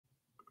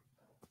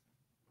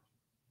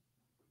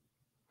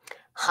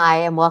Hi,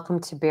 and welcome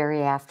to Berry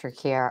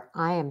Aftercare.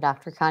 I am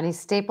Dr. Connie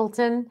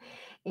Stapleton,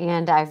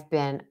 and I've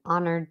been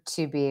honored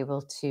to be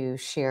able to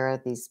share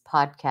these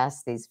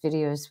podcasts, these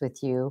videos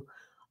with you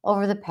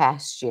over the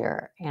past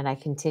year. And I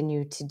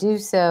continue to do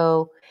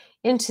so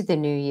into the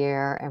new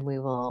year, and we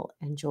will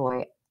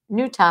enjoy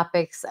new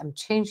topics. I'm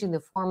changing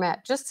the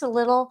format just a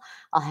little.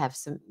 I'll have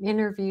some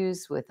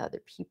interviews with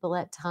other people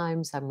at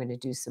times. I'm going to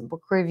do some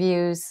book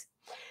reviews.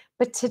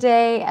 But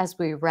today, as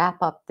we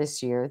wrap up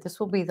this year,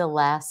 this will be the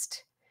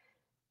last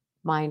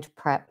mind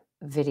prep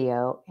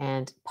video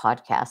and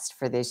podcast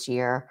for this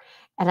year.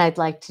 And I'd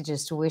like to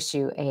just wish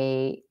you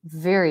a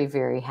very,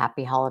 very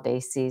happy holiday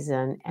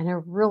season and a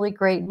really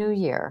great new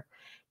year.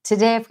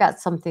 Today, I've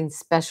got something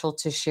special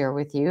to share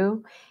with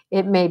you.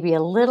 It may be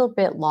a little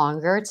bit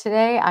longer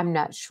today. I'm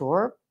not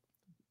sure.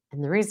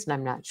 And the reason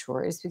I'm not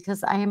sure is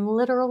because I am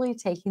literally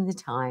taking the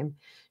time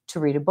to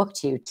read a book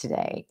to you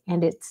today.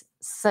 And it's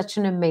such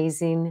an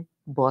amazing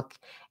book,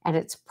 and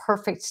it's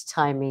perfect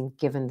timing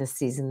given the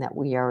season that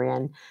we are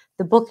in.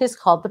 The book is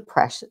called The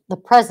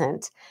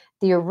Present.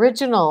 The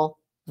original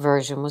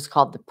version was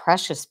called The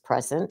Precious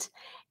Present.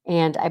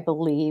 And I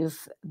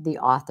believe the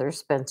author,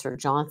 Spencer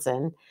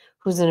Johnson,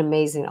 who's an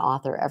amazing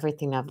author,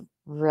 everything I've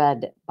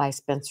read by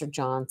Spencer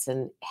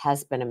Johnson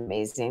has been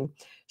amazing.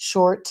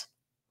 Short,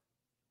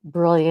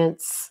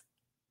 brilliance,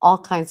 all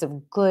kinds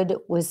of good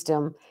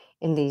wisdom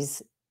in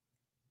these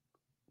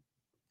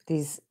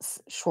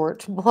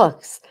short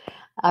books.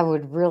 I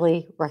would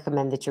really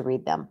recommend that you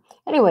read them.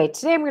 Anyway,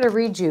 today I'm going to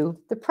read you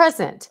The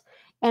Present,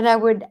 and I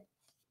would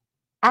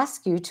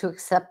ask you to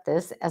accept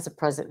this as a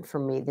present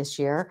from me this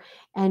year,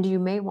 and you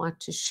may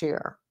want to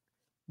share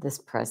this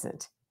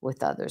present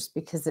with others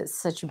because it's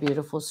such a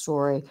beautiful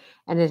story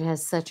and it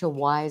has such a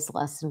wise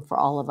lesson for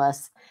all of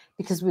us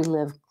because we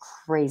live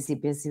crazy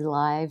busy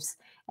lives.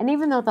 And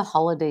even though the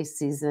holiday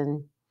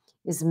season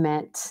is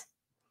meant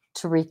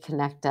to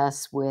reconnect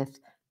us with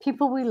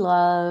people we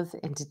love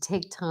and to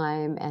take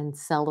time and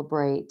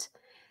celebrate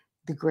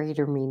the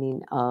greater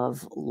meaning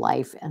of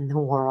life and the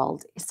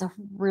world. It's a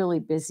really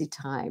busy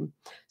time.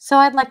 So,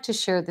 I'd like to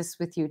share this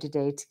with you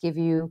today to give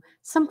you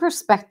some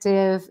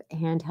perspective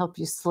and help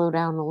you slow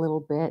down a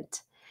little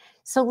bit.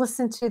 So,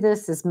 listen to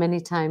this as many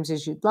times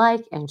as you'd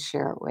like and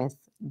share it with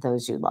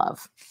those you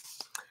love.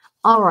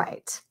 All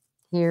right,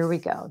 here we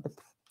go.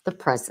 The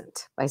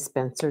Present by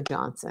Spencer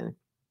Johnson.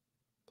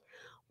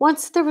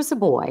 Once there was a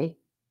boy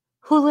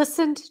who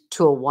listened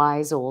to a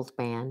wise old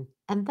man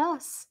and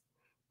thus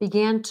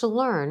began to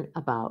learn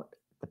about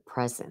the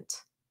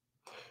present.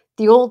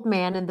 The old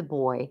man and the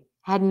boy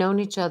had known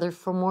each other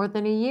for more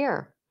than a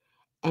year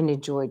and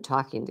enjoyed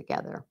talking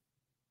together.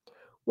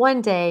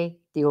 One day,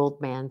 the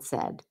old man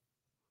said,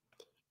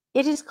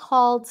 "It is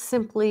called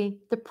simply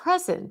the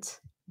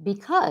present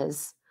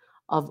because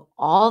of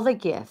all the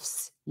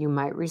gifts you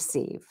might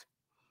receive.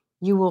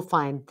 You will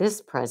find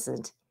this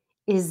present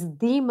is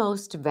the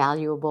most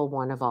valuable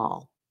one of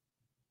all."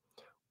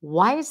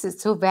 "Why is it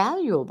so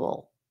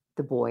valuable?"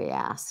 the boy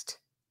asked.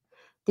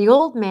 The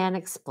old man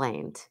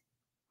explained,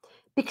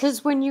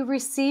 "Because when you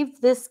receive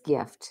this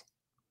gift,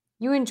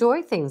 you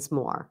enjoy things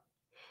more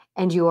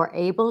and you are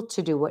able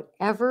to do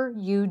whatever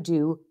you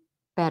do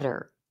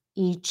better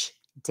each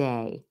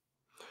day.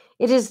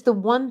 It is the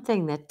one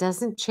thing that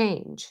doesn't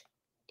change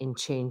in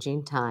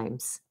changing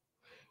times.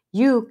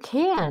 You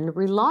can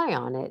rely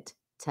on it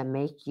to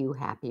make you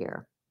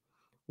happier."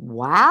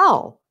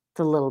 "Wow!"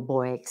 the little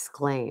boy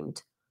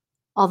exclaimed,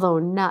 although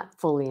not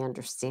fully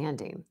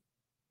understanding.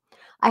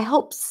 "I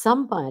hope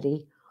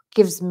somebody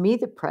gives me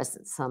the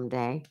present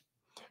someday.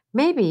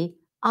 Maybe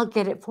I'll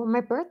get it for my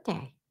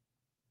birthday."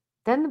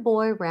 Then the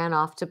boy ran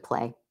off to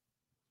play.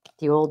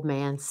 The old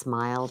man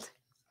smiled.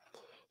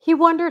 He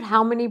wondered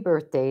how many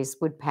birthdays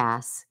would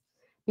pass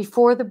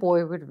before the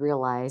boy would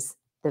realize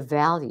the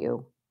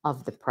value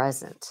of the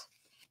present.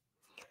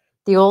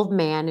 The old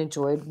man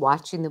enjoyed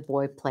watching the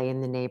boy play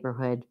in the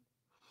neighborhood.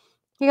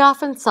 He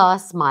often saw a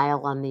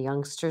smile on the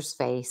youngster's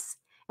face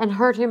and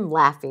heard him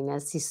laughing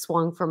as he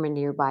swung from a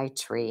nearby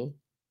tree.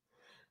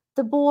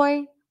 The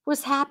boy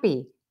was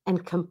happy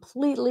and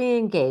completely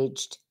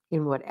engaged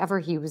in whatever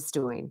he was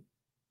doing.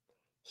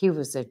 He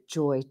was a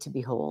joy to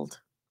behold.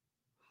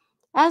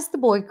 As the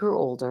boy grew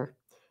older,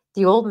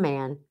 the old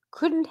man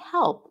couldn't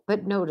help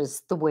but notice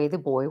the way the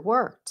boy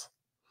worked.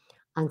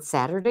 On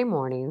Saturday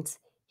mornings,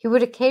 he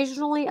would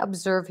occasionally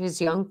observe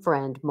his young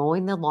friend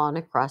mowing the lawn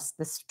across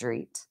the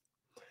street.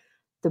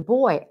 The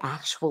boy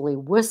actually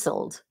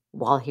whistled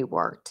while he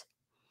worked.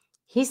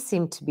 He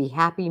seemed to be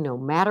happy no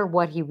matter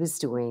what he was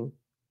doing.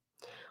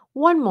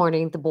 One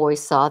morning, the boy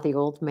saw the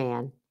old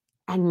man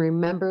and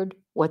remembered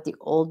what the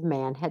old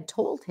man had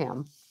told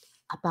him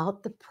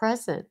about the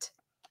present.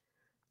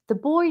 The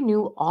boy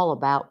knew all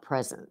about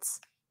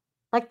presents,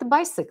 like the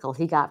bicycle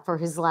he got for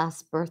his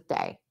last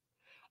birthday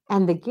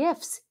and the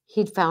gifts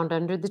he'd found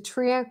under the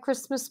tree on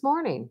Christmas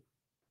morning.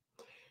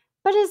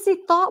 But as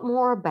he thought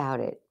more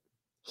about it,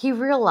 he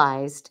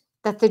realized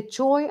that the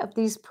joy of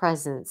these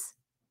presents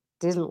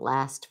didn't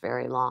last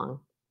very long.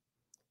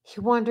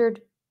 He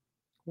wondered,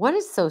 what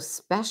is so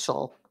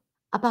special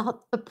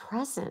about the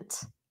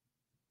present.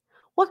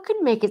 What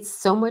could make it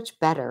so much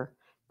better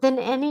than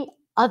any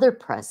other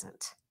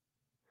present?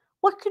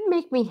 What could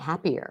make me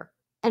happier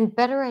and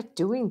better at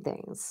doing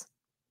things?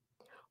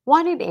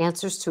 Wanting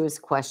answers to his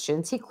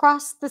questions, he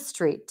crossed the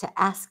street to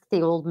ask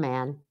the old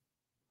man.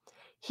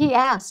 He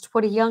asked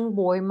what a young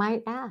boy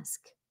might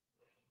ask.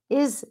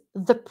 Is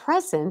the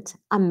present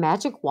a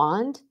magic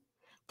wand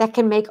that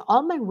can make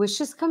all my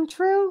wishes come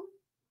true?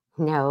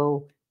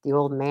 No, the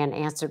old man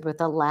answered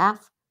with a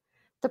laugh.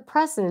 The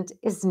present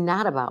is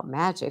not about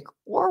magic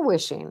or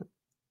wishing.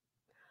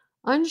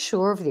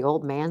 Unsure of the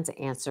old man's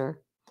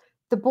answer,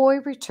 the boy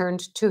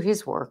returned to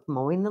his work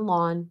mowing the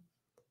lawn,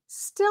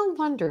 still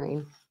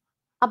wondering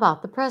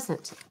about the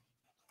present.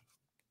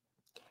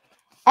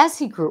 As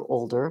he grew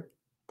older,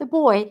 the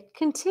boy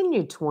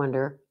continued to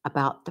wonder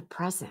about the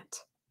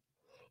present.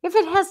 If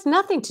it has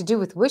nothing to do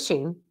with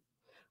wishing,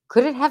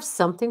 could it have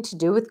something to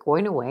do with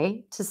going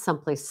away to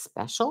someplace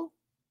special?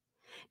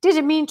 Did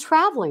it mean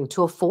traveling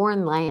to a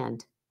foreign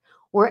land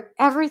where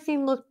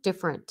everything looked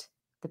different?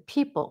 The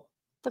people,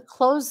 the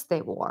clothes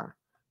they wore,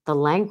 the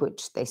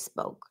language they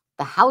spoke,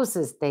 the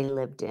houses they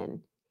lived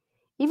in,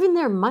 even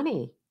their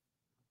money.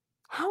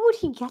 How would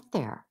he get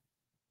there?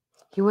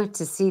 He went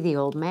to see the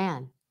old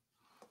man.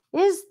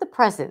 Is the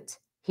present,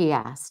 he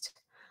asked,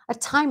 a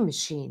time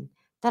machine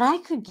that I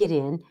could get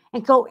in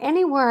and go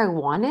anywhere I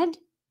wanted?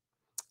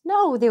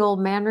 No, the old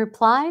man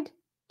replied.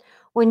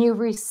 When you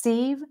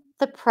receive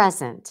the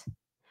present,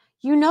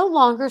 you no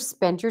longer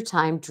spend your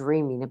time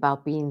dreaming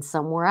about being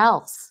somewhere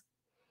else.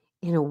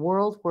 In a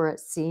world where it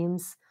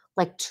seems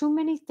like too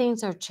many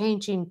things are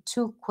changing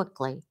too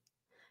quickly,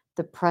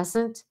 the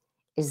present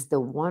is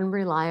the one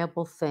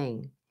reliable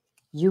thing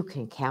you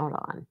can count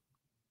on.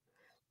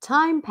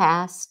 Time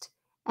passed,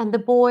 and the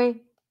boy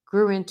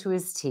grew into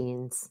his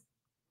teens.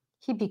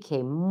 He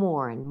became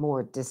more and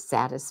more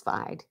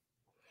dissatisfied.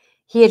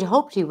 He had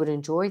hoped he would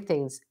enjoy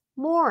things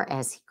more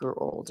as he grew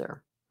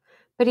older,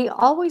 but he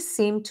always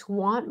seemed to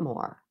want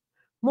more.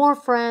 More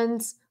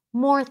friends,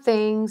 more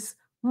things,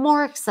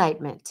 more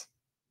excitement.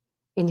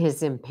 In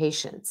his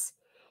impatience,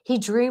 he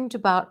dreamed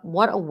about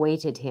what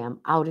awaited him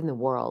out in the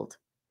world.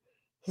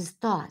 His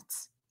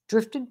thoughts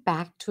drifted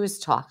back to his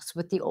talks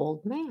with the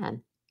old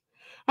man,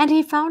 and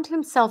he found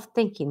himself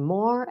thinking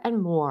more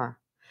and more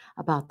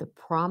about the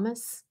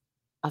promise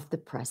of the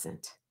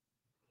present.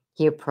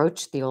 He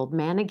approached the old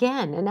man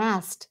again and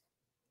asked,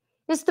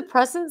 is the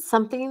present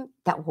something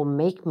that will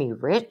make me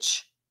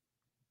rich?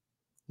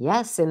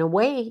 Yes, in a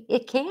way,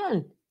 it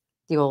can,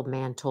 the old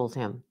man told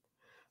him.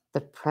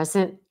 The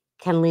present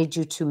can lead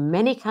you to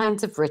many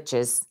kinds of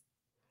riches,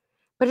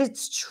 but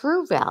its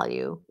true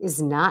value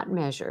is not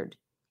measured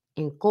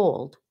in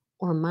gold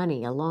or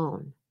money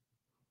alone.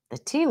 The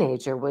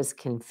teenager was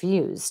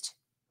confused.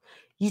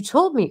 You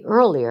told me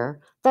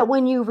earlier that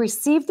when you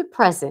receive the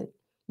present,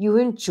 you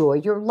enjoy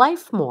your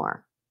life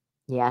more.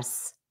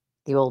 Yes,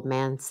 the old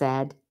man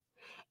said,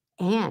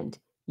 and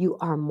you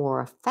are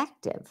more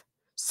effective,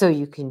 so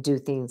you can do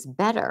things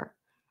better,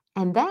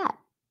 and that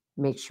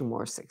makes you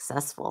more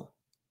successful.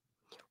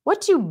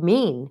 What do you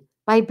mean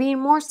by being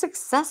more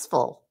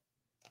successful?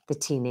 The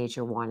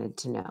teenager wanted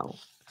to know.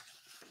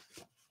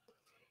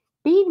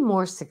 Being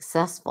more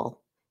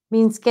successful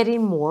means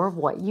getting more of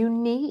what you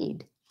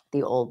need,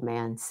 the old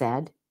man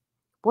said,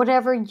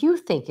 whatever you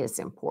think is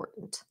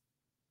important.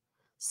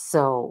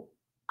 So,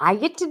 I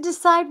get to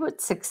decide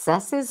what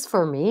success is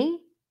for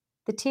me?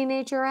 The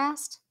teenager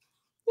asked.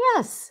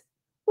 Yes,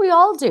 we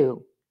all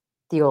do,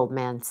 the old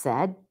man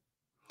said.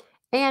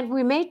 And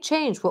we may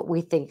change what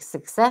we think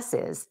success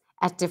is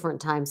at different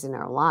times in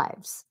our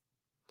lives.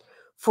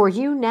 For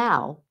you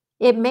now,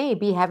 it may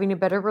be having a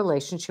better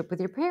relationship with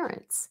your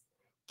parents,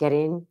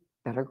 getting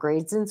better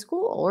grades in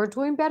school, or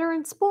doing better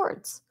in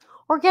sports,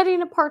 or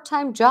getting a part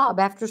time job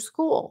after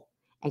school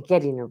and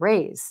getting a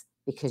raise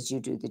because you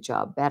do the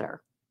job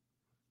better.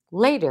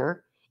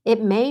 Later,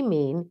 it may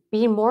mean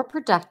being more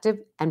productive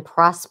and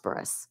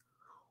prosperous,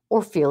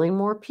 or feeling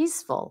more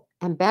peaceful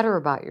and better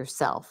about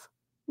yourself,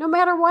 no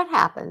matter what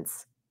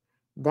happens.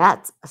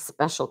 That's a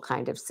special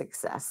kind of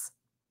success.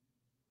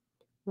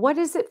 What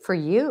is it for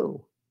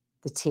you?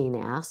 The teen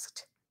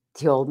asked.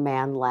 The old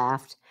man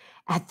laughed.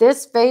 At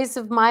this phase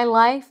of my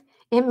life,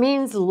 it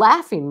means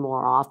laughing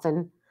more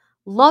often,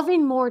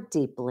 loving more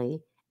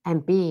deeply,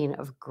 and being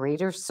of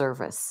greater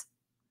service.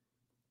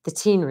 The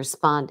teen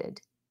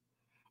responded,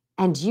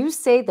 and you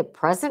say the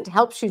present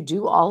helps you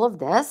do all of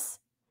this?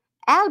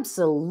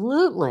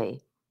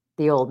 Absolutely,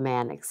 the old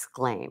man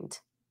exclaimed.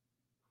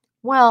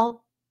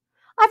 Well,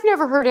 I've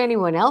never heard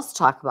anyone else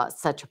talk about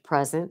such a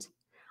present.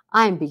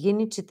 I am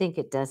beginning to think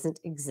it doesn't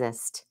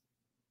exist.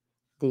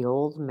 The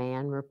old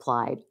man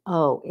replied,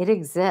 oh, it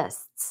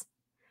exists,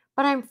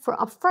 but I'm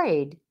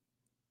afraid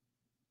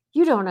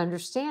you don't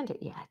understand it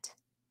yet.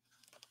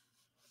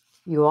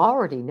 You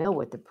already know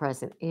what the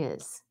present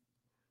is.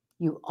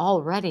 You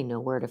already know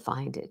where to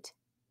find it.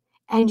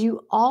 And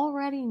you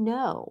already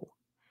know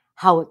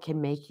how it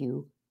can make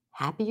you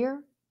happier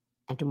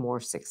and more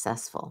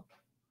successful.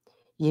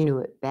 You knew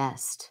it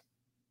best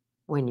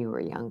when you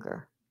were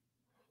younger.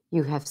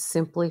 You have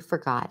simply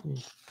forgotten.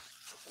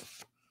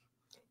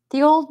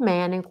 The old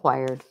man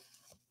inquired,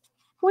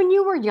 "When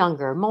you were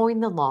younger,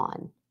 mowing the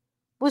lawn,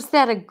 was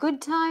that a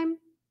good time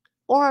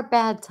or a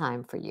bad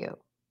time for you?"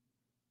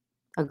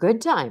 "A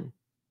good time,"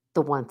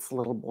 the once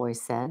little boy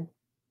said.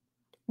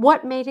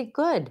 "What made it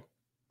good?"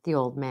 the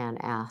old man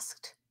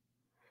asked.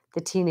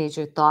 The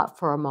teenager thought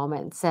for a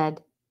moment and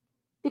said,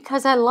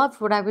 "Because I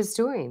loved what I was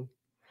doing.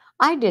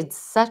 I did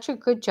such a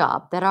good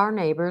job that our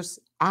neighbors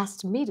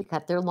asked me to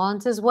cut their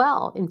lawns as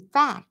well. In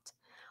fact,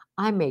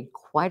 I made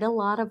quite a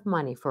lot of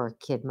money for a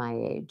kid my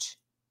age."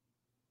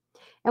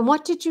 "And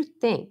what did you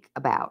think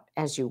about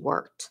as you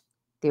worked?"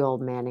 the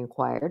old man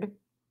inquired.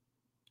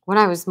 "When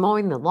I was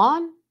mowing the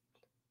lawn,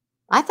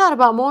 I thought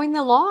about mowing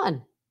the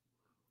lawn.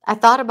 I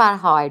thought about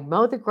how I'd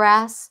mow the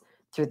grass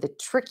through the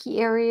tricky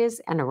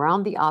areas and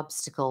around the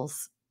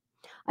obstacles.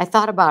 I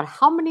thought about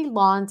how many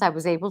lawns I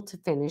was able to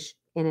finish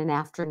in an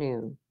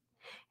afternoon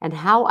and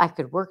how I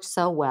could work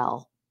so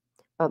well.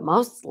 But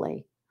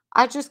mostly,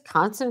 I just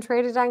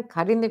concentrated on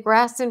cutting the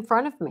grass in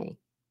front of me."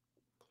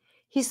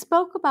 He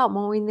spoke about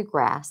mowing the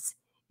grass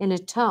in a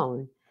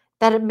tone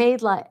that it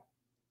made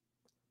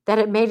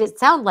it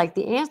sound like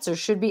the answer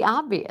should be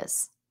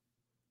obvious.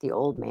 The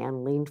old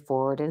man leaned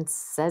forward and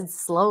said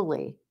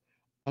slowly,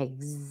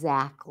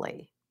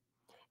 "Exactly.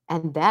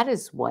 And that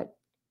is what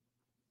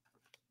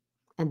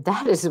and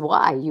that is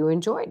why you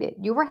enjoyed it.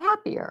 You were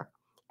happier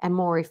and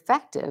more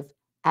effective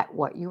at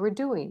what you were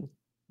doing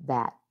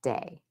that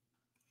day."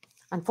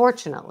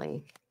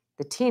 Unfortunately,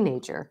 the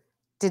teenager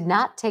did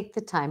not take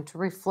the time to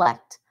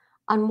reflect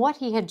on what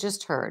he had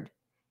just heard.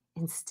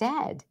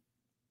 Instead,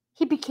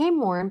 he became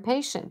more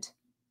impatient.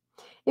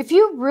 "If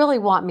you really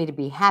want me to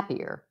be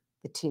happier,"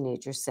 the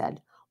teenager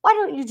said, "why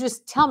don't you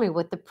just tell me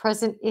what the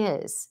present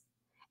is?"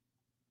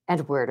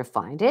 "And where to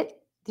find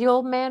it?" the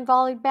old man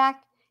volleyed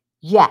back.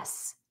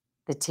 "Yes,"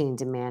 the teen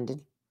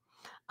demanded.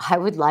 "I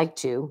would like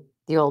to,"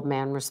 the old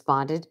man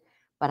responded,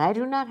 "but I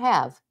do not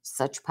have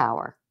such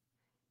power.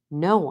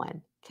 No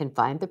one can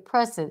find the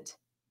present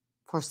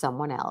for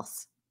someone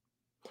else.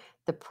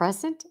 The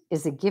present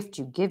is a gift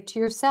you give to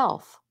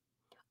yourself.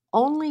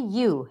 Only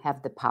you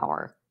have the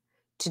power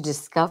to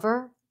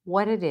discover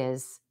what it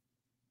is,"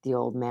 the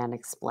old man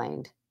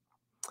explained.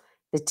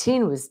 The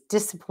teen was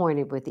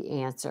disappointed with the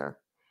answer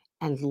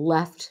and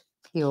left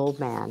the old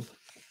man.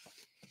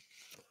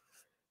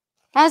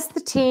 As the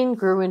teen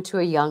grew into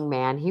a young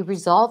man, he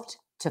resolved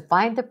to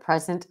find the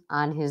present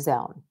on his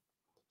own.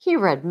 He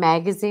read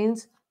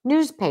magazines,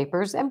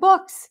 newspapers, and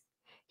books.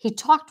 He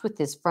talked with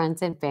his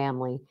friends and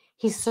family.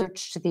 He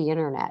searched the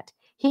internet.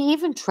 He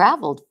even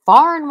traveled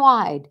far and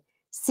wide,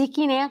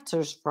 seeking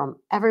answers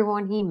from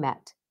everyone he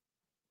met.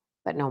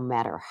 But no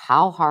matter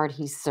how hard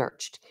he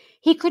searched,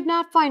 he could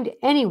not find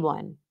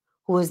anyone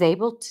who was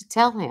able to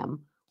tell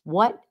him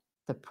what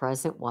the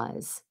present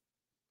was.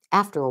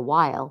 After a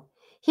while,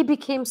 he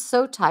became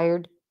so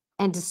tired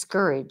and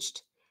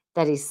discouraged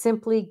that he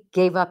simply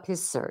gave up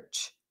his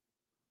search.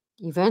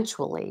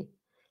 Eventually,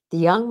 the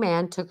young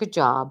man took a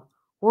job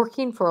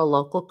working for a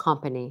local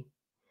company.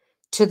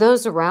 To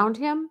those around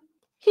him,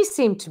 he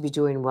seemed to be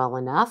doing well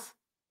enough,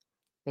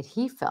 but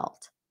he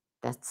felt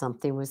that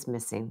something was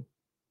missing.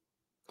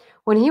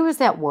 When he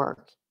was at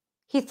work,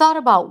 he thought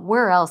about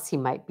where else he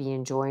might be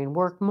enjoying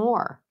work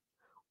more,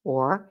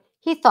 or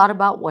he thought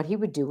about what he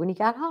would do when he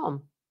got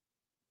home.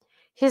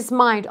 His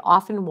mind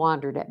often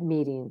wandered at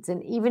meetings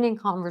and even in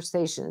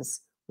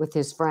conversations with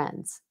his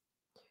friends.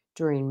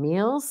 During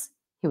meals,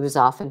 he was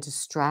often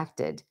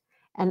distracted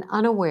and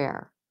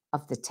unaware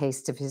of the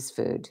taste of his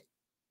food.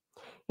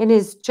 In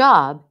his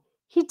job,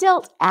 he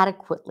dealt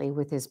adequately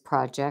with his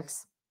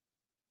projects,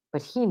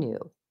 but he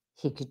knew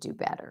he could do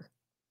better.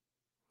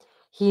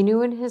 He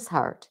knew in his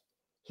heart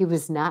he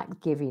was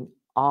not giving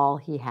all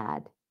he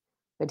had,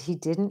 but he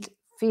didn't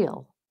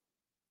feel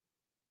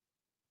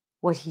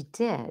what he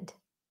did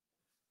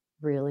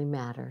really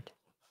mattered.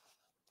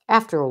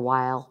 After a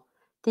while,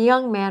 the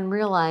young man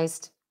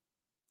realized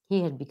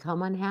he had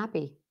become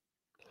unhappy.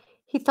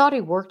 He thought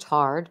he worked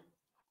hard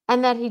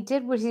and that he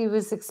did what he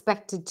was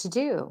expected to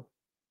do.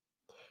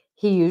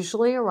 He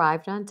usually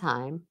arrived on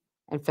time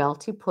and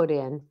felt he put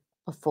in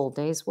a full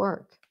day's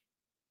work.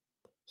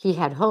 He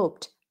had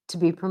hoped to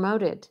be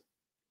promoted.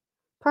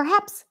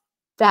 Perhaps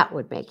that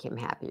would make him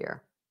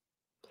happier.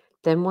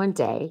 Then one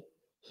day,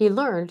 he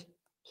learned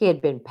he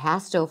had been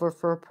passed over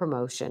for a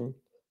promotion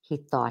he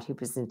thought he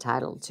was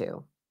entitled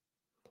to.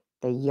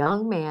 The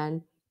young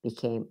man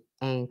became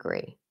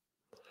angry.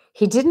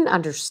 He didn't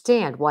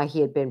understand why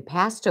he had been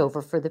passed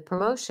over for the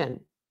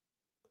promotion.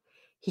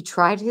 He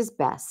tried his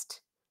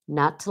best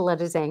not to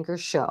let his anger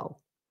show,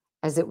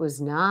 as it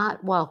was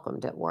not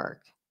welcomed at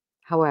work.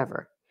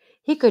 However,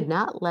 he could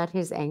not let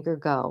his anger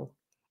go,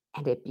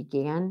 and it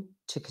began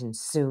to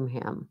consume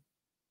him.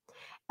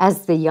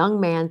 As the young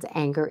man's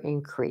anger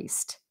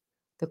increased,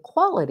 the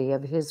quality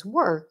of his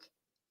work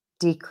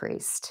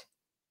decreased.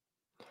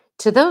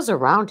 To those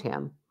around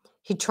him,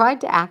 he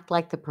tried to act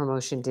like the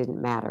promotion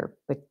didn't matter,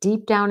 but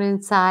deep down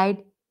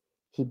inside,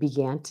 he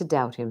began to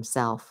doubt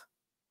himself.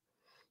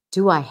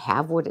 Do I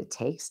have what it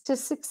takes to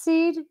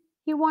succeed?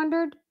 He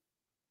wondered.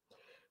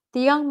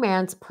 The young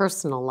man's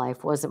personal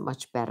life wasn't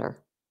much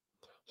better.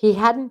 He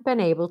hadn't been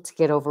able to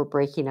get over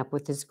breaking up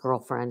with his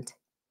girlfriend.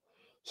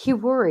 He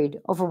worried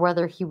over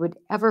whether he would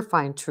ever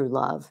find true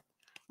love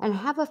and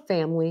have a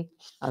family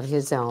of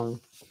his own.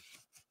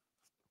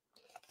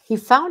 He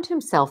found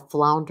himself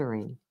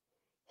floundering.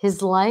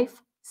 His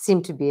life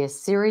seemed to be a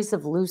series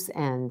of loose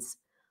ends,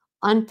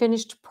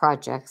 unfinished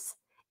projects,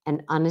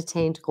 and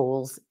unattained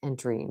goals and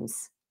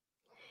dreams.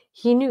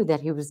 He knew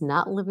that he was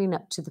not living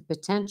up to the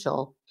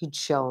potential he'd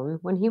shown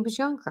when he was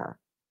younger.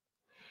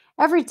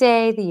 Every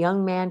day, the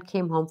young man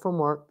came home from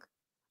work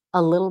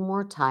a little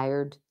more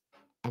tired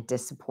and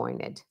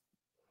disappointed.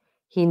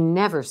 He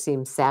never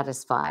seemed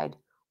satisfied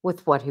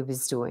with what he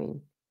was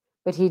doing,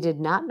 but he did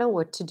not know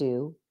what to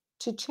do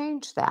to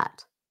change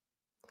that.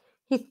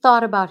 He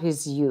thought about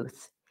his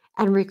youth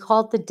and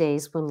recalled the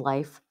days when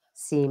life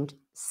seemed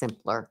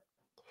simpler.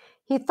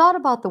 He thought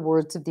about the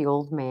words of the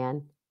old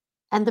man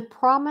and the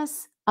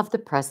promise of the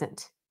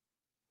present.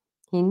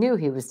 He knew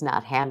he was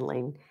not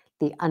handling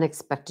the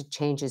unexpected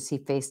changes he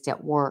faced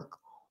at work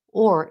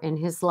or in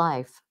his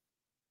life.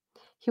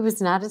 He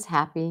was not as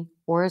happy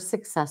or as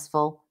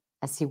successful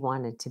as he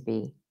wanted to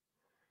be.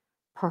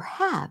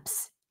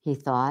 Perhaps, he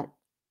thought,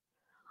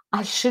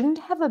 I shouldn't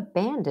have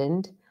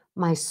abandoned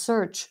my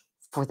search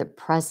for the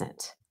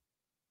present.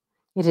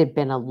 It had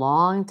been a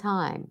long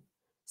time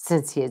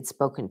since he had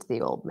spoken to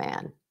the old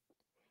man.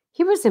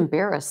 He was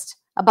embarrassed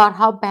about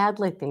how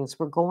badly things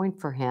were going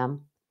for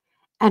him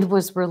and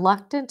was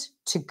reluctant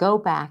to go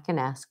back and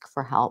ask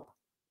for help.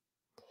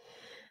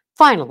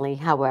 Finally,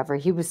 however,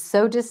 he was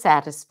so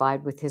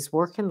dissatisfied with his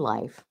work and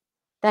life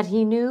that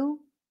he knew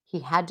he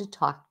had to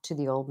talk to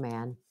the old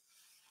man.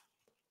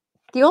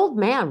 The old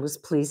man was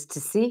pleased to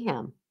see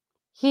him.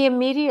 He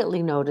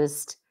immediately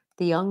noticed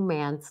the young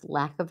man's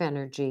lack of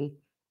energy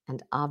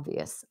and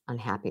obvious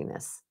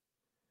unhappiness.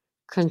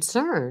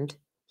 Concerned,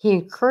 he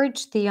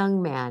encouraged the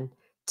young man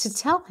to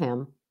tell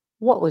him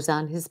what was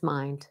on his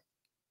mind.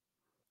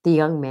 The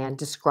young man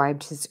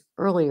described his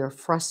earlier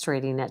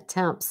frustrating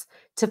attempts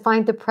to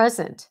find the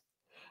present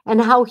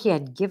and how he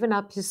had given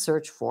up his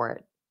search for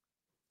it.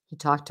 He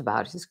talked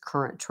about his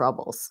current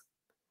troubles.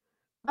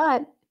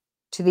 But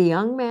to the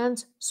young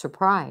man's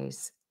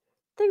surprise,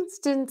 things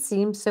didn't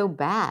seem so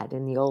bad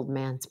in the old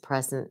man's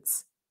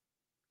presence.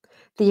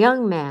 The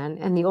young man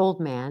and the old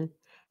man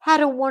had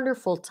a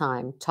wonderful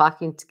time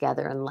talking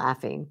together and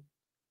laughing.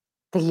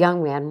 The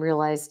young man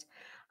realized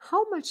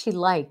how much he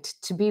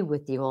liked to be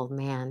with the old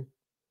man.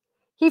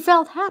 He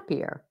felt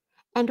happier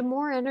and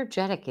more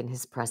energetic in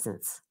his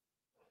presence.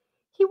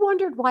 He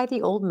wondered why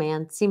the old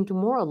man seemed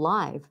more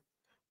alive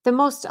than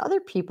most other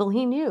people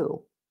he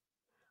knew.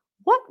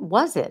 What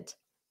was it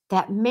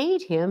that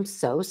made him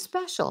so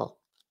special?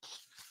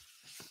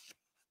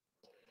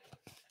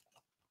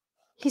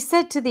 He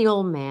said to the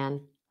old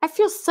man, I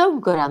feel so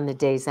good on the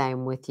days I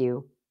am with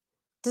you.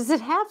 Does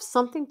it have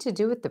something to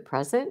do with the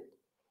present?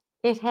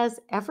 It has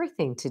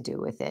everything to do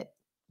with it,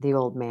 the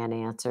old man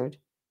answered.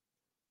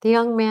 The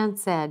young man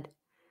said,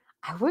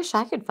 I wish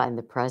I could find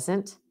the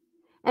present,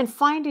 and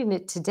finding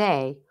it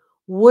today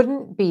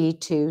wouldn't be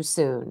too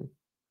soon.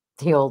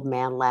 The old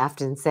man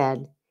laughed and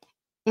said,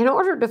 in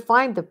order to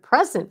find the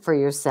present for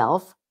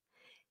yourself,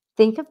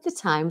 think of the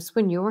times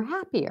when you were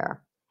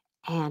happier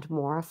and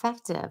more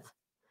effective,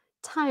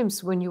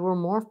 times when you were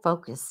more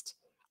focused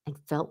and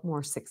felt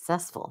more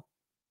successful.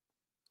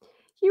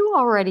 You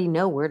already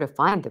know where to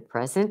find the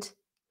present.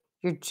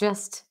 You're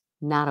just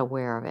not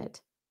aware of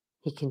it,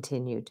 he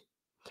continued.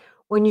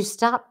 When you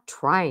stop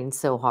trying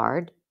so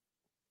hard,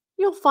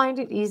 you'll find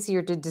it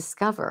easier to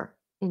discover.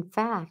 In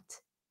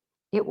fact,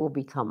 it will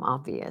become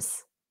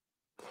obvious.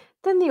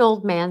 Then the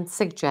old man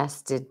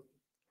suggested,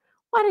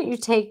 why don't you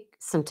take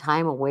some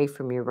time away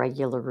from your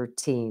regular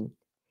routine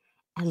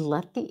and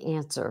let the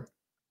answer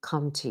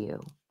come to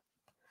you?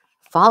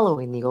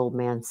 Following the old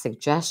man's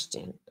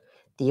suggestion,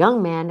 the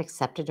young man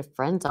accepted a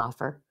friend's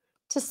offer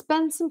to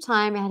spend some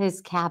time at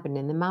his cabin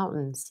in the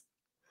mountains.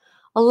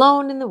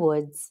 Alone in the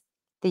woods,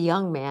 the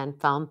young man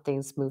found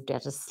things moved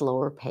at a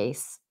slower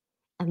pace,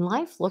 and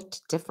life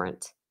looked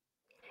different.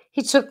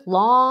 He took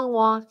long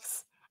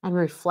walks and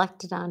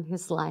reflected on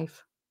his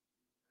life.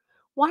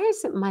 Why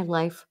isn't my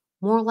life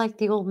more like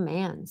the old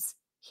man's?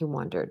 He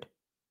wondered.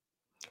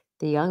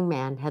 The young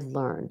man had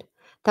learned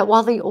that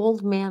while the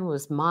old man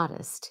was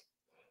modest,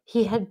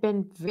 he had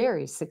been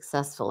very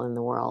successful in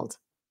the world.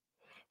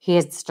 He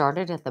had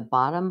started at the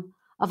bottom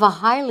of a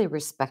highly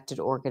respected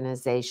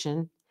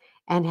organization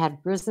and had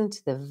risen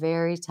to the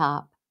very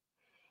top,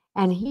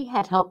 and he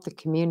had helped the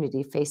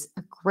community face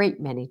a great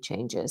many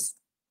changes.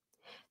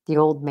 The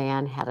old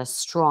man had a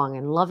strong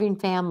and loving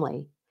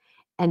family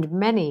and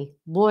many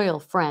loyal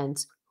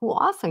friends who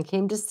often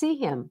came to see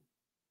him.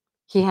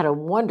 He had a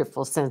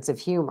wonderful sense of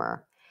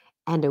humor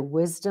and a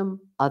wisdom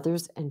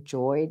others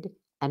enjoyed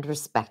and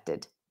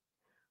respected.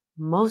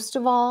 Most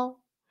of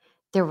all,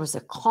 there was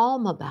a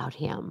calm about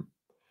him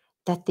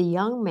that the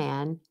young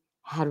man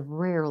had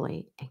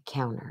rarely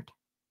encountered.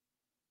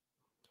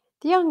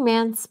 The young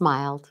man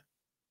smiled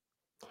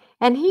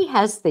and he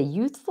has the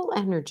youthful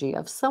energy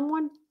of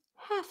someone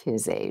half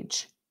his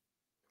age.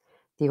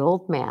 The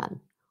old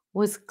man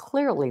was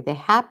clearly the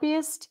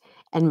happiest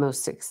and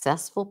most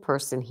successful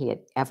person he had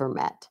ever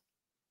met.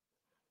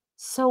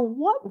 So,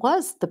 what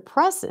was the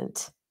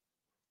present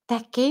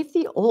that gave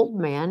the old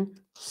man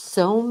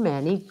so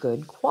many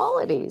good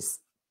qualities?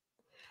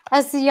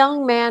 As the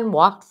young man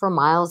walked for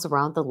miles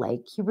around the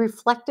lake, he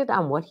reflected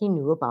on what he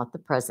knew about the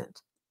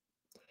present.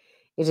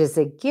 It is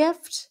a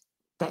gift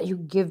that you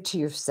give to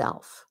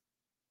yourself.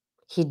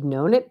 He'd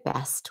known it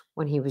best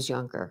when he was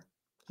younger.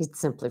 He'd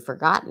simply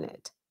forgotten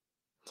it.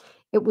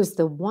 It was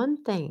the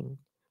one thing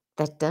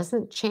that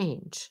doesn't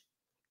change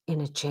in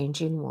a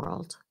changing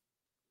world.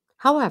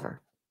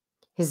 However,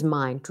 his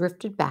mind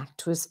drifted back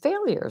to his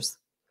failures.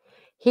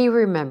 He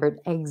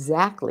remembered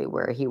exactly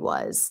where he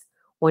was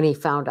when he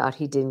found out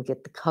he didn't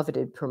get the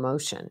coveted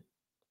promotion.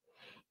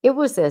 It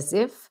was as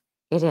if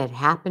it had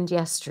happened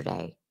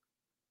yesterday.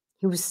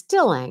 He was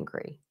still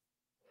angry.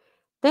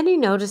 Then he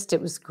noticed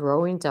it was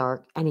growing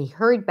dark and he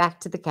hurried back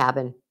to the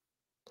cabin.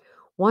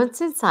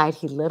 Once inside,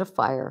 he lit a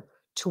fire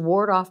to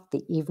ward off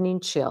the evening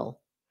chill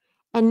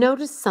and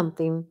noticed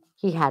something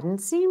he hadn't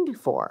seen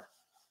before.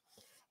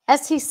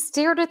 As he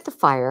stared at the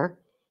fire,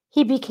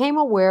 he became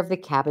aware of the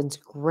cabin's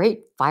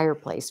great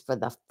fireplace for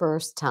the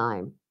first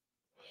time.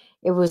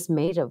 It was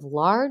made of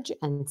large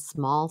and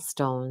small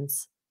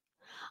stones.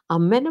 A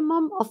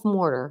minimum of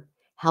mortar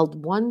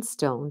held one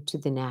stone to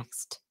the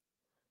next.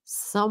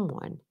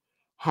 Someone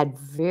had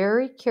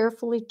very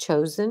carefully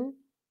chosen,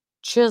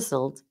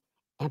 chiseled,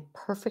 and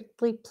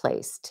perfectly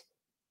placed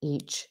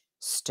each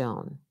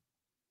stone.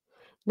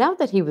 Now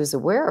that he was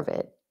aware of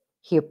it,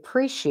 he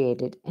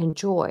appreciated and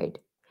enjoyed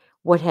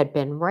what had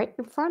been right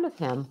in front of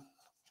him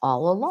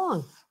all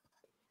along.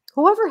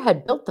 Whoever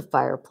had built the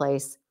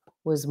fireplace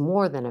was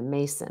more than a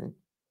mason,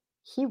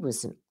 he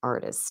was an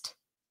artist.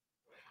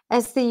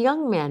 As the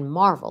young man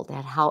marveled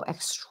at how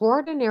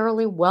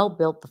extraordinarily well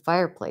built the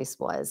fireplace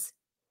was,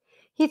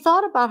 he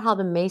thought about how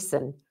the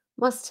mason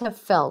must have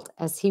felt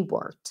as he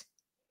worked.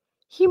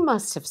 He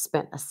must have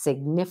spent a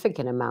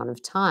significant amount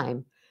of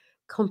time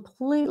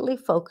completely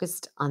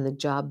focused on the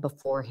job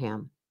before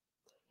him.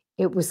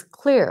 It was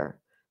clear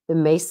the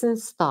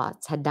mason's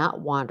thoughts had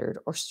not wandered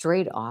or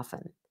strayed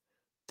often.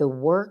 The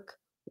work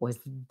was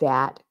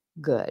that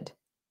good.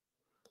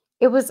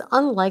 It was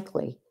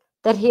unlikely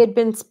that he had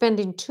been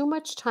spending too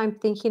much time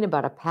thinking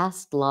about a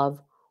past love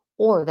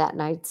or that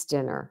night's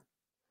dinner,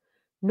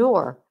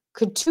 nor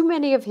could too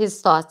many of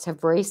his thoughts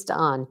have raced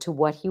on to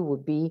what he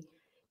would be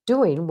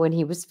doing when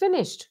he was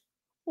finished,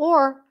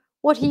 or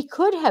what he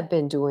could have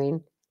been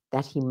doing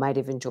that he might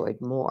have enjoyed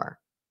more.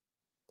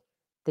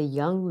 The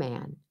young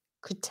man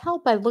could tell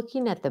by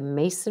looking at the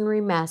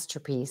masonry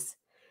masterpiece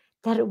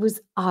that it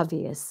was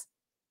obvious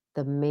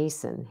the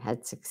mason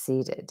had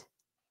succeeded.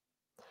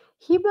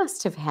 He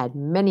must have had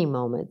many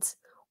moments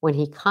when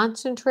he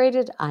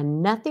concentrated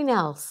on nothing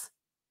else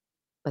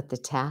but the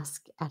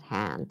task at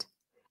hand.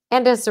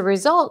 And as a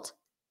result,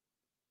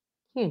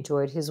 he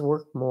enjoyed his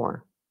work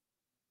more.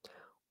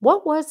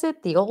 What was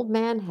it the old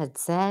man had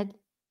said?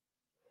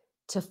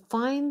 To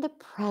find the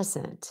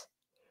present.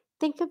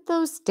 Think of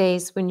those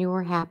days when you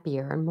were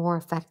happier and more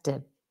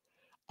effective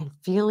and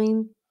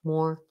feeling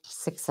more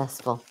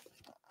successful.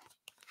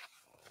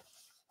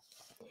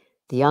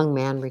 The young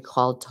man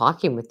recalled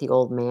talking with the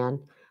old man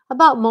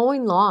about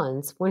mowing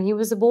lawns when he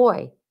was a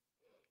boy.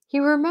 He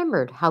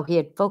remembered how he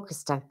had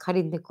focused on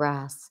cutting the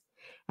grass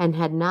and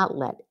had not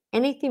let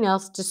anything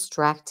else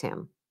distract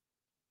him.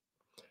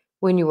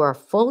 When you are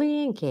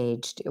fully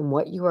engaged in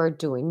what you are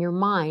doing, your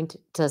mind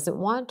doesn't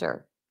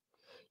wander.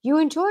 You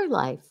enjoy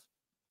life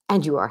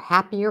and you are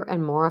happier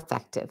and more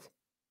effective.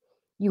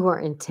 You are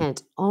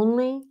intent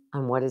only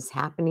on what is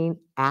happening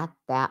at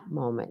that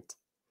moment.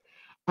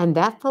 And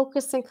that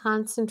focus and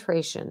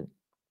concentration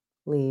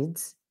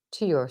leads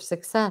to your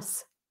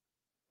success.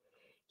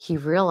 He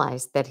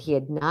realized that he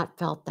had not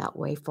felt that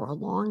way for a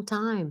long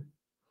time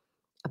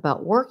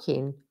about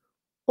working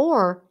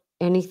or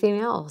anything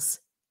else.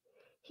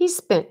 He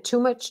spent too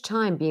much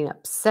time being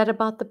upset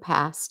about the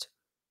past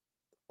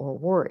or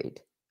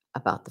worried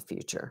about the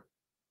future.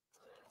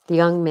 The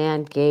young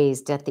man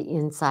gazed at the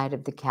inside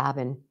of the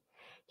cabin.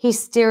 He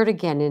stared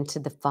again into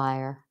the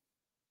fire.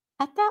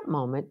 At that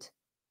moment,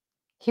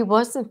 he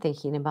wasn't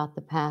thinking about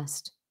the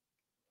past,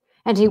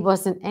 and he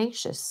wasn't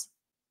anxious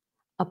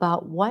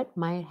about what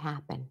might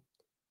happen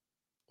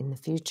in the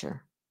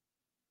future.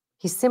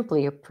 He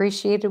simply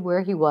appreciated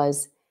where he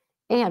was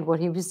and what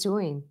he was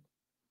doing.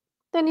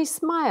 Then he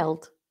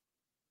smiled.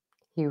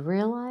 He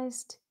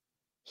realized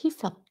he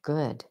felt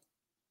good.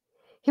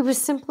 He was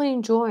simply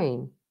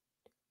enjoying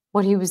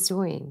what he was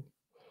doing.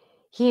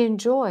 He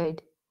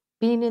enjoyed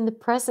being in the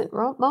present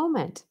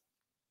moment.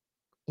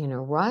 In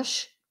a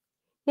rush,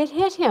 it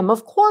hit him,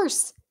 of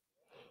course.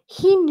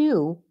 He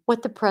knew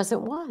what the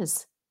present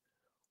was,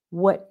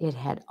 what it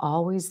had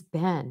always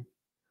been,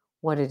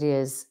 what it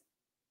is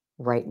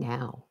right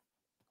now.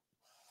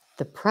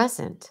 The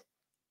present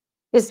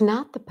is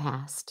not the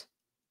past.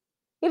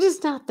 It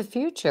is not the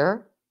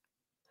future.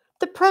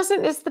 The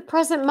present is the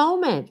present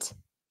moment.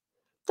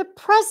 The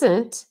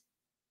present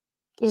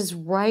is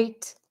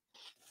right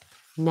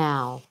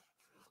now.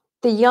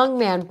 The young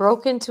man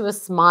broke into a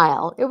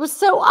smile. It was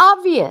so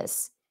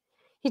obvious.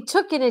 He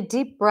took in a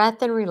deep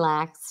breath and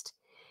relaxed.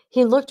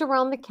 He looked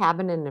around the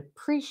cabin and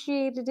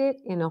appreciated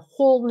it in a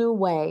whole new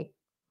way.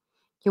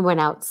 He went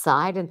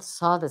outside and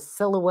saw the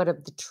silhouette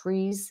of the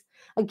trees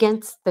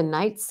against the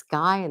night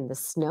sky and the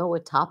snow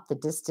atop the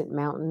distant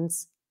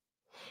mountains.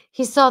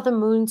 He saw the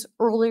moon's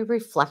early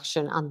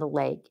reflection on the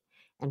lake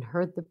and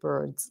heard the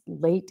birds'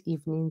 late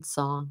evening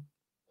song.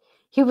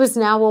 He was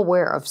now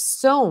aware of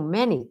so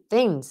many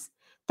things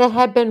that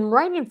had been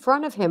right in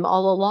front of him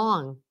all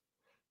along,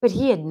 but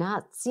he had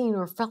not seen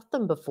or felt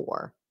them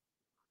before.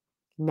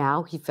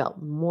 Now he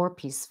felt more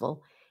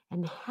peaceful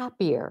and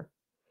happier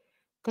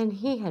than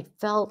he had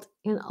felt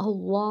in a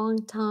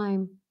long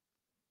time.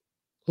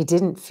 He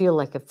didn't feel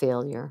like a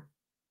failure.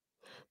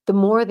 The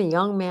more the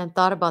young man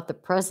thought about the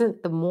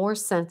present, the more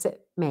sense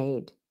it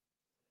made.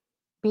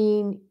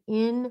 Being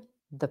in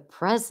the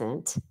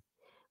present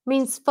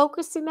means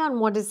focusing on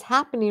what is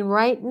happening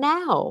right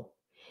now.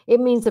 It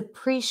means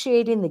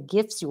appreciating the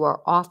gifts you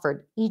are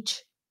offered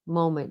each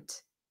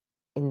moment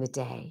in the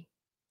day.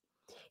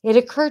 It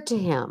occurred to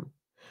him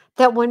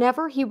that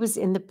whenever he was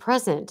in the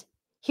present,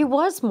 he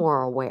was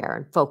more aware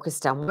and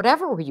focused on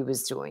whatever he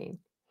was doing.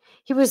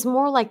 He was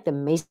more like the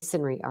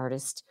masonry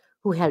artist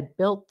who had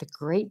built the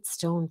great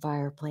stone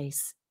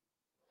fireplace.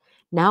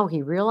 Now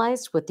he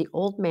realized what the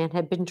old man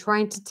had been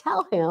trying to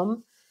tell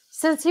him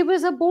since he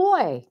was a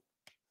boy.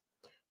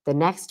 The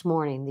next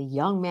morning, the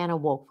young man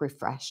awoke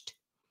refreshed.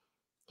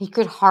 He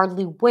could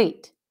hardly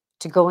wait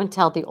to go and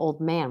tell the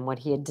old man what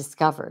he had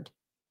discovered.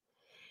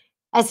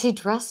 As he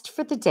dressed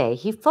for the day,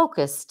 he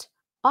focused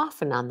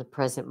often on the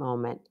present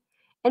moment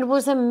and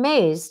was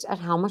amazed at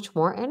how much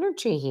more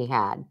energy he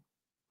had.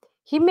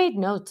 He made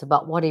notes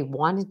about what he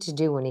wanted to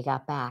do when he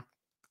got back.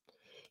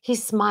 He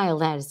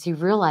smiled as he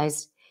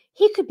realized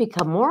he could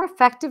become more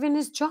effective in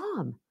his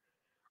job.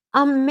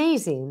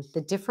 Amazing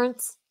the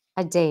difference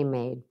a day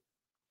made.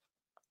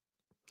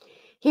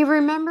 He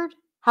remembered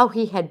how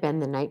he had been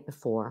the night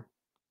before.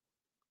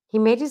 He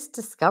made his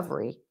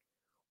discovery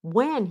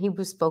when he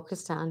was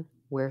focused on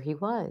where he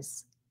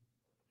was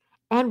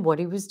and what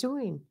he was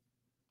doing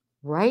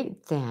right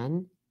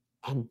then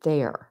and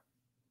there.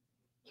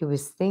 He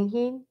was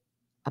thinking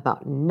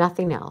about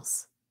nothing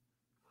else.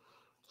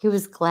 He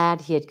was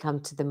glad he had come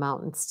to the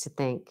mountains to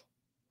think,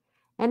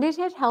 and it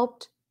had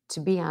helped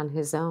to be on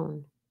his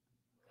own.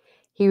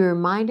 He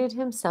reminded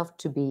himself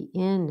to be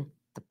in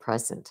the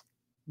present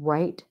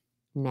right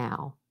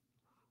now.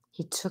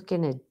 He took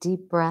in a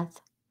deep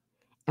breath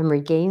and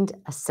regained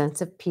a sense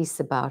of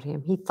peace about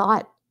him. He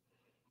thought,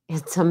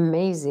 it's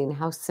amazing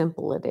how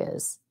simple it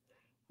is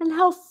and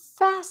how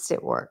fast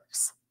it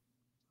works.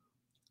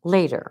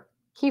 Later,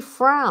 he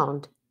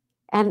frowned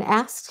and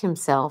asked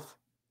himself,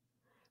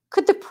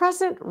 could the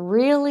present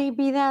really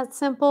be that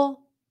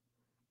simple?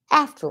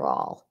 After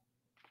all,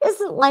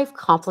 isn't life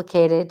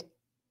complicated?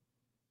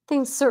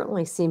 Things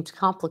certainly seemed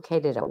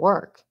complicated at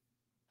work.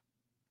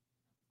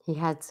 He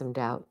had some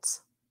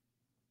doubts.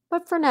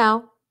 But for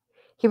now,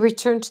 he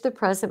returned to the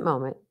present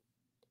moment,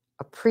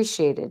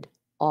 appreciated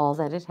all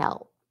that it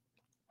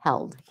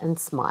held, and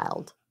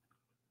smiled.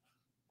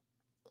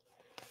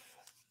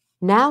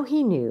 Now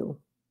he knew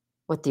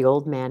what the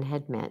old man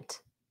had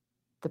meant.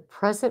 The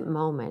present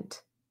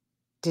moment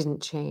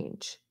didn't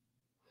change.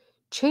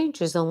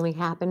 Changes only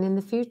happen in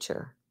the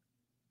future,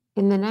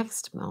 in the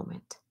next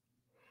moment.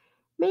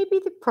 Maybe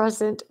the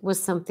present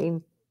was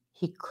something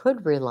he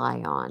could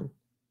rely on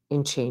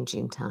in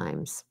changing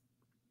times.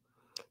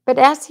 But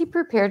as he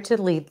prepared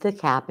to leave the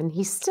cabin,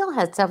 he still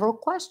had several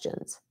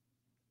questions.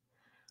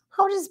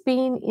 How does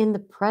being in the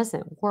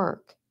present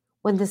work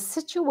when the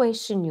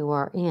situation you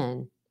are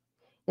in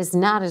is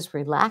not as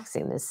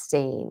relaxing as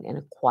staying in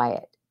a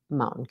quiet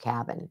mountain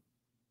cabin?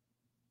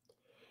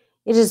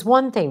 It is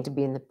one thing to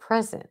be in the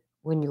present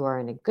when you are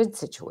in a good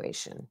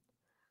situation,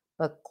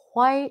 but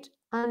quite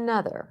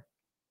another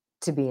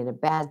to be in a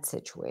bad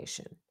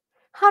situation.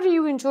 How do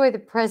you enjoy the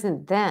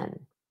present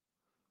then?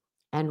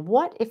 And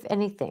what, if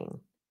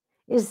anything,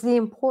 is the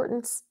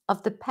importance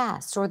of the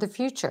past or the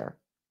future?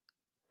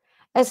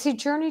 As he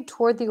journeyed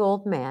toward the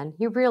old man,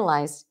 he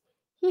realized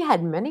he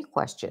had many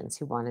questions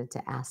he wanted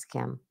to ask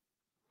him.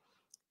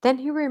 Then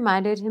he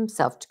reminded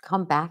himself to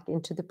come back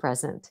into the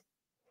present.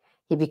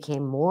 He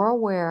became more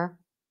aware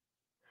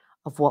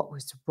of what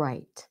was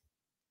right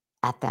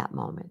at that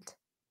moment.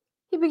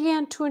 He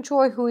began to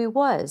enjoy who he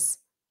was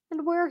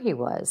and where he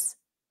was.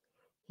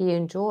 He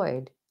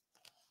enjoyed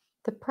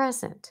the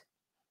present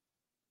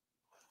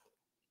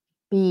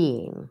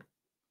being.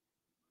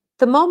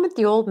 The moment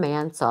the old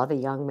man saw the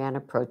young man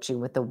approaching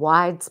with a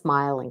wide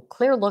smile and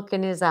clear look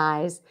in his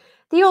eyes,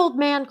 the old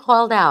man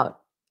called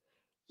out,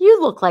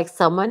 you look like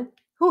someone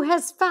who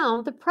has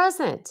found the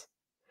present.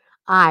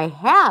 I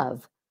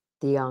have,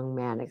 the young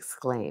man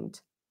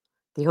exclaimed.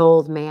 The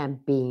old man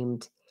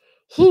beamed.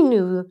 He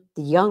knew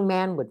the young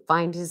man would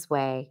find his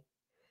way.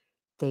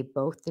 They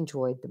both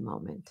enjoyed the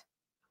moment.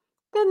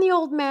 Then the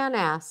old man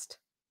asked,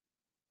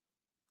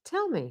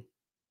 "Tell me,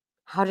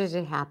 how did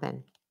it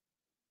happen?"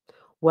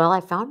 Well,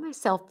 I found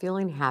myself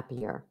feeling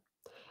happier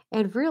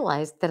and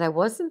realized that I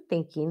wasn't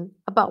thinking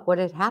about what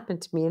had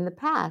happened to me in the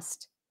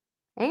past.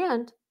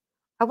 And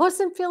I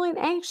wasn't feeling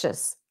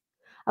anxious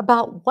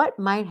about what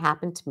might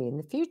happen to me in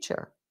the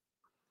future.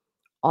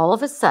 All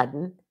of a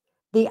sudden,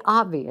 the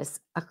obvious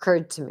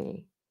occurred to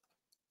me.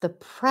 The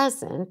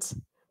present,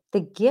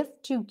 the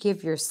gift you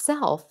give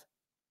yourself,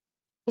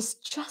 is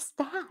just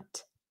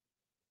that,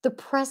 the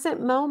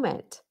present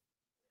moment.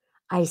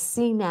 I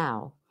see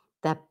now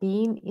that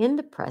being in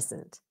the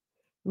present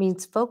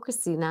means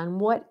focusing on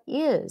what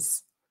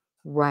is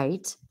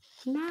right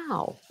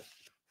now.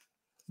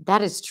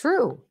 That is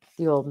true,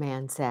 the old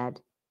man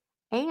said,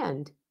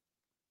 and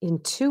in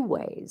two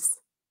ways.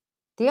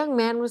 The young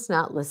man was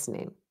not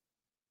listening.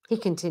 He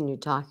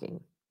continued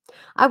talking.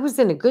 I was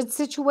in a good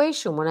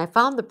situation when I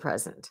found the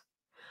present.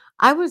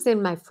 I was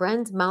in my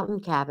friend's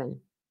mountain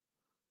cabin.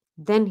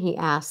 Then he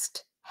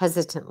asked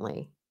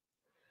hesitantly,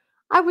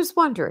 I was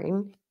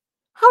wondering,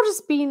 how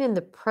does being in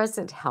the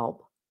present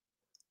help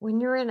when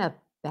you're in a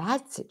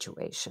bad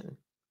situation?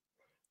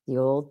 The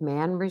old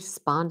man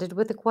responded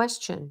with a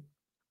question.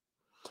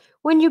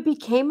 When you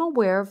became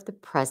aware of the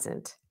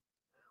present,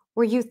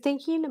 were you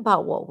thinking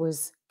about what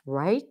was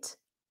right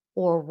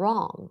or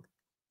wrong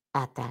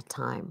at that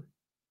time?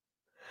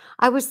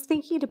 I was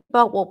thinking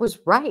about what was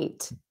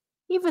right,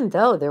 even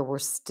though there were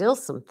still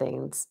some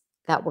things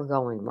that were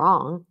going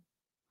wrong.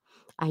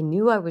 I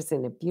knew I was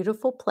in a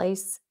beautiful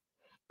place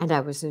and I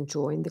was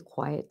enjoying the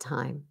quiet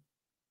time.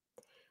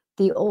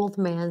 The old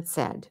man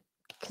said,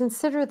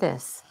 consider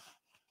this.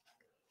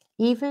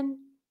 Even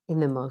in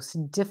the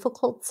most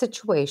difficult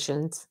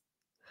situations,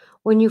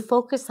 when you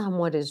focus on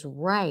what is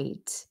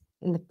right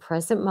in the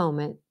present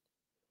moment,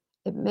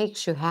 it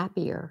makes you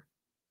happier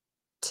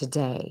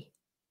today.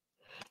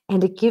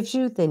 And it gives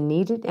you the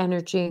needed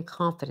energy and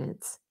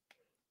confidence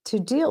to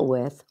deal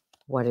with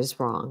what is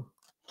wrong.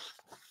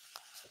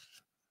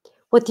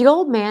 What the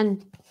old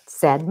man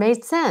said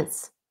made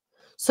sense.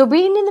 So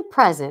being in the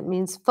present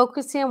means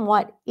focusing on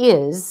what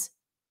is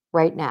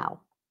right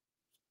now.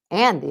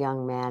 And the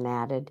young man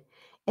added,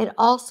 it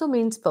also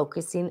means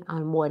focusing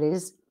on what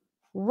is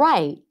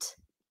right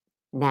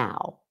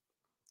now.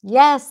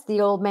 Yes,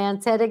 the old man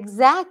said,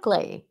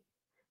 exactly.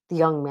 The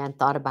young man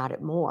thought about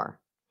it more.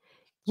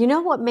 You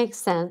know what makes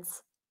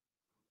sense?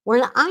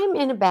 When I'm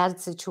in a bad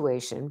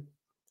situation,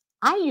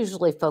 I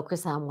usually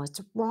focus on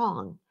what's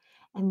wrong,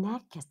 and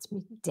that gets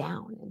me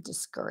down and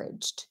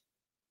discouraged.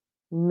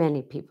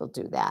 Many people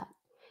do that.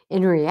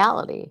 In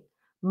reality,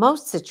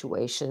 most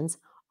situations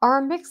are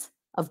a mix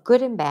of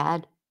good and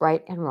bad,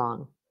 right and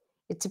wrong.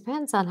 It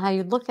depends on how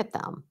you look at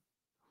them.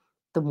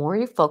 The more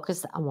you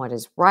focus on what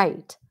is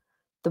right,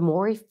 the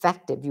more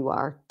effective you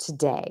are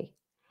today,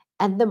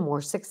 and the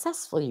more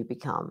successful you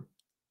become.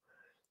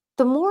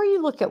 The more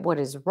you look at what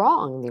is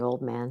wrong, the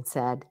old man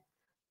said,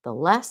 the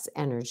less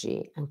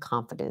energy and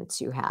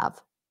confidence you have.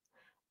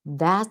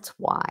 That's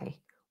why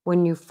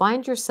when you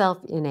find yourself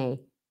in a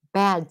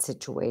bad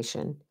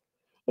situation,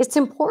 it's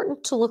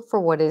important to look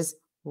for what is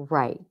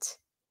right,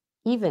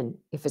 even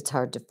if it's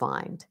hard to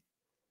find.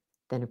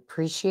 Then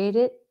appreciate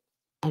it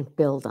and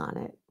build on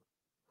it.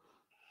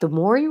 The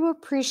more you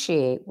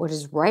appreciate what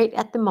is right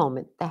at the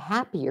moment, the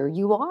happier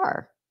you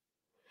are.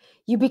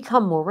 You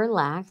become more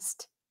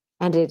relaxed,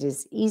 and it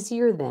is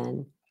easier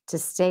then to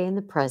stay in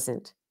the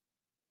present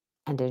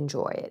and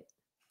enjoy it.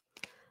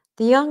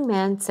 The young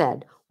man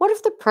said, what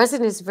if the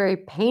present is very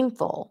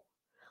painful,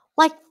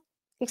 like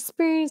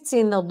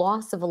experiencing the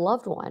loss of a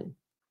loved one?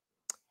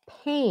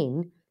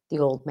 Pain, the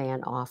old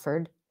man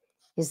offered,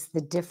 is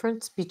the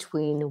difference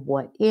between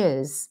what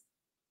is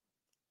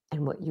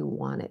and what you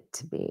want it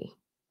to be.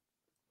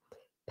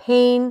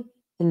 Pain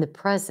in the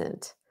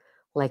present,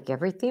 like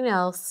everything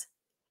else,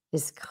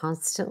 is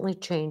constantly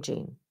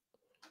changing.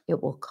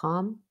 It will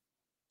come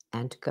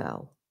and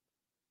go.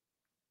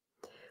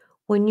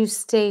 When you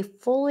stay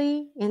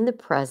fully in the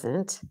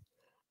present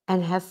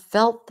and have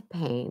felt the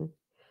pain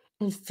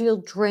and feel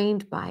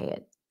drained by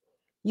it,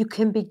 you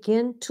can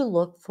begin to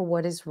look for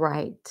what is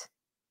right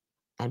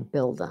and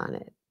build on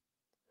it.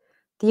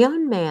 The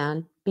young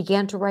man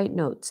began to write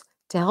notes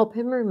to help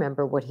him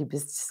remember what he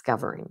was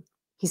discovering.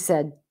 He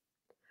said,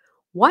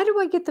 why do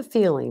I get the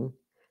feeling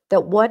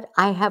that what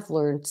I have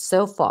learned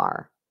so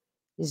far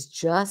is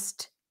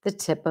just the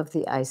tip of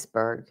the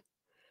iceberg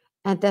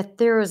and that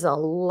there is a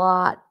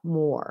lot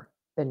more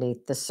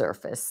beneath the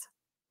surface?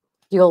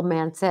 The old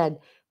man said,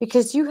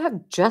 because you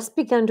have just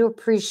begun to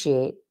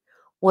appreciate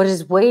what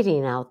is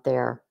waiting out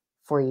there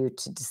for you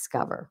to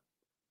discover.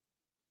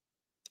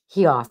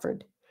 He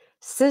offered,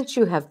 since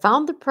you have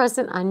found the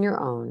present on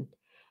your own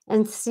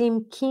and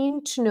seem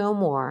keen to know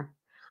more,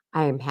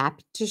 I am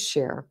happy to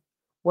share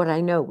what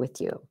I know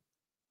with you.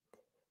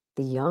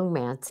 The young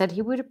man said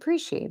he would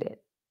appreciate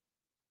it.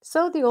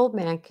 So the old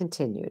man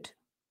continued.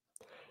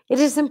 It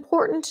is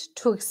important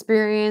to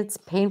experience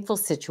painful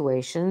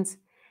situations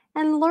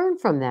and learn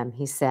from them,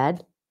 he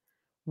said,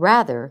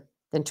 rather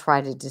than try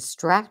to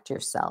distract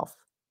yourself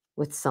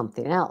with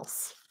something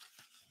else.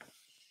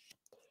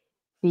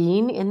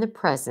 Being in the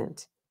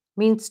present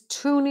means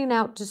tuning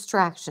out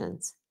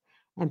distractions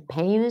and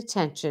paying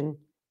attention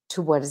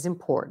to what is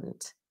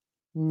important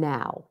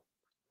now.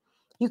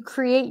 You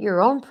create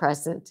your own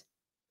present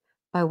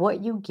by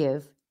what you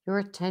give your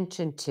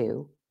attention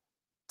to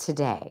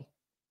today.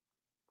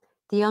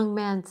 The young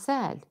man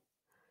said,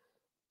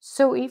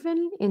 "So,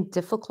 even in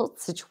difficult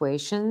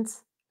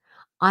situations,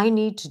 I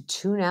need to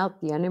tune out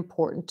the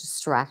unimportant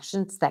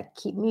distractions that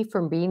keep me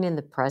from being in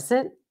the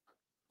present."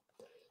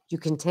 "You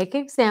can take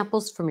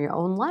examples from your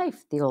own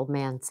life," the old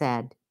man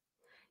said.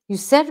 "You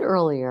said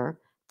earlier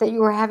that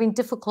you were having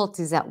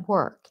difficulties at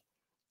work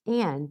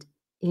and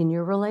in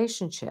your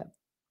relationship.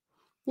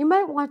 You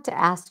might want to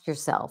ask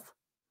yourself,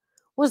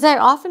 was I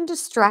often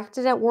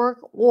distracted at work,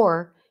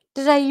 or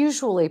did I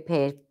usually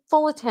pay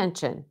full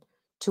attention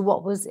to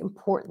what was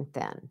important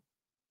then?"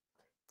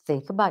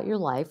 Think about your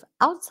life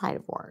outside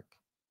of work.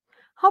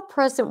 How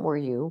present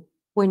were you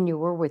when you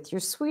were with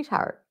your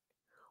sweetheart?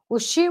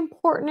 Was she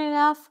important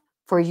enough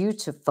for you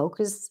to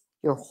focus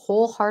your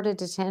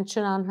wholehearted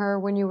attention on her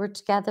when you were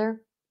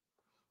together?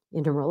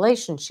 In a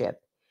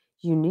relationship,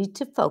 you need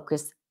to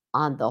focus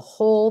on the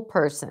whole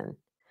person.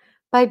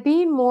 By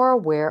being more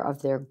aware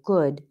of their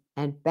good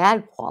and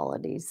bad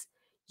qualities,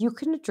 you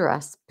can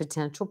address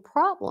potential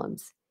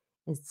problems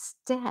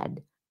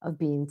instead of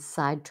being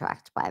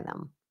sidetracked by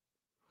them.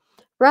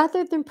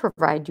 Rather than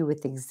provide you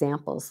with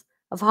examples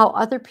of how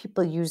other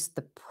people use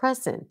the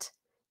present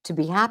to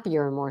be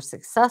happier and more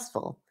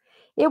successful,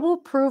 it will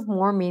prove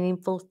more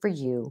meaningful for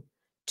you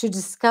to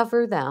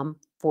discover them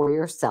for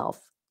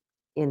yourself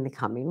in the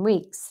coming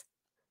weeks.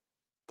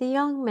 The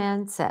young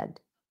man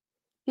said,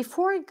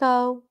 "Before I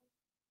go,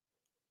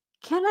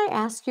 can I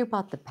ask you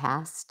about the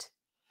past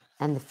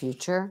and the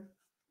future?"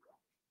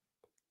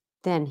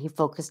 Then he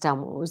focused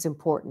on what was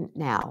important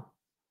now.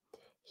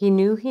 He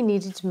knew he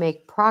needed to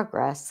make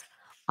progress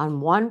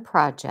on one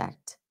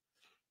project.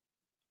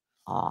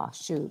 Aw,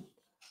 shoot,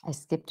 I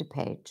skipped a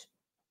page.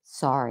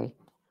 Sorry,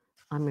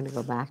 I'm going to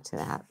go back to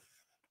that.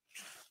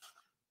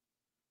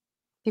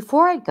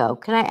 "Before I go,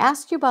 can I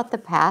ask you about the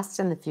past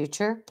and the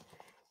future?"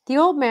 The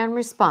old man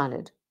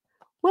responded,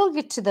 "We'll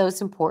get to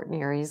those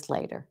important areas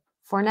later.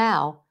 For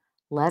now,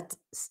 let's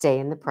stay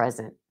in the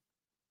present."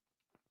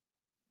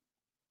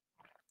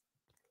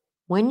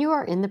 When you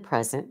are in the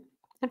present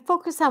and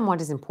focus on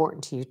what is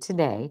important to you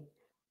today,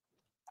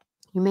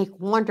 you make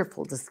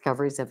wonderful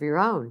discoveries of your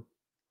own.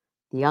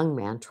 The young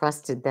man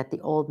trusted that the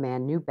old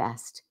man knew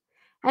best,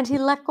 and he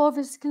let go of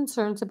his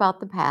concerns about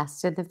the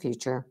past and the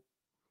future.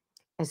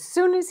 As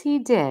soon as he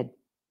did,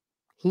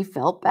 he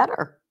felt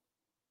better.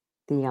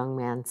 The young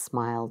man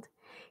smiled.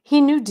 He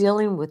knew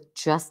dealing with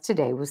just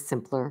today was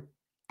simpler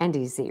and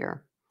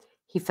easier.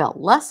 He felt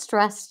less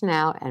stressed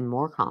now and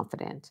more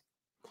confident.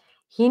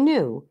 He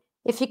knew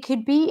if he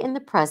could be in the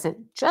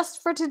present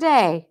just for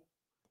today,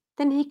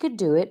 then he could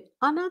do it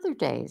on other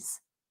days.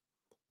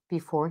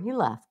 Before he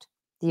left,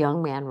 the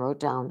young man wrote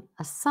down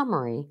a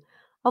summary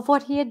of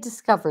what he had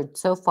discovered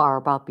so far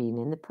about being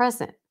in the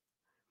present.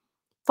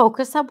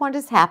 Focus on what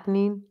is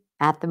happening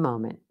at the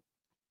moment.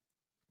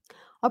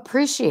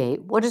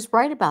 Appreciate what is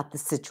right about the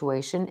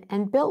situation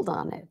and build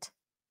on it.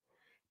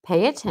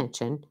 Pay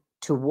attention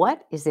to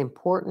what is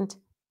important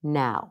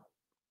now.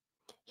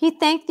 He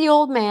thanked the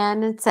old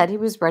man and said he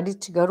was ready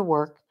to go to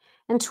work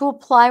and to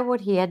apply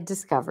what he had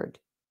discovered.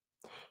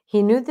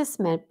 He knew this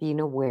meant being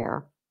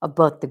aware of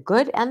both the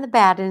good and the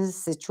bad in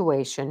his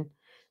situation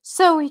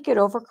so he could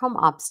overcome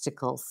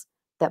obstacles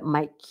that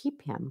might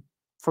keep him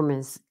from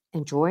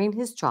enjoying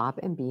his job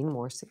and being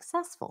more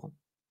successful.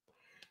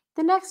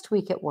 The next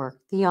week at work,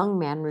 the young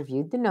man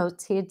reviewed the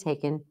notes he had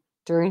taken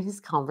during his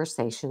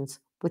conversations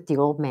with the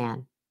old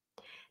man.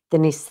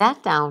 Then he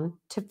sat down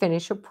to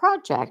finish a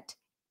project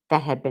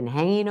that had been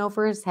hanging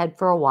over his head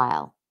for a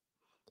while.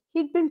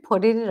 He'd been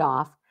putting it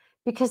off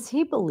because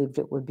he believed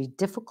it would be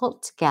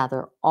difficult to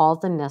gather all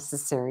the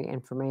necessary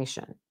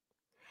information.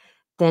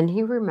 Then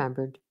he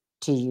remembered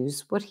to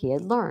use what he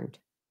had learned.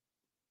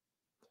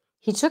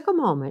 He took a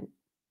moment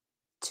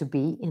to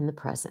be in the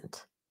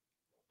present.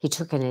 He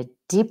took in a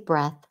deep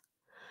breath,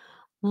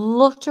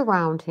 looked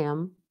around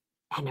him,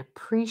 and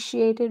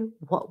appreciated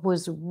what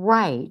was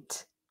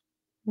right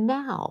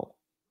now.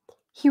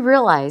 He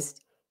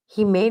realized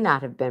he may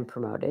not have been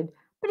promoted,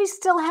 but he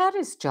still had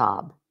his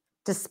job,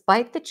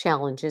 despite the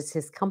challenges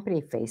his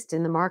company faced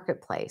in the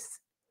marketplace.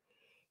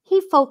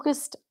 He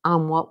focused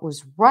on what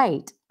was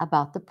right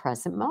about the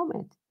present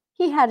moment.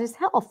 He had his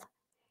health.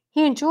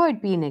 He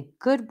enjoyed being in a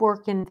good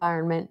work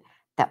environment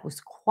that was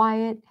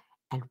quiet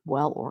and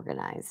well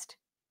organized.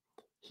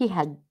 He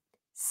had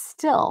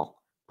still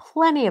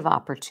plenty of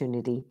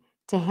opportunity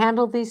to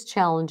handle these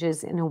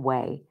challenges in a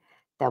way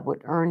that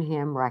would earn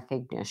him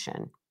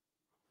recognition.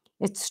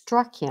 It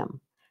struck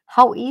him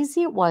how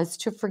easy it was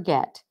to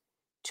forget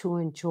to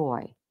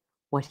enjoy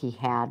what he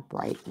had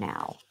right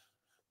now.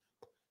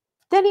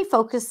 Then he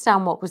focused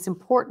on what was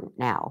important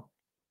now.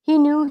 He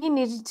knew he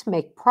needed to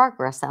make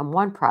progress on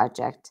one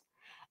project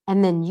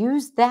and then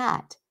use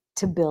that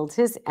to build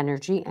his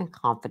energy and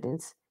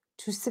confidence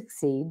to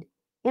succeed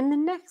in the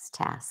next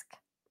task.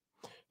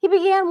 He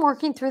began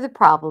working through the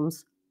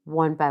problems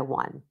one by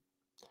one.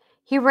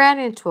 He ran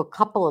into a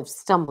couple of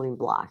stumbling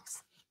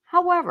blocks.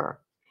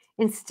 However,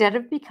 instead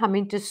of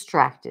becoming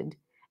distracted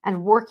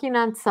and working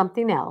on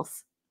something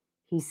else,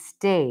 he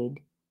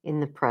stayed in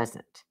the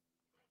present.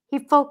 He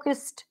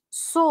focused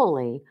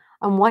solely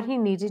on what he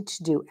needed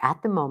to do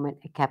at the moment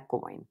and kept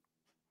going.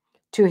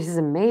 To his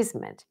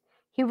amazement,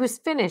 he was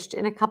finished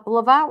in a couple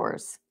of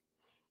hours.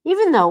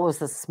 Even though it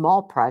was a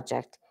small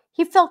project,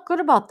 he felt good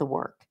about the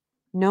work,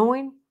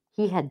 knowing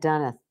he had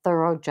done a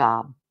thorough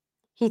job.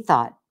 He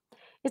thought,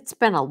 it's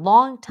been a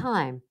long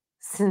time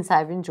since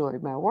I've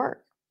enjoyed my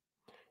work.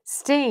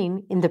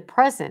 Staying in the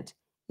present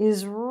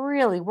is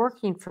really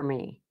working for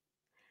me.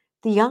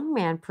 The young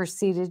man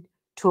proceeded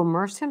to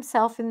immerse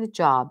himself in the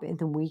job in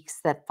the weeks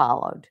that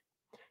followed,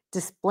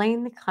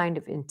 displaying the kind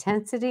of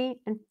intensity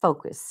and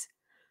focus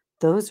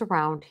those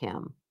around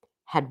him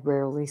had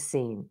rarely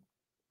seen.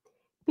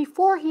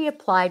 Before he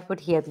applied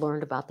what he had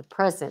learned about the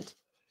present,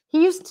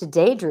 he used to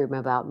daydream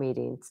about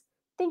meetings,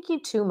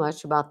 thinking too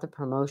much about the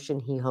promotion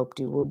he hoped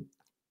would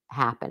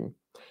happen.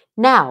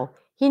 Now,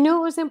 he knew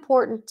it was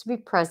important to be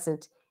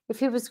present if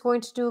he was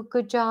going to do a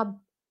good job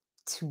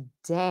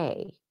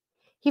today.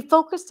 He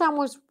focused on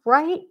what's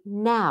right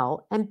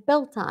now and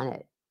built on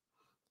it.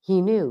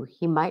 He knew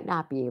he might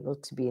not be able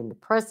to be in the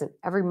present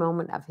every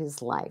moment of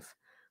his life,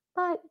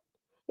 but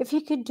if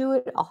he could do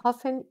it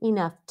often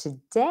enough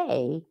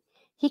today,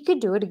 he could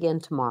do it again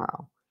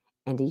tomorrow.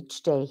 And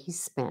each day he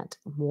spent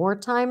more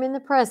time in the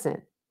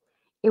present,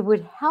 it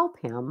would help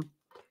him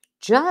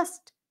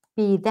just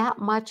be that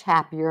much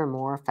happier and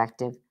more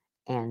effective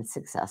and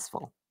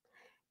successful.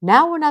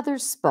 Now, when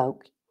others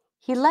spoke,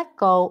 he let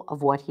go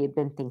of what he had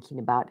been thinking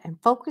about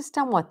and focused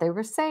on what they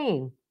were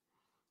saying.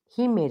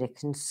 He made a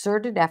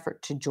concerted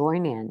effort to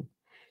join in,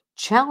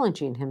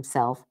 challenging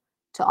himself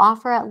to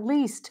offer at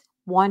least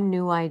one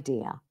new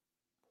idea.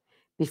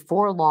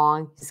 Before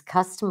long, his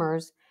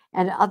customers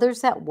and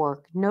others at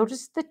work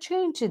noticed the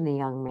change in the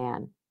young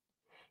man.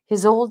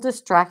 His old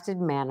distracted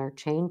manner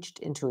changed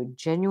into a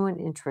genuine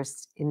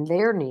interest in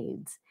their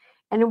needs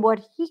and in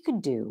what he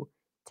could do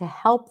to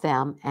help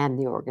them and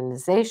the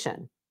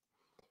organization.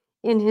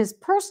 In his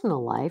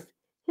personal life,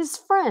 his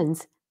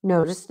friends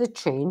noticed the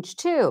change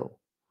too.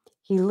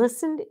 He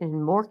listened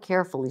in more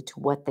carefully to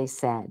what they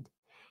said,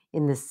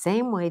 in the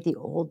same way the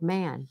old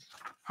man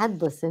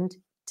had listened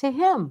to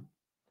him.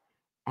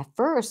 At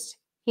first,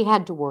 he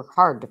had to work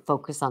hard to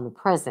focus on the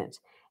present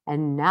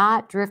and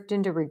not drift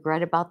into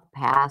regret about the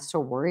past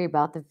or worry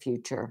about the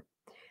future.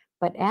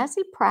 But as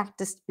he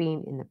practiced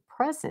being in the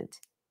present,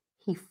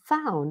 he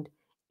found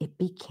it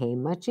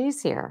became much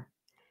easier.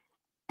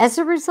 As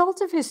a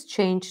result of his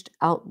changed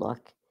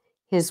outlook,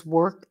 his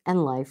work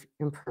and life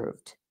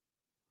improved.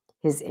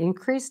 His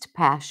increased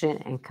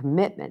passion and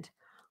commitment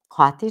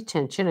caught the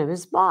attention of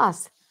his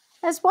boss,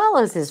 as well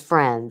as his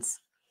friends.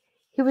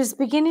 He was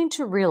beginning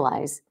to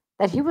realize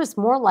that he was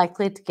more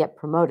likely to get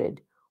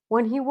promoted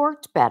when he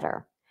worked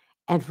better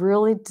and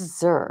really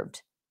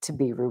deserved to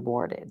be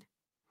rewarded.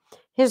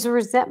 His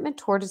resentment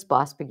toward his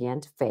boss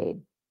began to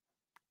fade,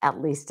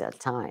 at least at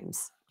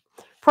times.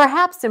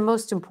 Perhaps, and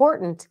most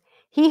important,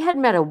 he had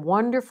met a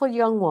wonderful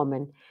young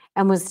woman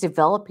and was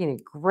developing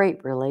a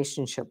great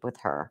relationship with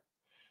her.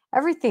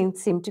 Everything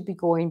seemed to be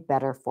going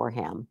better for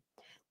him.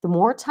 The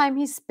more time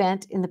he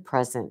spent in the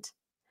present,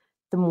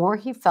 the more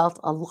he felt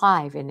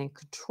alive and in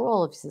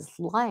control of his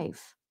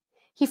life.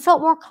 He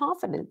felt more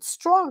confident,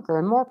 stronger,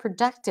 and more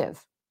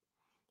productive.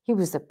 He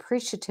was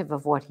appreciative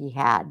of what he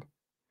had,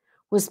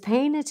 was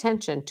paying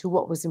attention to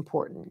what was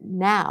important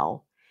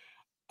now,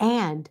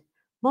 and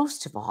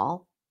most of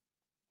all,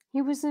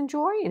 he was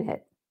enjoying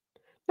it.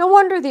 No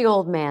wonder the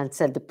old man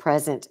said the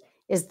present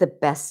is the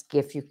best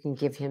gift you can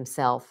give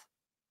himself.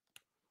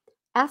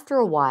 After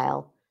a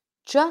while,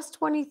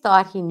 just when he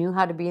thought he knew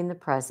how to be in the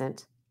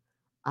present,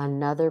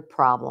 another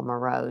problem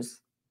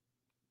arose.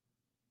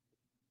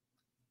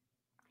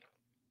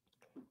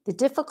 The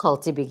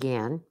difficulty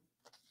began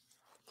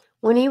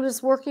when he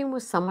was working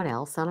with someone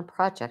else on a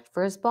project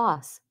for his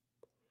boss.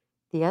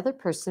 The other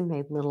person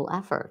made little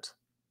effort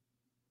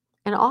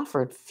and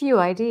offered few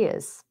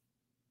ideas.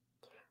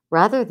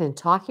 Rather than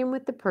talking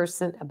with the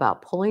person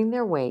about pulling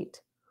their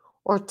weight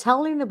or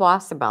telling the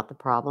boss about the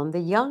problem, the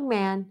young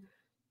man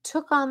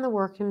took on the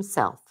work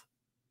himself.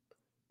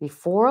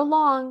 Before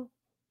long,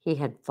 he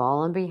had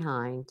fallen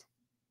behind.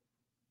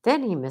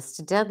 Then he missed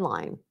a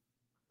deadline.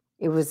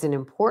 It was an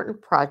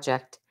important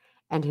project,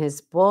 and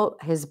his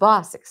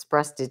boss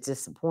expressed his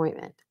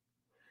disappointment.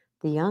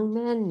 The young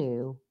man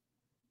knew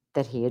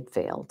that he had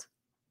failed.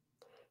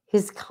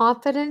 His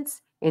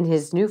confidence in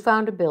his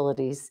newfound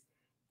abilities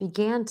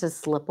began to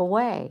slip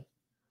away.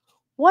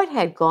 What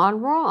had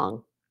gone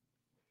wrong?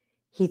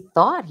 He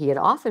thought he had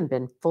often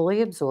been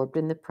fully absorbed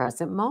in the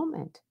present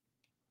moment.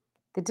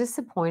 The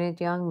disappointed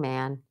young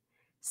man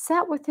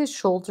sat with his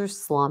shoulders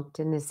slumped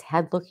and his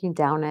head looking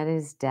down at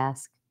his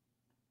desk.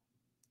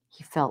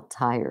 He felt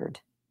tired.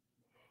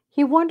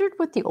 He wondered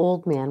what the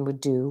old man would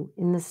do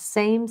in the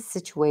same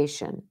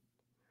situation.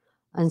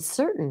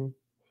 Uncertain,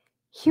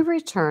 he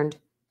returned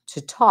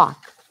to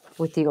talk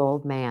with the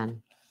old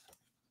man.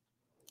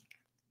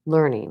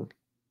 Learning.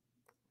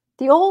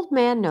 The old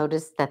man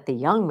noticed that the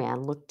young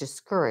man looked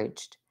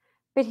discouraged,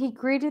 but he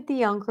greeted the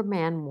younger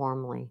man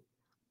warmly.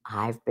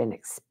 I've been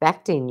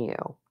expecting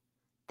you,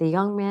 the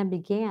young man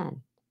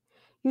began.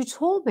 You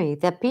told me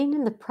that being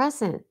in the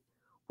present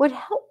would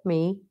help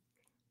me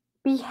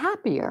be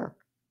happier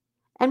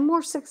and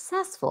more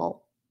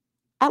successful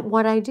at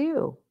what I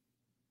do.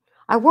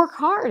 I work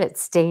hard at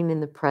staying in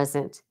the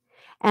present,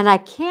 and I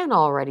can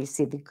already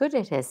see the good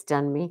it has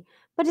done me,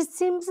 but it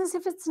seems as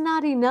if it's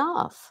not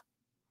enough.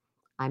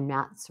 I'm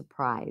not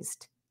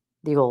surprised,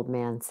 the old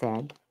man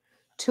said.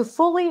 To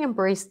fully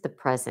embrace the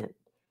present,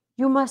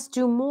 you must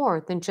do more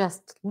than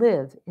just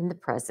live in the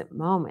present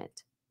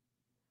moment.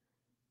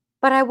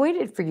 But I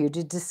waited for you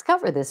to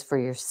discover this for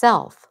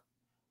yourself.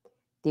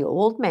 The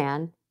old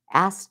man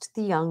asked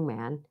the young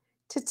man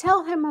to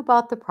tell him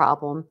about the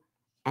problem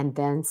and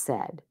then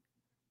said,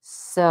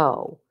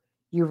 So,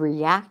 you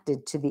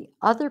reacted to the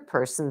other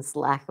person's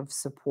lack of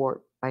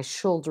support by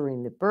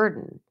shouldering the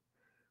burden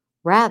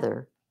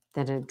rather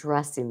than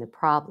addressing the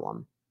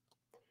problem.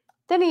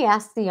 Then he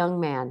asked the young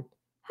man,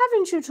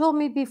 Haven't you told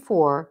me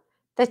before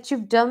that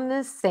you've done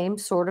this same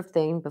sort of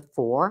thing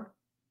before?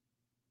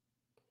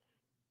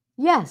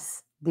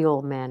 Yes, the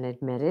old man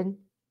admitted.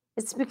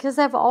 It's because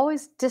I've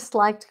always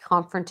disliked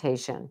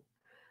confrontation.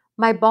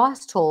 My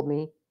boss told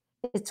me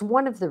it's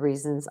one of the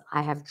reasons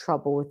I have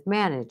trouble with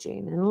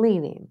managing and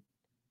leading.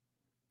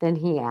 Then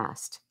he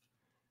asked,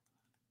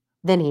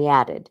 then he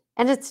added,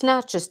 and it's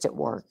not just at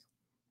work.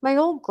 My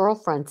old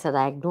girlfriend said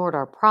I ignored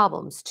our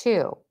problems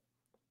too.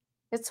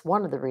 It's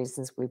one of the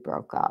reasons we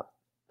broke up.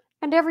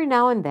 And every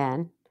now and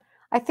then,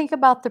 I think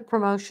about the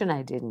promotion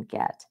I didn't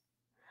get.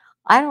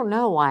 I don't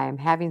know why I'm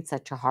having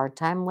such a hard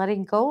time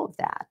letting go of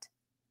that.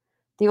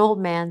 The old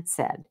man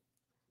said,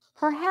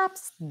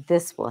 Perhaps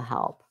this will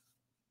help.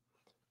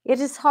 It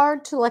is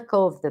hard to let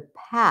go of the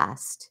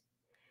past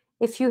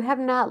if you have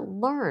not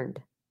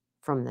learned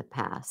from the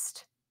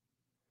past.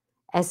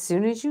 As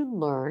soon as you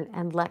learn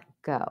and let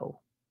go,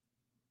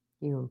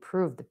 you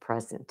improve the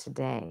present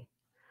today.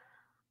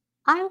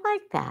 I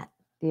like that,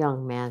 the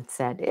young man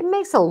said. It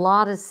makes a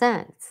lot of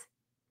sense.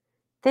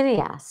 Then he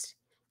asked,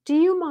 Do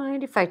you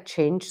mind if I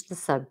change the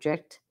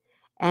subject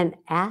and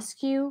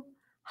ask you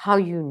how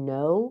you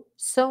know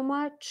so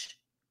much?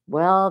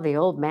 Well, the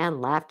old man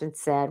laughed and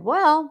said,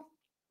 Well,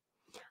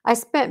 I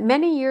spent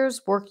many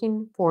years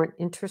working for an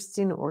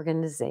interesting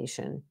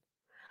organization.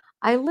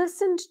 I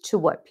listened to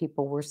what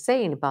people were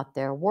saying about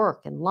their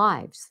work and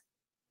lives.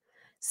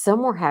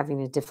 Some were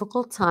having a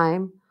difficult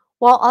time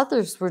while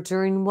others were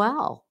doing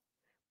well.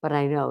 But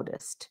I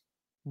noticed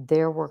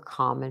there were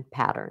common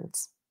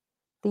patterns.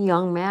 The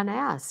young man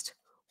asked,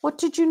 What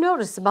did you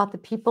notice about the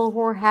people who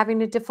were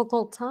having a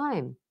difficult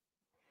time?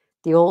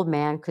 The old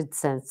man could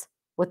sense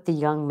what the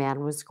young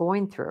man was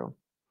going through.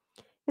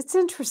 It's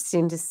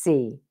interesting to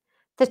see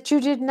that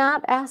you did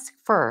not ask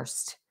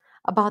first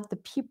about the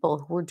people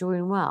who were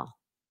doing well.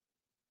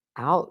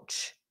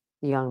 Ouch,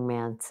 the young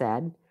man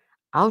said.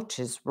 Ouch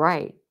is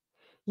right.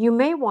 You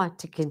may want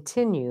to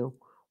continue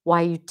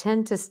why you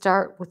tend to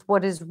start with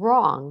what is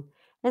wrong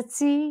and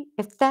see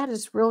if that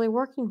is really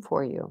working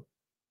for you.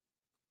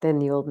 Then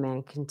the old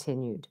man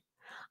continued,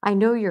 I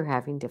know you're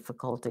having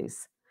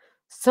difficulties.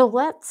 So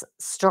let's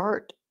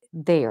start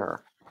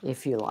there,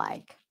 if you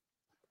like.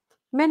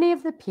 Many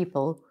of the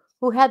people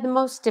who had the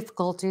most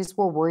difficulties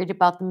were worried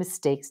about the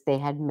mistakes they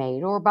had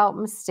made or about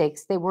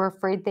mistakes they were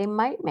afraid they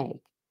might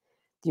make,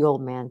 the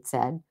old man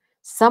said.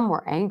 Some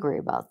were angry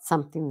about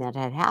something that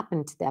had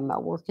happened to them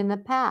at work in the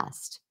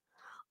past.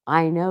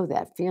 I know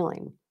that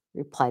feeling,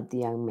 replied the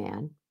young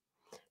man.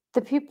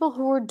 The people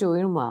who were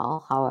doing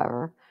well,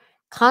 however,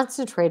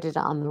 concentrated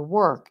on the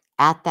work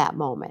at that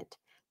moment.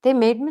 They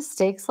made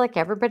mistakes like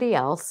everybody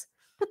else,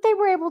 but they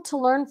were able to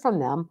learn from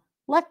them,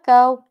 let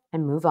go,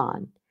 and move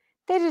on.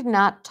 They did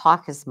not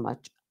talk as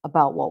much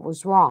about what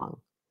was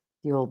wrong,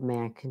 the old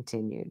man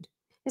continued.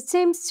 It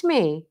seems to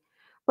me,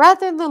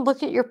 rather than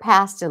look at your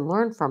past and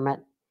learn from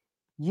it,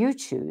 you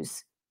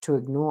choose to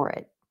ignore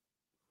it.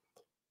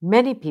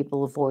 Many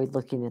people avoid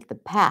looking at the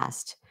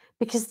past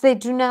because they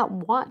do not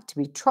want to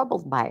be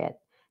troubled by it.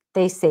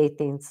 They say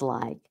things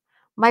like,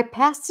 My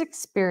past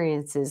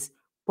experiences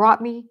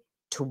brought me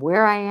to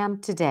where I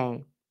am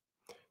today.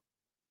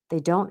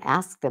 They don't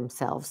ask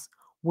themselves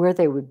where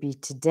they would be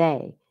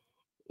today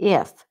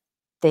if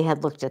they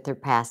had looked at their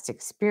past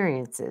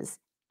experiences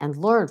and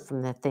learned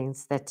from the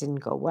things that didn't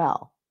go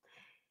well.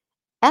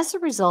 As a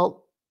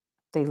result,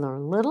 they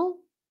learn little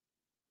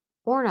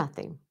or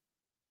nothing.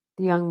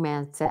 The young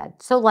man said.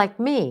 So, like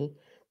me,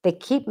 they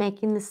keep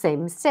making the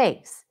same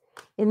mistakes.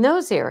 In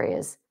those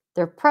areas,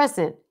 their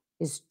present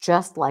is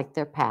just like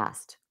their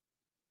past.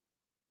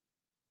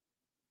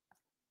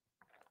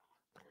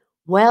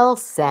 Well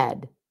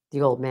said,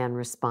 the old man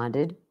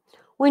responded.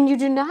 When you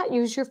do not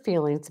use your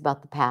feelings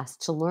about the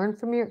past to learn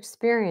from your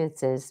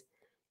experiences,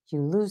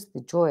 you lose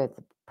the joy of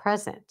the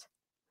present.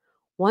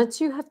 Once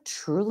you have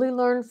truly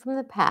learned from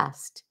the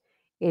past,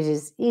 it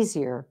is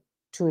easier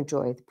to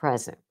enjoy the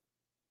present.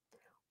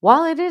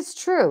 While it is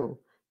true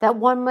that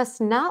one must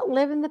not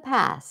live in the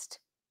past,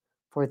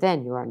 for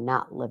then you are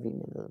not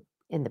living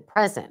in the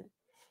present,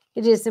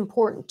 it is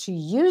important to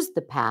use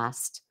the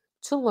past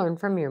to learn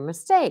from your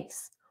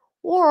mistakes.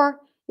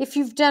 Or if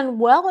you've done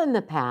well in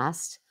the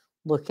past,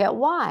 look at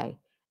why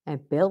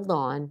and build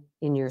on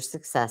in your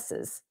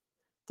successes.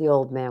 The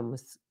old man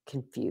was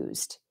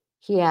confused.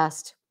 He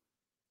asked,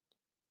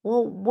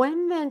 "Well,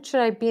 when then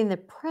should I be in the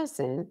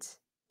present?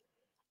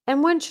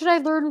 And when should I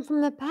learn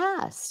from the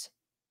past?"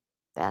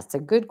 "That's a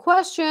good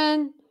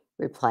question,"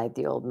 replied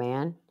the old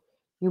man.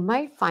 "You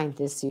might find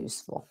this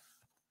useful.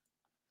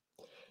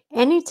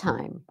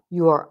 Anytime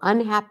you are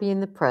unhappy in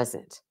the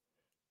present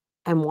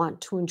and want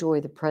to enjoy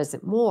the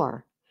present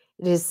more,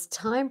 it is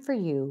time for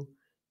you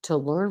to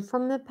learn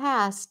from the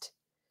past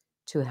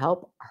to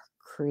help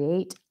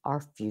create our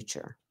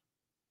future."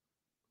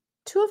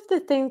 Two of the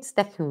things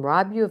that can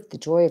rob you of the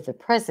joy of the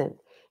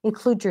present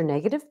include your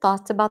negative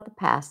thoughts about the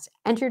past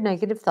and your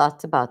negative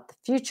thoughts about the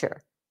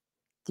future,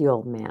 the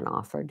old man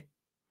offered.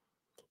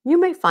 You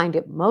may find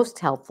it most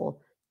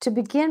helpful to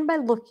begin by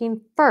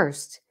looking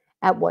first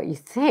at what you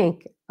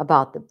think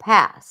about the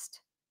past.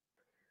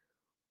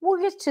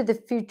 "We'll get to the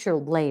future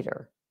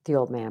later," the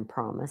old man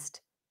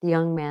promised. The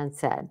young man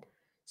said,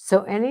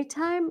 "So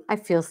anytime I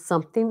feel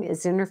something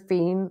is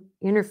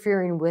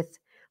interfering with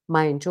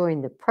my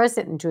enjoying the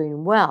present and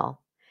doing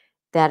well,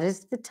 that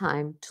is the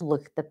time to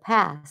look at the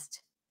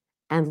past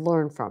and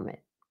learn from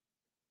it."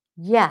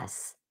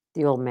 "Yes,"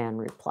 the old man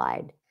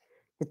replied.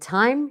 "The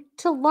time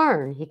to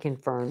learn," he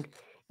confirmed,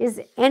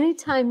 "is any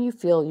time you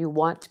feel you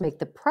want to make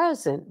the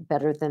present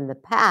better than the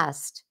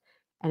past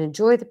and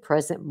enjoy the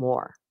present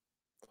more.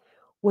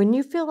 When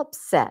you feel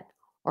upset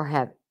or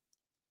have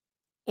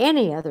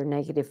any other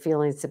negative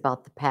feelings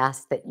about the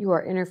past that you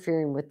are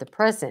interfering with the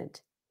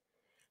present,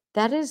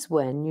 that is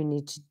when you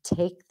need to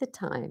take the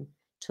time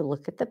to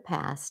look at the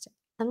past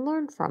and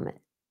learn from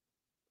it."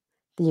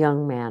 The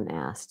young man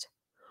asked,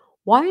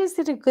 "Why is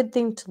it a good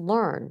thing to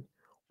learn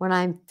when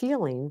I'm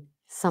feeling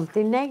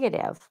something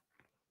negative?"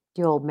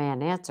 The old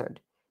man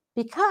answered,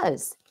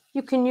 "Because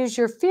you can use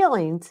your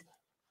feelings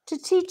to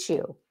teach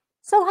you."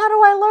 "So, how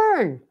do I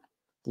learn?"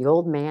 The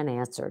old man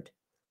answered,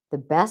 "The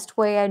best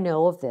way I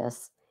know of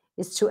this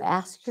is to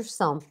ask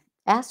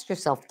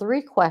yourself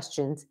three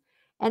questions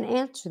and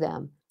answer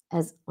them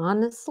as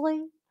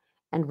honestly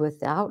and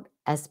without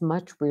as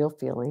much real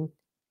feeling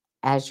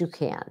as you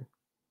can.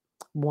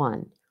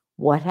 1.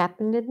 What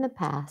happened in the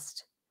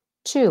past?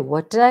 2.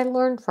 What did I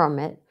learn from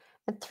it?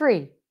 And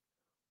 3.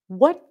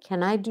 What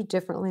can I do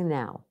differently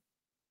now?"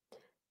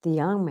 The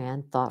young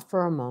man thought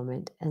for a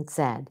moment and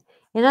said,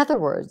 "In other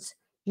words,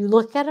 you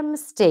look at a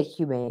mistake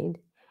you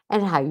made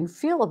and how you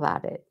feel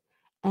about it,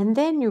 and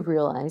then you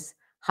realize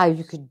how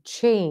you could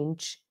do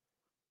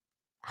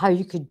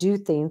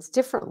things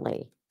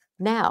differently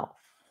now."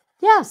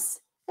 "Yes,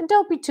 and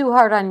don't be too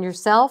hard on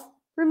yourself.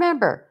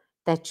 Remember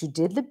that you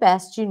did the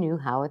best you knew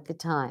how at the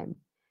time.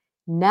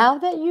 Now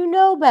that you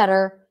know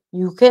better,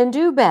 you can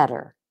do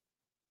better,"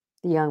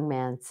 the young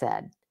man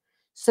said.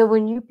 "So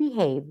when you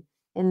behave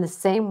in the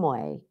same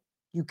way,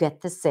 you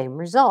get the same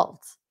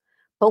results.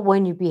 But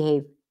when you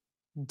behave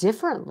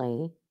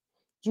differently,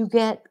 you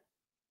get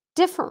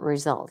different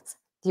results."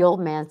 The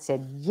old man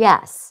said,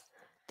 "Yes,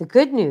 the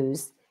good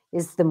news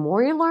is the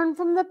more you learn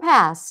from the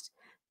past,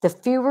 the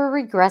fewer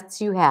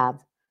regrets you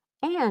have,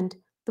 and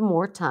the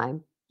more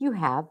time you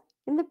have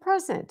in the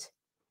present."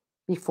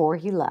 Before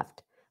he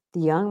left, the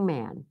young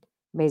man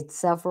made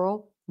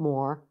several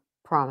more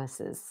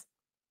promises.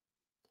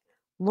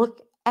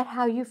 Look at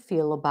how you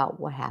feel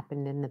about what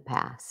happened in the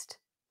past.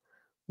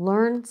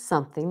 Learn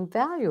something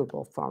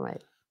valuable from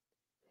it.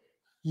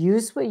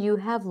 Use what you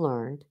have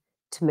learned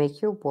to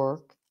make your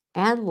work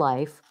and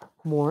life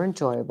more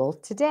enjoyable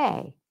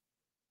today.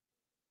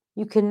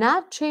 You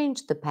cannot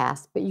change the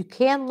past, but you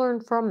can learn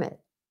from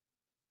it.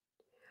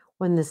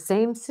 When the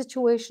same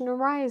situation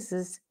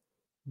arises,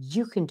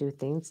 you can do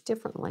things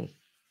differently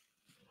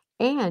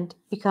and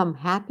become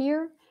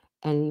happier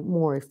and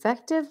more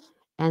effective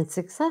and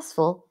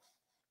successful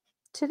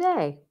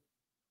today.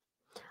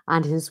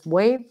 On his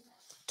way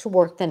to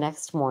work the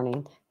next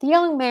morning, the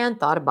young man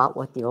thought about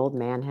what the old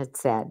man had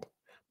said.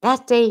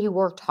 That day, he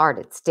worked hard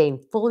at staying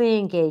fully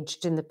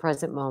engaged in the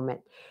present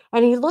moment,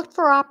 and he looked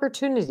for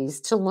opportunities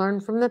to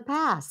learn from the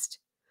past.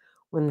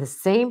 When the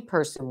same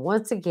person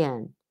once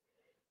again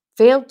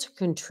failed to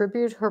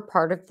contribute her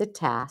part of the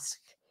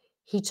task,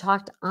 he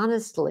talked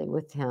honestly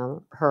with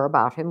her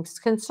about his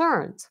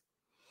concerns.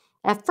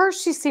 At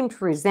first, she seemed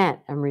to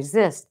resent and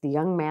resist the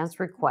young man's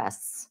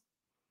requests.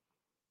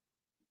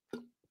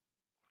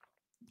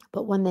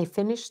 But when they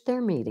finished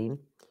their meeting,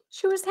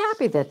 she was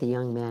happy that the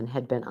young man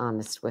had been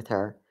honest with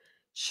her.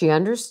 She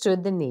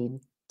understood the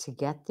need to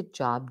get the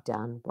job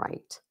done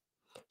right.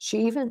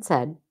 She even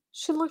said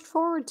she looked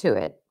forward to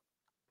it.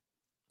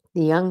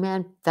 The young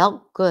man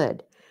felt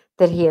good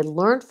that he had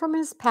learned from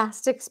his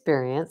past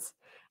experience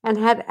and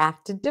had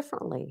acted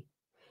differently.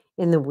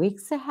 In the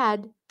weeks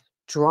ahead,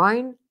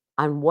 drawing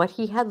on what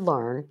he had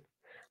learned,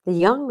 The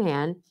young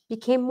man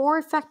became more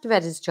effective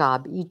at his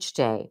job each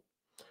day.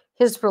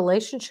 His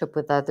relationship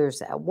with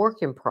others at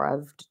work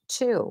improved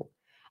too.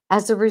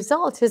 As a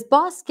result, his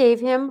boss gave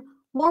him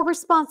more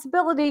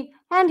responsibility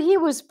and he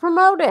was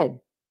promoted.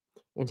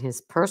 In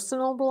his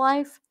personal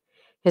life,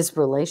 his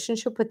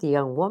relationship with the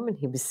young woman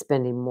he was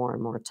spending more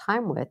and more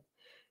time with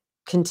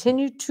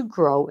continued to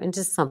grow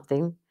into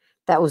something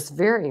that was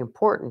very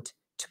important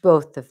to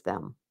both of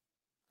them.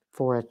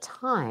 For a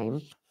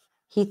time,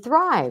 he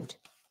thrived.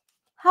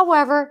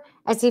 However,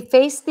 as he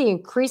faced the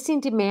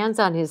increasing demands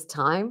on his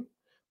time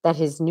that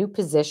his new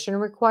position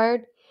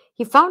required,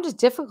 he found it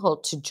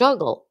difficult to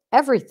juggle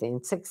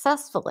everything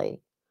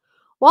successfully.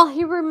 While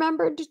he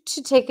remembered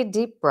to take a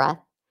deep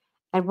breath,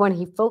 and when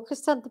he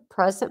focused on the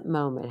present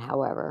moment,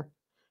 however,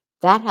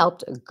 that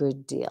helped a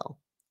good deal.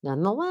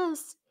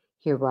 Nonetheless,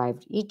 he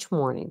arrived each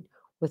morning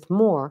with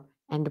more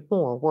and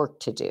more work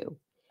to do.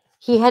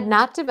 He had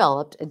not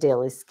developed a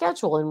daily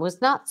schedule and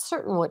was not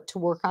certain what to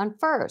work on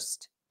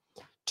first.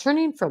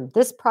 Turning from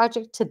this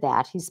project to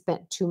that, he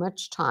spent too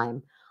much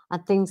time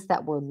on things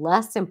that were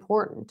less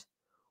important,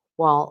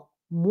 while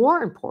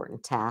more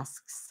important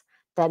tasks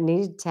that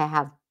needed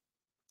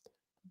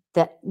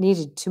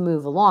to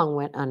move along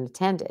went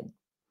unattended.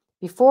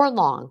 Before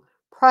long,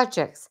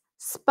 projects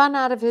spun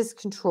out of his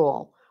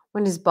control.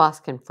 When his boss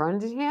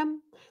confronted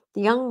him,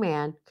 the young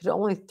man could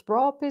only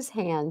throw up his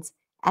hands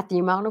at the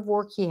amount of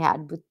work he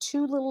had with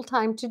too little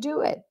time to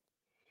do it.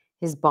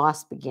 His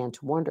boss began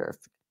to wonder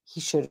if he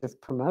should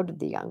have promoted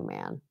the young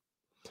man.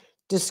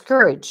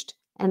 Discouraged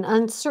and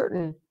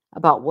uncertain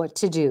about what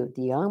to do,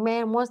 the young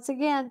man once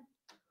again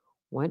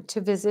went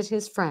to visit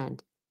his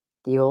friend,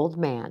 the old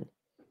man,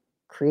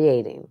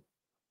 creating.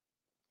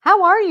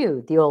 "How are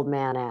you?" the old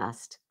man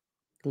asked.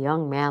 The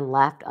young man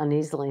laughed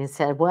uneasily and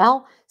said,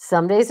 "Well,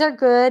 some days are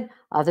good,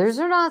 others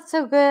are not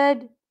so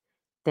good."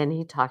 Then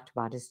he talked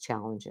about his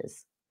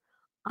challenges.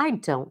 "I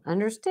don't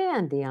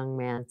understand," the young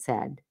man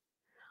said.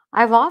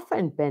 "I've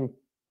often been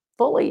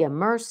fully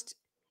immersed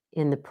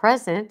in the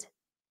present.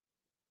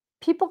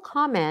 People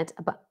comment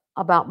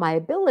about my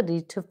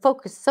ability to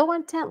focus so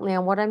intently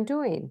on what I'm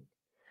doing.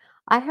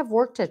 I have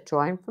worked at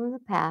drawing from the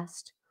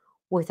past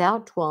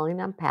without dwelling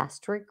on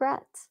past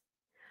regrets.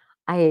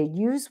 I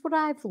use what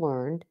I've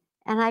learned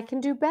and I can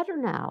do better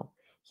now,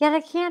 yet I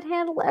can't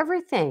handle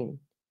everything.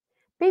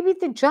 Maybe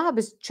the job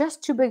is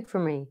just too big for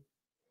me."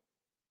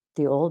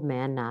 The old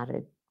man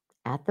nodded.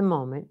 "At the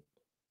moment,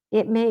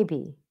 it may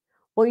be.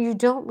 What you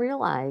don't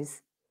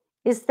realize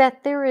is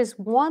that there is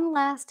one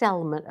last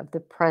element of the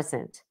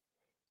present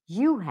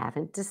you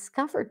haven't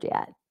discovered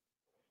yet.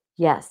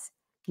 Yes,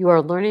 you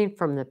are learning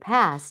from the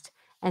past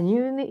and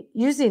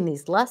using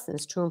these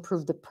lessons to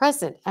improve the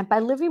present. And by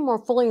living more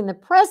fully in the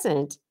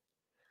present,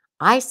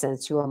 I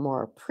sense you are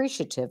more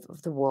appreciative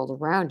of the world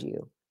around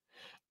you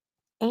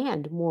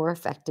and more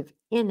effective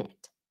in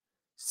it.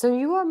 So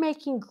you are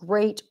making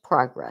great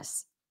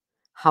progress.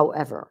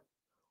 However,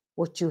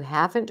 what you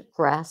haven't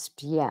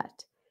grasped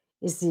yet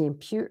is the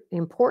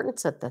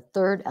importance of the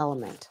third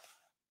element,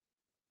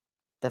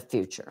 the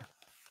future."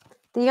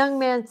 The young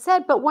man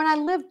said, "But when I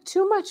live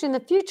too much in the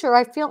future,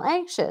 I feel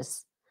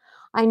anxious.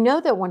 I know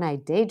that when I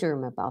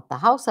daydream about the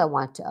house I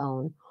want to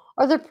own,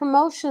 or the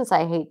promotions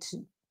I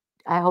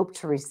hope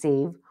to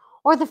receive,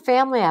 or the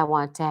family I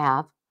want to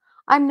have,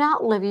 I'm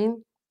not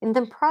living in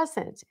the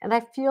present and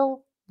I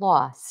feel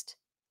lost."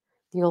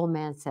 The old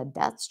man said,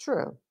 "That's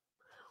true.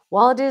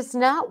 While it is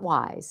not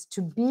wise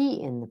to be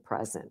in the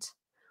present,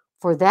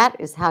 for that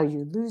is how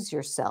you lose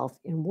yourself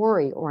in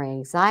worry or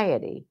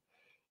anxiety,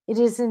 it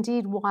is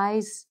indeed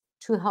wise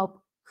to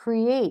help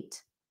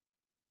create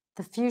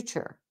the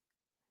future.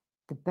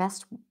 The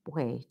best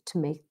way to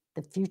make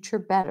the future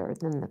better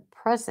than the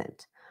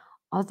present,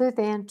 other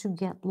than to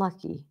get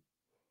lucky,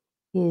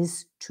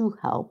 is to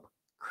help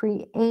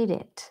create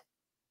it.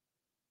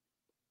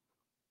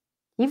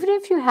 Even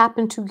if you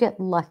happen to get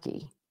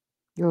lucky,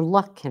 your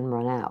luck can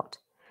run out,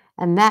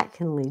 and that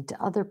can lead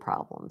to other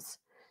problems.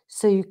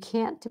 So you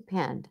can't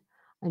depend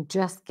on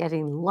just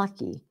getting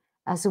lucky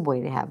as a way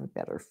to have a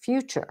better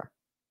future."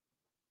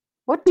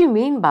 "What do you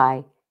mean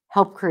by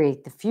help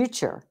create the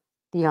future?"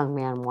 the young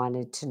man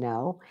wanted to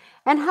know.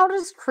 "And how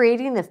does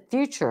creating the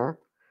future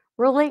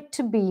relate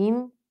to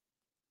being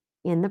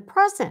in the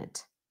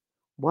present?"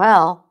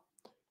 "Well,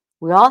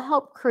 we all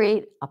help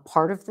create a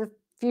part of the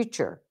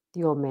future,"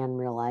 the old man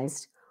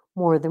realized,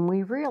 "more than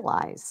we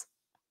realize.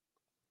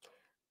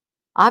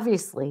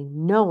 Obviously,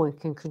 no one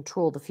can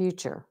control the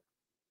future.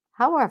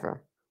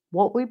 However,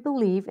 what we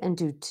believe and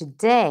do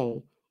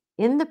today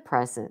in the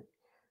present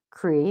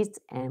creates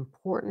an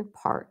important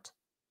part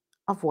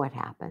of what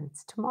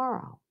happens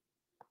tomorrow."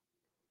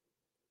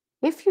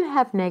 If you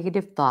have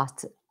negative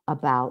thoughts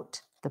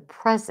about the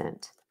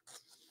present,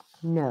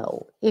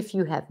 no. If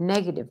you have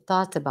negative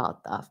thoughts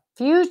about the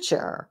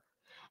future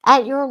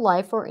at your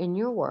life or in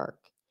your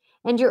work,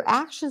 and your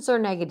actions are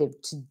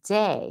negative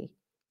today,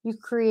 you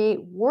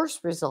create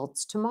worse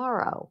results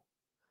tomorrow.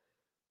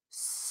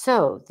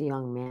 "So," the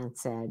young man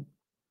said,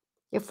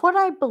 "if what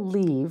I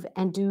believe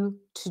and do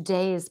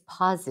today is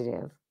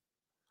positive,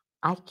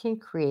 I can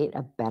create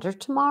a better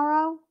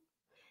tomorrow?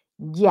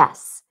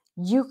 Yes,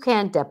 you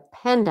can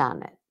depend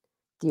on it,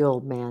 the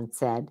old man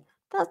said.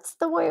 That's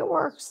the way it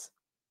works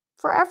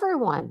for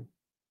everyone.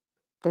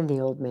 Then the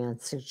old man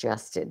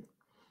suggested,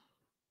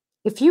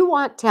 if you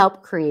want to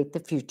help create the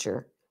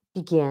future,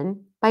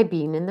 begin by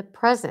being in the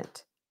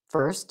present.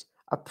 First,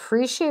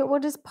 appreciate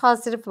what is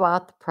positive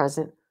about the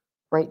present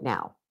right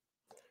now.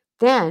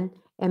 Then,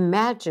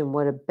 imagine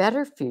what a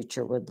better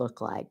future would look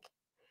like.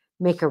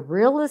 Make a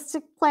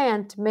realistic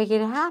plan to make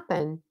it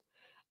happen,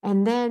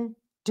 and then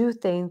do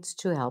things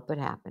to help it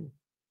happen.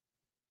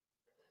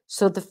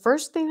 So, the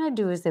first thing I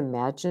do is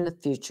imagine the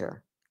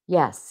future.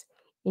 Yes,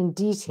 in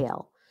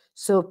detail,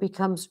 so it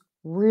becomes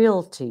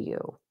real to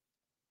you.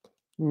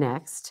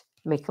 Next,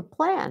 make a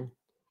plan.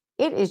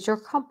 It is your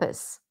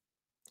compass.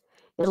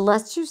 It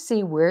lets you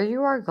see where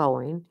you are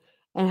going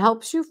and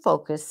helps you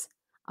focus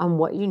on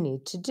what you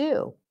need to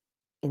do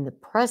in the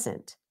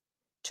present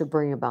to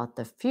bring about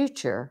the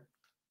future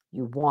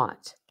you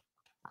want.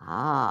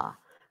 Ah,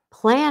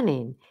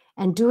 planning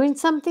and doing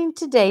something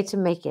today to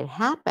make it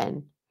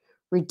happen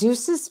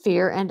reduces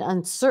fear and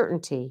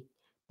uncertainty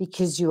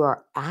because you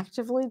are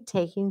actively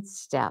taking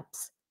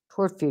steps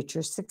toward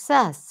future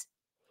success.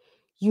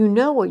 You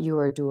know what you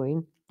are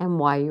doing and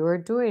why you are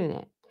doing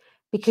it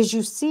because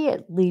you see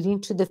it leading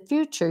to the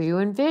future you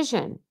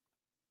envision.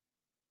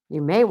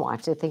 You may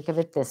want to think of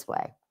it this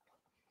way: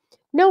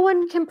 no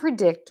one can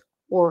predict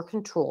or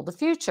control the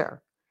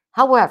future.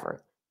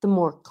 However, the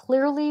more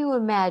clearly you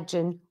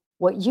imagine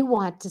what you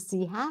want to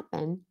see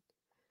happen,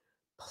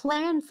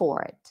 plan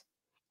for it,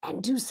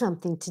 and do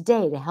something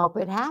today to help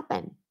it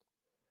happen,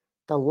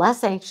 the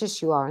less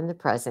anxious you are in the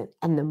present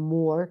and the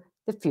more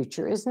the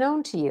future is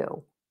known to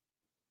you.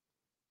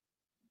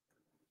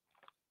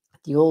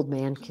 The old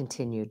man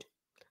continued.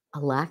 A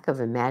lack of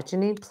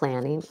imagining,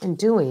 planning, and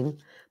doing,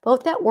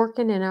 both at work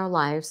and in our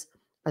lives,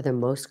 are the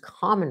most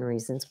common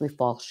reasons we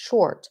fall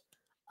short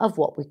of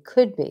what we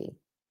could be.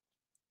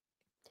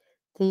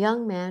 The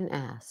young man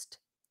asked,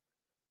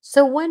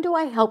 so when do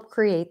I help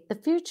create the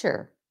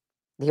future?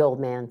 The old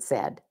man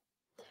said,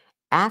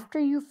 after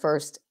you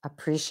first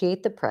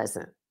appreciate the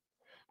present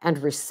and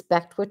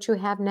respect what you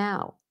have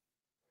now.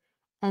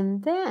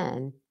 And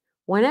then,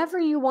 whenever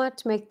you want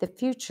to make the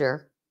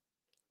future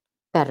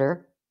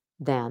better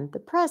than the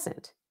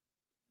present.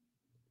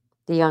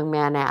 The young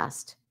man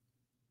asked,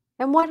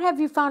 and what have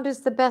you found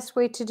is the best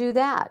way to do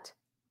that?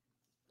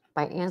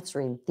 By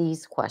answering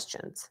these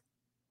questions.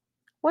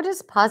 What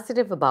is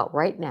positive about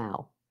right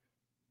now,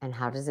 and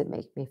how does it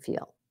make me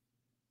feel?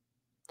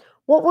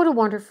 What would a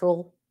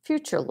wonderful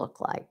future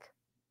look like?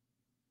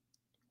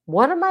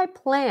 What are my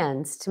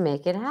plans to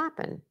make it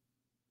happen?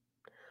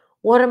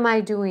 What am I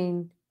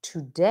doing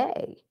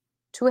today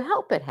to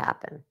help it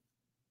happen?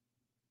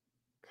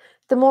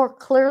 The more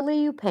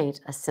clearly you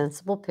paint a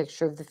sensible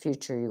picture of the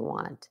future you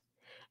want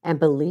and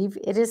believe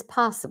it is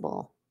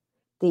possible,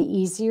 the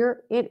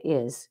easier it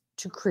is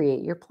to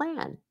create your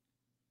plan.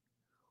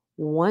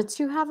 Once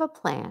you have a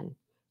plan,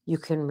 you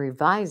can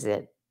revise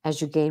it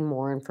as you gain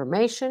more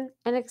information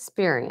and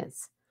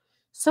experience.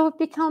 So it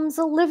becomes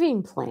a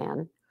living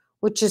plan,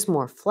 which is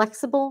more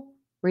flexible,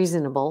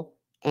 reasonable,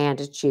 and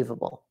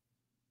achievable.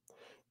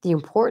 The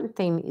important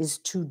thing is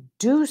to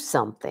do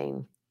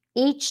something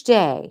each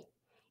day,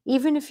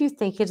 even if you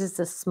think it is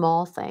a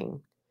small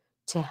thing,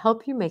 to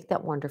help you make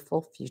that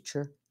wonderful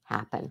future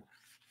happen.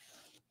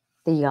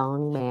 The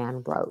young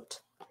man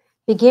wrote,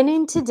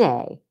 beginning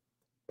today,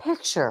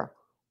 picture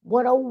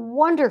what a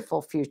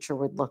wonderful future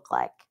would look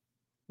like.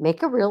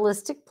 Make a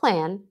realistic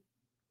plan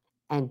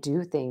and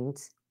do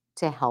things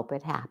to help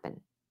it happen.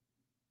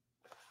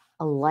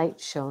 A light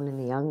shone in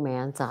the young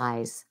man's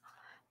eyes.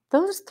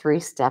 Those 3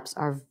 steps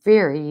are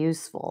very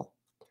useful.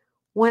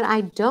 When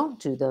I don't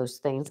do those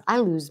things, I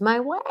lose my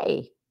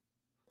way.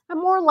 I'm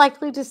more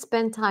likely to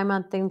spend time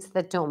on things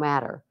that don't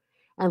matter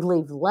and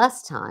leave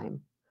less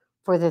time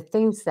for the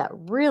things that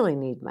really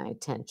need my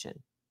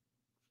attention.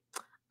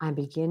 I'm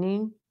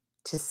beginning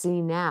to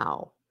see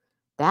now.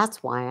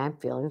 That's why I'm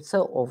feeling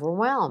so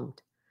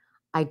overwhelmed.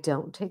 I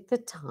don't take the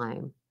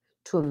time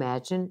to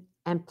imagine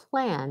and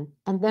plan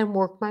and then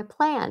work my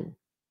plan,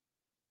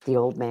 the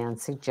old man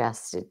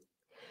suggested.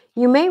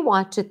 You may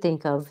want to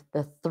think of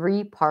the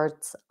 3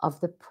 parts of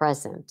the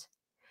present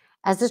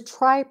as a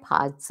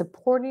tripod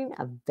supporting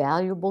a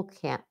valuable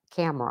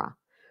camera,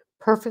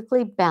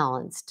 perfectly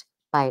balanced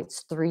by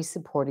its 3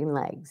 supporting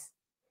legs.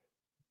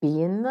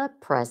 Be in the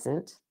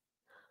present,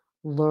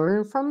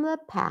 learn from the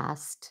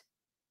past,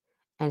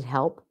 and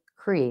help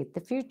create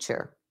the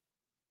future.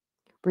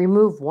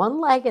 Remove one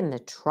leg and the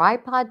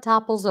tripod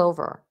topples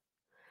over,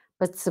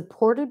 but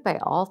supported by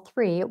all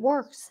 3, it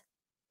works.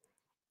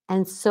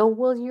 And so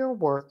will your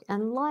work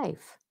and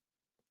life.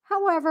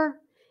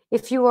 However,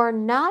 if you are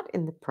not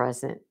in the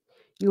present,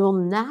 you will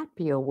not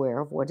be aware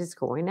of what is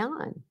going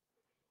on.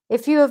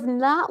 If you have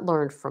not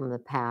learned from the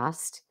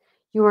past,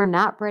 you are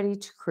not ready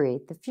to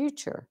create the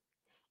future.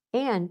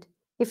 And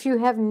if you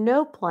have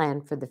no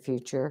plan for the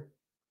future,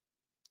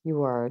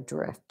 you are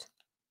adrift.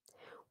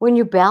 When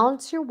you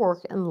balance your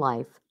work and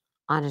life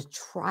on a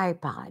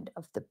tripod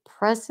of the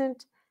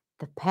present,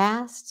 the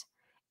past,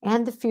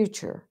 and the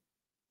future,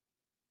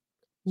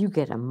 you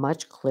get a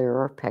much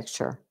clearer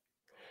picture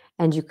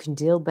and you can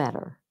deal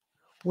better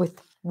with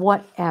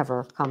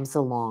whatever comes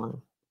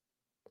along.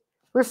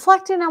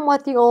 Reflecting on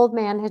what the old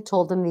man had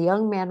told him, the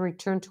young man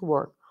returned to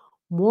work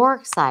more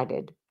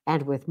excited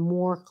and with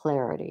more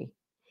clarity.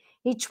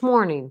 Each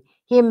morning,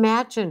 he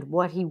imagined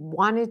what he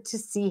wanted to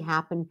see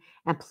happen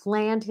and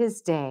planned his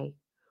day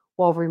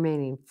while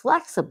remaining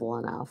flexible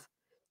enough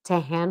to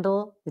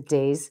handle the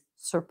day's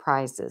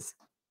surprises.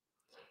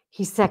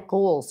 He set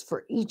goals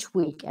for each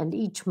week and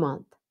each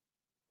month.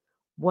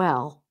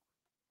 Well,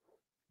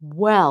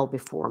 well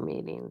before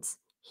meetings,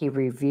 he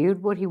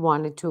reviewed what he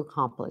wanted to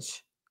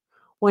accomplish.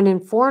 When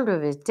informed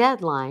of his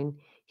deadline,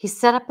 he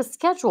set up a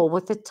schedule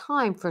with a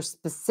time for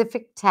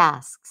specific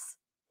tasks.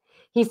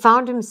 He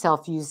found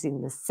himself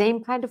using the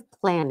same kind of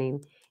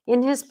planning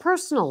in his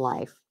personal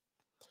life.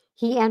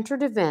 He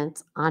entered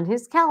events on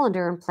his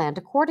calendar and planned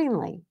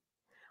accordingly.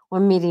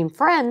 When meeting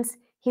friends,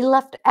 he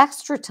left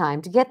extra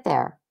time to get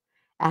there.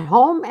 At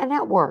home and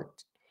at work,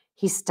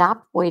 he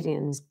stopped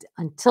waiting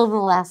until the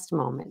last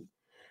moment.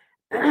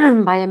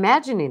 By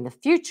imagining the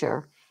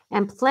future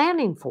and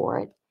planning for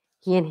it,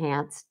 he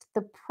enhanced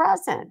the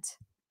present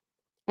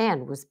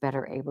and was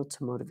better able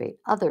to motivate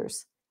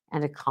others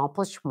and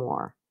accomplish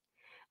more.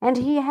 And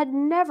he had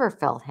never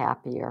felt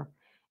happier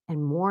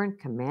and more in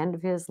command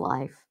of his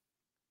life.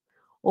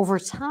 Over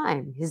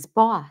time, his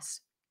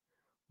boss,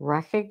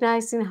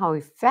 recognizing how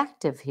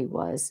effective he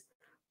was,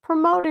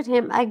 promoted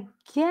him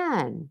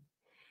again.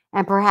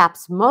 And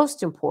perhaps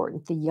most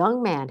important, the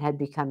young man had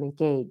become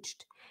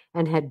engaged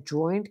and had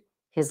joined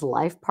his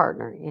life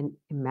partner in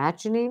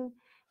imagining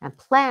and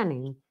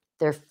planning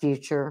their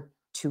future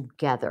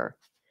together.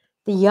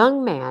 The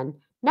young man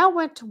now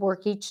went to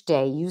work each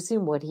day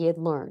using what he had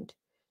learned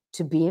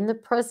to be in the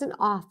present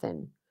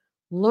often,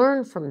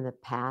 learn from the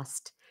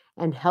past,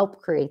 and help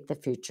create the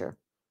future.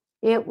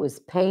 It was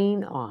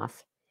paying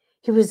off.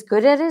 He was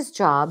good at his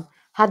job,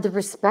 had the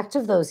respect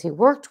of those he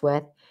worked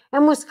with,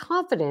 and was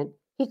confident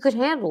he could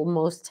handle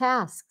most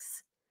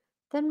tasks.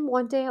 Then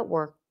one day at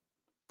work,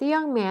 the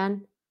young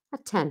man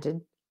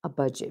attended a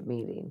budget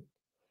meeting.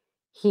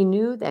 He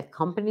knew that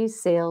company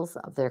sales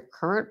of their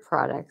current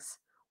products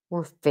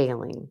were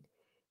failing.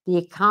 The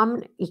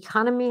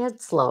economy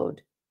had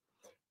slowed,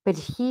 but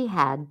he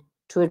had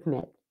to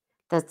admit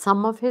that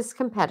some of his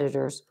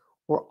competitors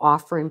were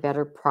offering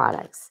better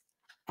products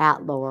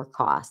at lower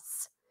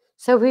costs.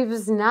 So he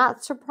was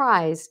not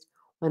surprised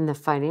when the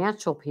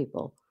financial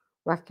people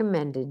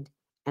recommended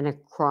an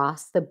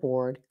across the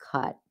board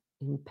cut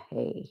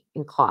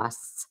in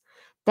costs.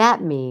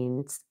 That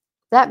means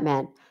that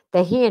meant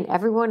that he and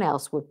everyone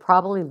else would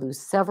probably lose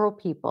several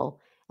people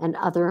and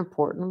other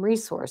important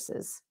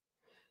resources.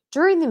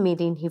 During the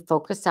meeting, he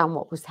focused on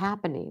what was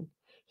happening.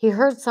 He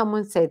heard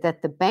someone say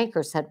that the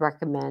bankers had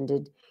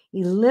recommended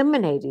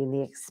eliminating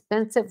the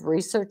expensive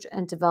research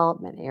and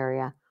development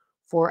area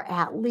for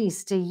at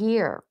least a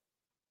year.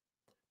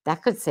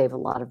 That could save a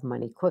lot of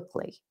money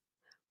quickly.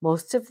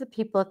 Most of the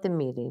people at the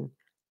meeting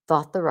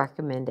thought the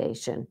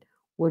recommendation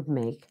would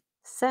make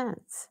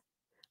sense.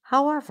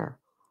 However,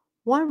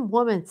 one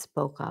woman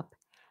spoke up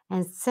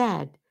and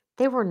said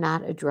they were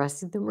not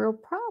addressing the real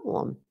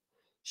problem.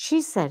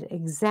 She said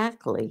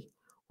exactly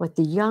what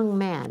the young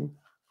man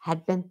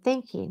had been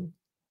thinking.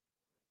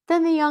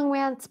 Then the young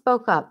man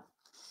spoke up.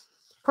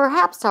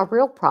 Perhaps our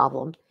real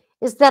problem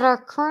is that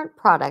our current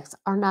products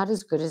are not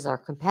as good as our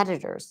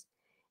competitors.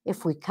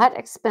 If we cut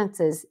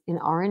expenses in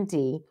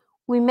R&D,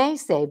 we may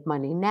save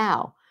money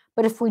now,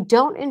 but if we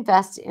don't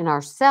invest in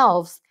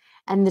ourselves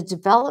and the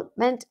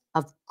development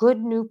of good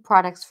new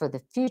products for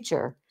the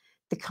future,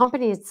 the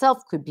company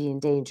itself could be in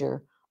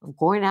danger of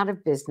going out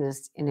of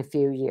business in a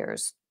few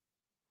years.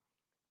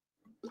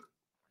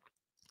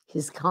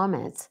 His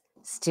comments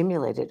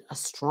stimulated a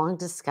strong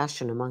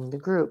discussion among the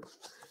group.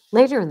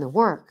 Later in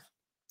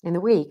the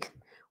week,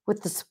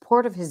 with the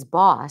support of his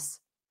boss,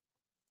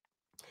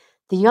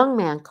 the young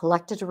man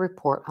collected a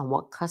report on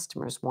what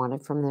customers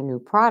wanted from their new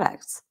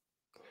products.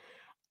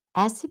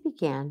 As he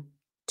began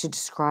to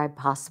describe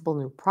possible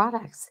new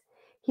products,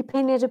 he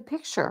painted a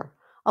picture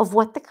of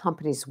what the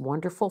company's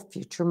wonderful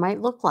future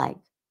might look like.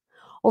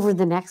 Over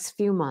the next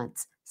few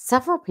months,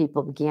 several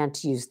people began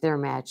to use their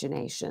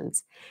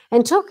imaginations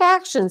and took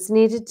actions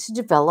needed to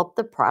develop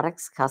the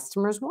products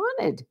customers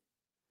wanted.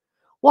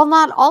 While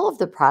not all of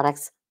the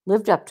products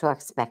lived up to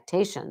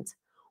expectations,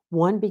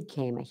 one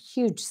became a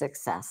huge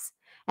success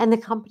and the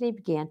company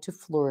began to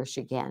flourish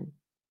again.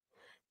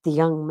 The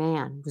young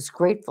man was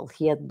grateful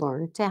he had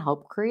learned to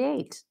help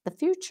create the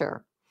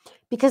future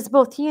because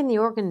both he and the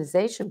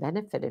organization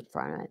benefited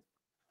from it.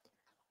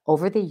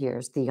 Over the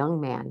years, the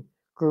young man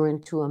grew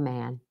into a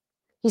man.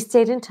 He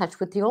stayed in touch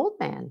with the old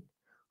man,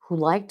 who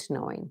liked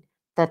knowing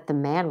that the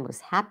man was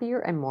happier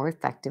and more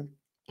effective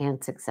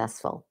and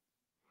successful.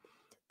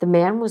 The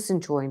man was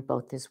enjoying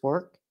both his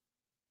work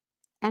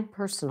and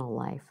personal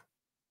life.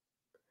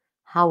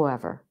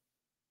 However,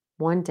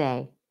 one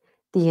day,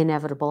 the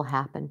inevitable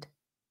happened.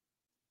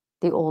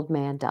 the old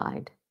man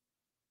died.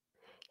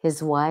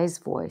 His wise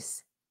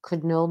voice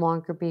could no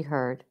longer be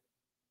heard.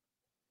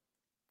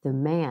 The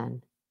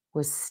man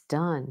was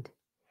stunned.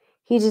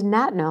 He did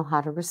not know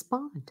how to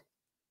respond.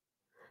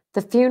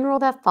 The funeral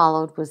that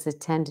followed was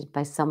attended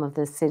by some of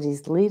the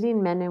city's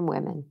leading men and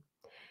women,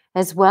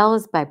 as well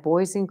as by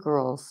boys and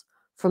girls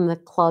from the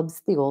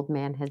clubs the old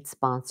man had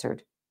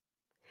sponsored.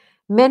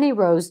 Many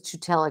rose to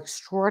tell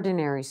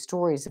extraordinary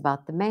stories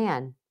about the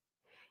man.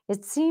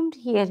 It seemed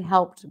he had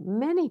helped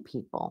many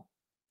people.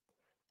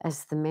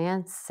 As the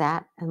man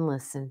sat and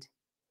listened,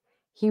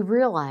 he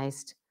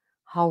realized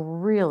how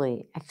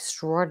really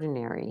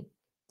extraordinary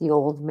the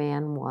old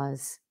man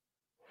was.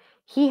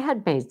 He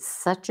had made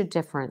such a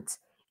difference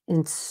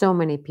in so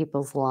many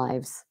people's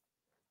lives.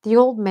 The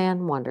old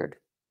man wondered,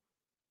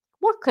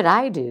 what could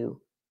I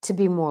do to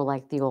be more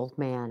like the old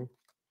man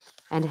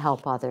and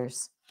help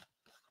others?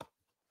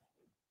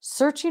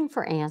 Searching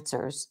for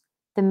answers,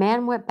 the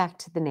man went back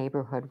to the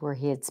neighborhood where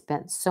he had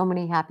spent so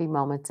many happy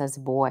moments as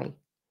a boy.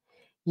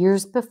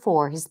 Years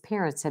before, his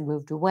parents had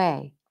moved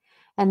away,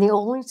 and the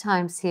only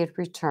times he had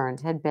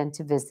returned had been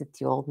to visit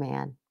the old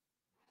man.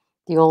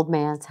 The old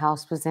man's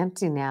house was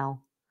empty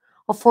now,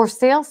 a for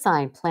sale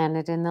sign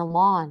planted in the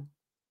lawn.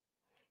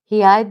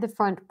 He eyed the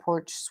front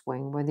porch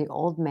swing where the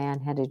old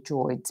man had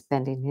enjoyed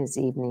spending his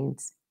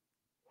evenings.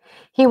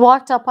 He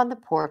walked up on the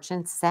porch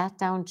and sat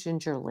down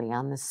gingerly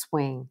on the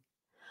swing,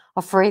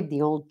 afraid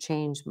the old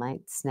change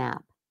might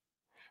snap.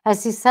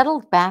 As he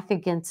settled back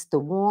against the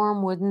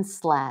warm wooden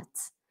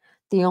slats,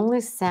 the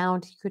only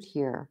sound he could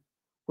hear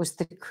was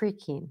the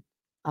creaking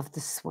of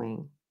the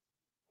swing.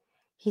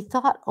 He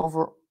thought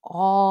over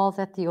all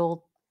that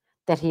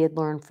he had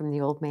learned from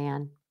the old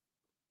man.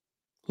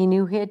 He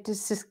knew he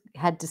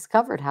had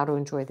discovered how to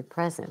enjoy the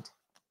present.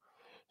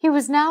 He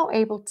was now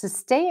able to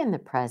stay in the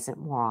present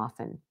more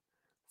often,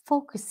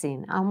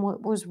 focusing on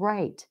what was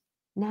right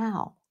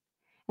now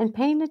and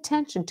paying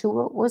attention to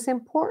what was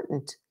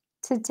important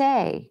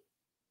today.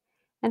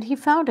 And he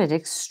found it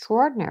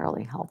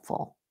extraordinarily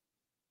helpful.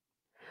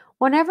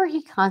 Whenever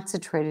he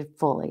concentrated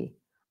fully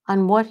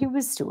on what he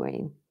was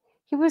doing,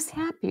 he was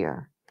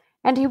happier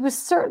and he was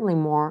certainly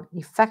more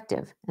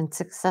effective and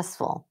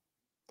successful.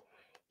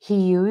 He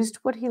used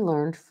what he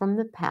learned from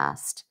the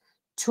past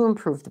to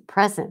improve the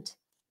present.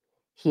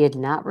 He had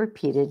not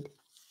repeated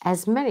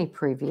as many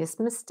previous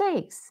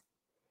mistakes.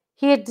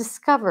 He had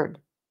discovered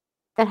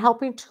that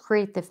helping to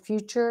create the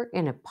future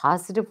in a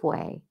positive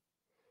way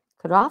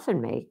could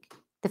often make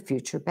the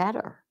future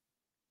better.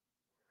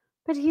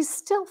 But he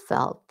still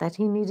felt that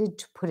he needed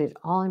to put it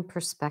all in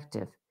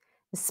perspective,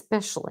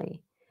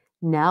 especially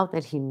now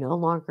that he no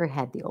longer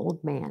had the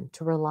old man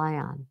to rely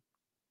on.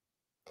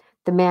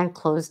 The man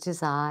closed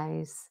his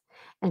eyes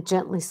and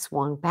gently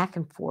swung back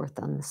and forth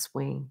on the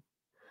swing,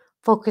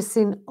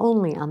 focusing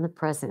only on the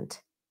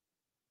present.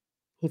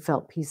 He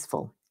felt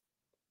peaceful.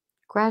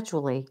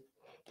 Gradually,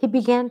 he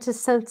began to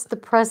sense the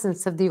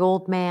presence of the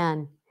old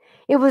man.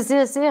 It was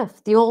as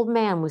if the old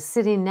man was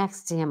sitting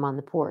next to him on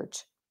the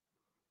porch.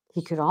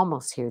 He could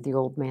almost hear the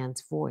old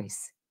man's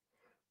voice,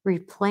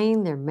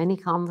 replaying their many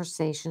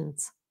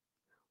conversations.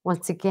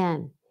 Once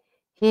again,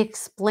 he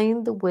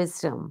explained the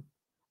wisdom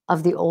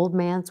of the old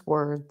man's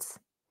words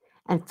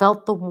and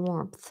felt the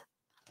warmth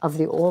of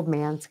the old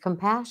man's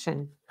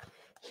compassion.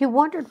 He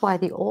wondered why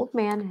the old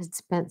man had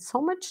spent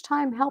so much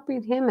time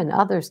helping him and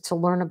others to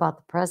learn about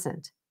the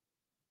present.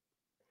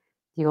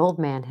 The old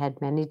man had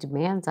many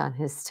demands on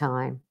his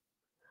time.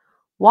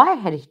 Why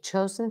had he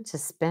chosen to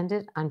spend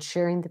it on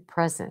sharing the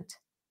present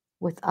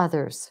with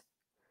others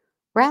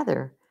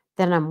rather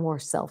than on more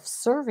self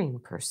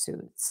serving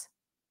pursuits?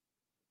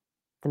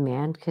 The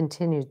man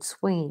continued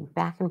swinging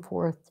back and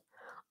forth,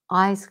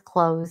 eyes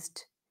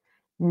closed,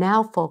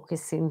 now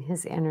focusing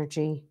his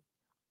energy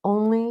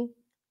only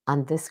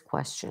on this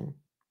question.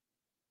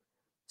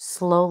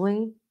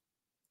 Slowly,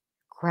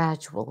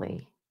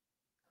 gradually,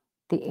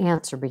 the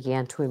answer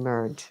began to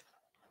emerge.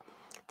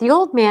 The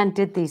old man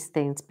did these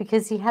things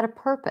because he had a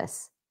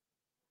purpose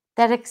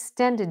that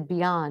extended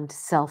beyond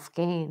self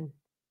gain.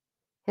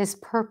 His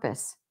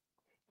purpose,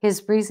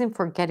 his reason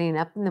for getting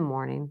up in the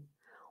morning,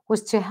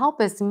 was to help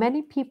as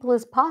many people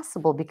as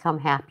possible become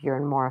happier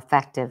and more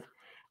effective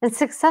and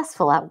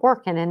successful at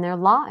work and in their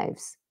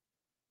lives.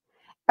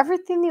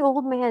 Everything the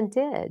old man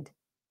did,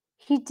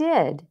 he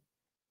did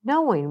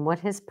knowing what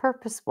his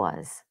purpose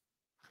was.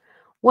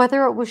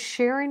 Whether it was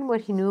sharing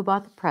what he knew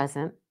about the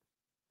present,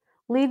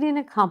 leading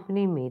a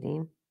company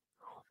meeting,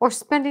 or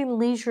spending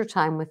leisure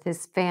time with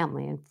his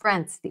family and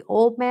friends, the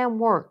old man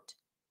worked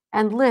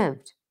and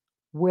lived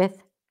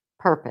with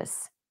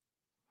purpose.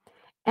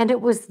 And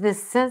it was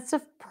this sense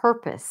of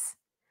purpose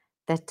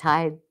that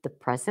tied the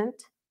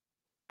present,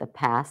 the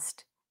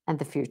past, and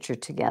the future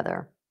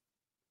together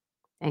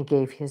and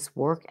gave his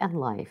work and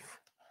life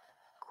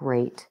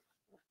great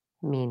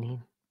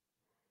meaning.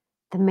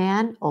 The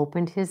man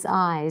opened his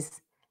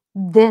eyes.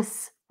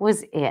 This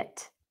was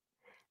it.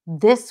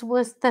 This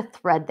was the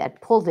thread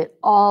that pulled it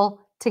all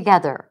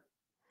together.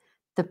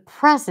 The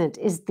present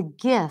is the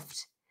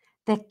gift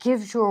that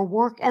gives your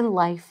work and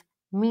life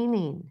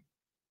meaning.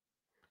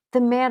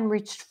 The man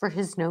reached for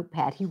his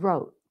notepad. He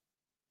wrote,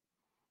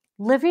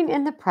 "Living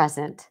in the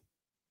present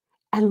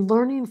and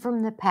learning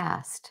from the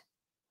past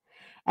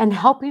and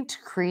helping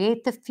to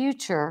create the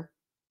future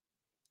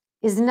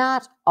is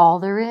not all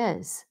there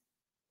is.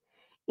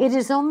 It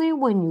is only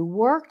when you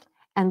work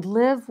and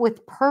live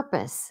with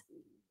purpose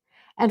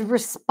and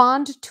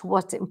respond to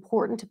what's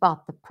important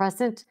about the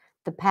present,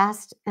 the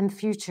past, and the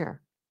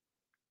future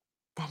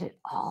that it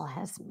all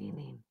has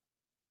meaning."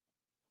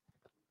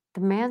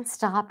 The man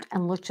stopped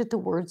and looked at the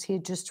words he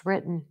had just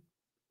written.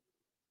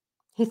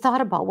 He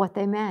thought about what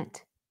they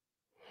meant.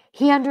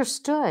 He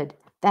understood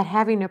that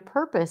having a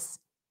purpose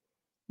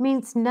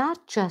means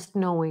not just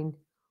knowing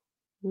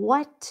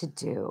what to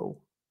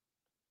do,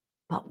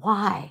 but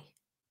why.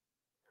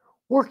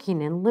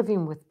 Working and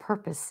living with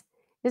purpose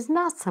is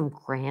not some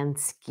grand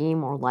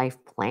scheme or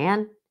life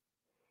plan.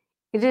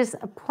 It is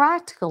a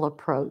practical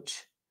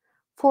approach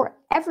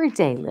for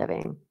everyday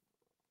living.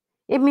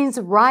 It means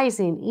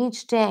rising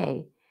each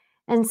day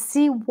and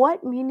see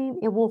what meaning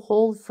it will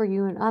hold for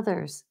you and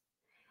others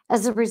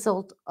as a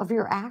result of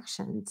your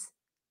actions.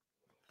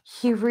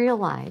 He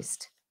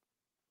realized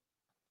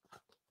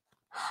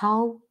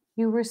how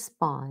you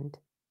respond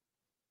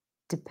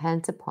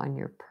depends upon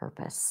your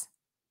purpose.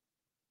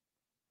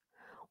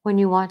 When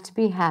you want to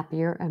be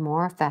happier and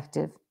more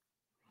effective,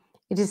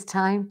 it is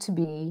time to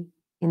be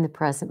in the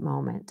present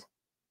moment.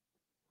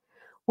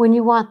 When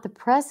you want the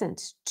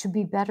present to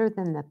be better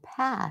than the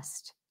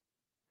past,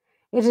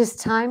 it is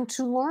time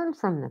to learn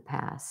from the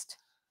past.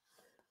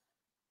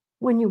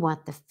 When you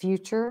want the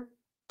future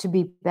to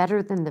be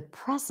better than the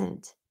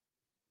present,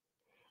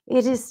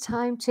 it is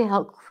time to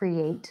help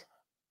create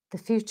the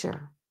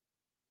future.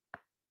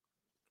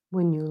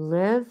 When you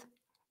live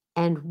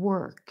and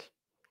work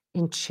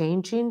in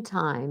changing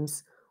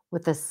times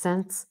with a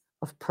sense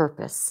of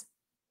purpose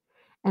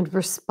and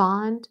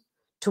respond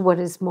to what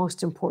is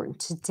most important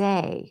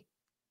today,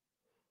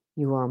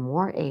 you are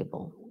more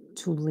able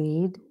to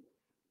lead,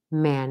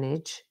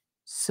 manage,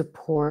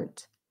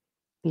 support,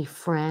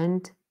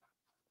 befriend,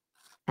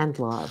 and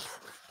love.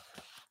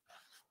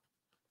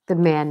 The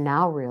man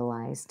now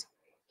realized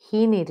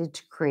he needed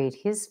to create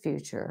his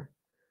future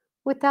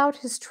without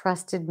his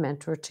trusted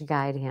mentor to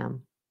guide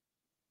him.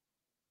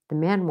 The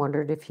man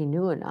wondered if he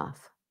knew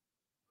enough.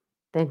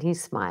 Then he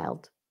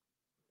smiled.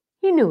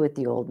 He knew what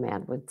the old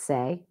man would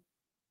say.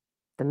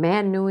 The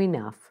man knew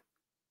enough.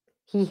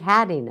 He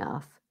had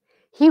enough.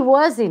 He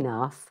was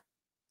enough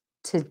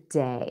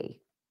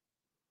today.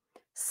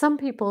 Some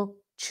people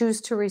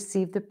choose to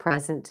receive the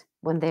present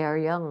when they are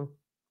young,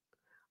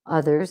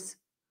 others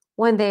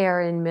when they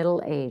are in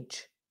middle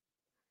age,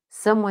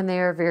 some when they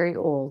are very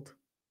old,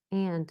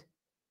 and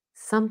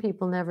some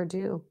people never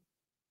do.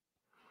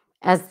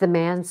 As the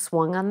man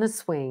swung on the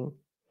swing,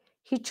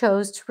 he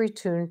chose to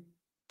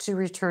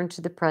return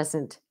to the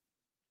present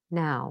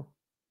now.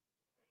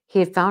 He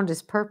had found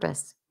his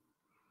purpose.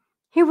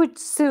 He would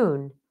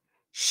soon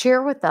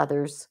share with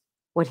others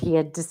what he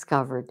had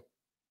discovered.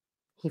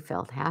 He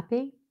felt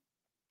happy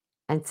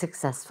and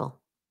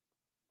successful.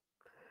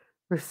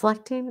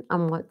 Reflecting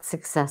on what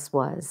success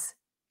was,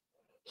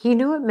 he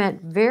knew it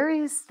meant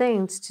various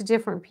things to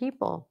different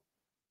people.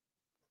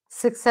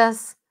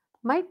 Success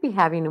might be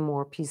having a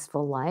more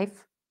peaceful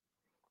life,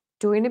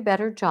 doing a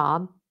better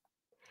job,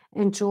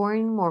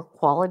 enjoying more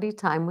quality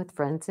time with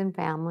friends and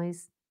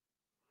families,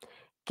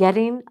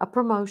 getting a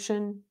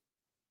promotion,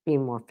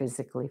 being more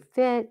physically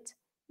fit,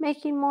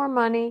 making more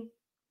money,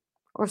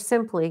 or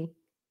simply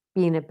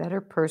being a better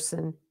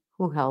person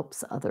who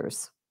helps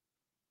others.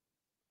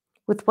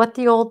 With what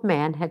the old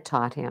man had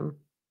taught him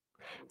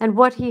and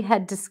what he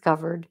had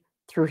discovered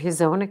through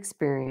his own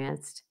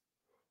experience,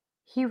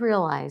 he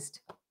realized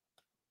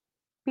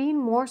being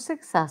more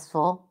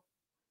successful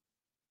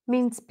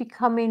means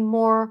becoming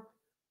more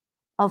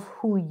of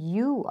who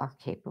you are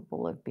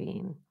capable of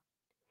being.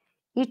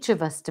 Each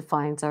of us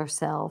defines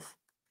ourselves.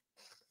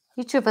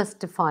 Each of us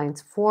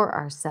defines for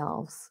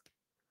ourselves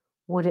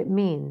what it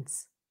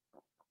means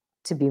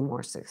to be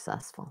more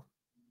successful.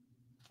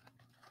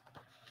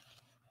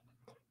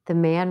 The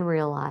man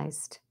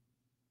realized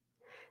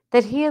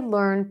that he had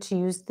learned to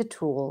use the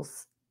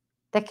tools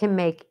that can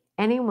make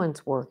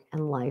anyone's work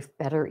and life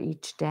better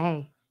each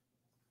day.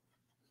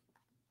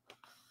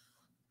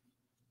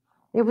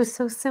 It was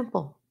so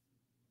simple.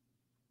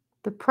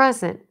 The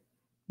present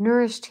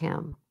nourished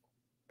him,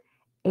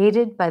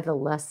 aided by the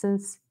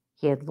lessons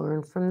he had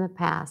learned from the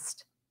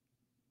past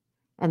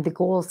and the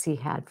goals he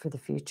had for the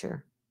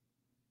future.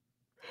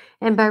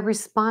 And by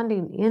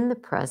responding in the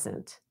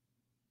present,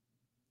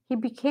 he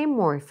became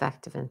more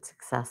effective and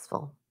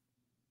successful.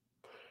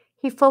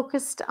 He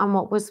focused on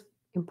what was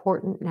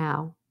important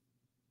now.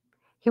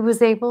 He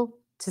was able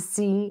to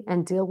see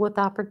and deal with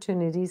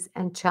opportunities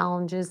and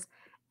challenges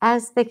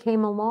as they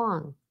came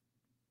along.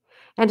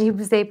 And he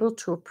was able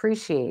to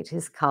appreciate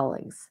his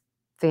colleagues,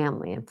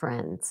 family, and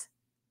friends.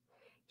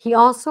 He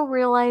also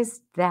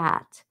realized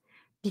that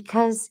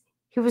because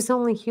he was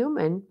only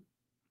human,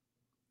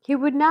 he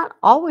would not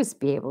always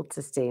be able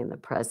to stay in the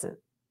present.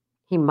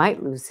 He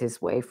might lose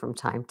his way from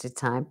time to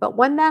time, but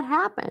when that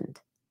happened,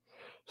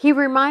 He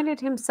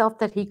reminded himself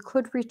that he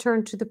could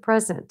return to the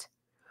present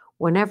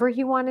whenever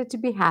he wanted to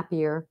be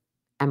happier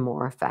and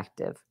more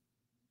effective.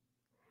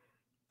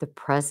 The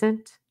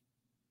present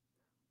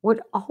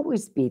would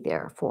always be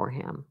there for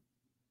him.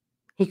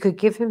 He could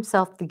give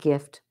himself the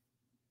gift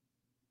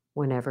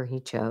whenever he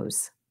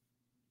chose.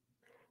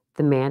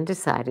 The man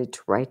decided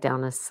to write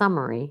down a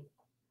summary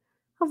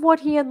of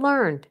what he had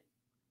learned.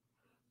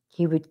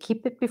 He would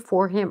keep it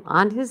before him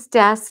on his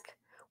desk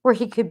where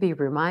he could be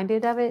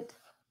reminded of it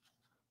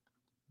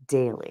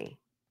daily.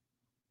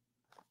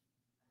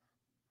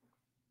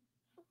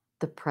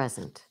 The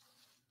present.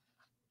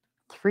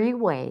 3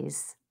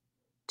 ways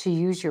to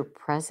use your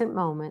present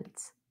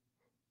moments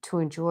to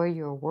enjoy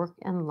your work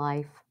and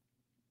life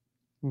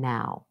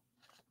now.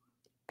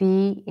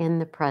 Be in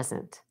the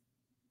present.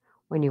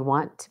 When you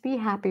want to be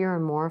happier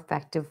and more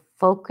effective,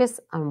 focus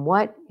on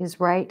what is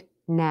right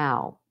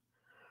now.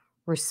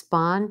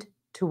 Respond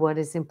to what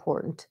is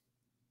important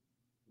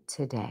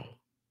today.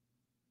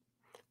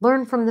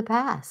 Learn from the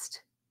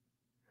past.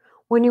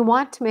 When you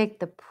want to make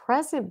the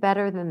present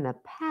better than the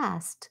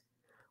past,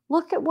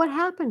 look at what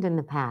happened in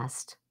the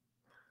past.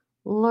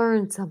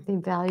 Learn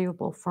something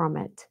valuable from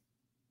it.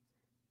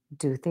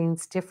 Do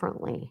things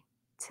differently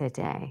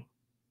today.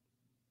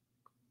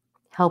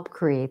 Help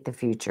create the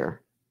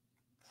future.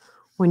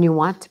 When you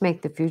want to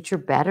make the future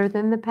better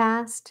than the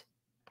past,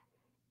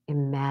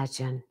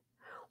 imagine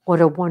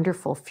what a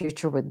wonderful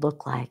future would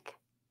look like.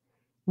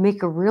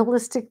 Make a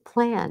realistic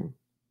plan.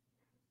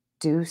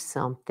 Do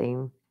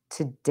something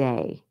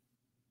today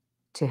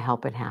to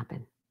help it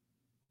happen.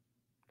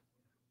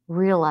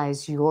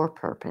 Realize your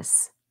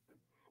purpose.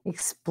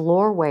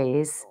 Explore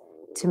ways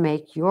to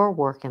make your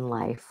work and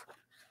life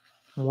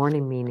more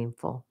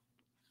meaningful.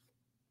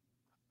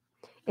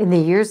 In the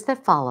years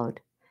that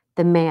followed,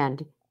 the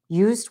man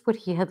used what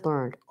he had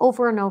learned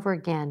over and over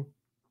again.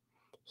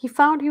 He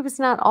found he was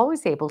not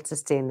always able to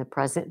stay in the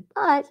present,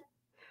 but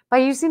by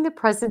using the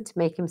present to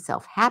make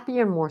himself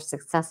happier and more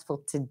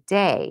successful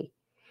today,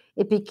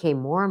 it became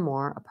more and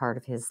more a part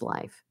of his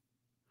life.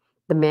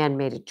 The man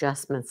made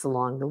adjustments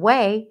along the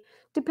way,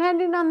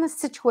 depending on the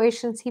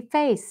situations he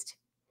faced.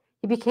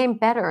 He became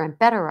better and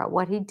better at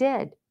what he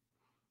did.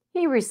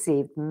 He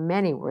received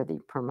many worthy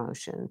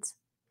promotions.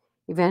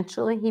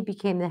 Eventually, he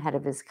became the head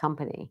of his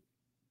company,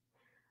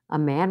 a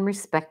man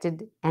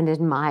respected and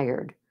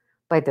admired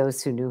by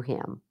those who knew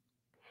him.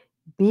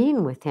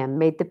 Being with him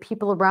made the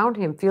people around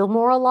him feel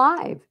more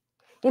alive.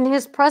 In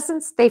his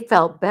presence, they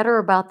felt better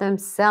about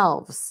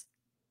themselves.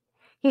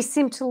 He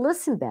seemed to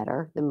listen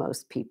better than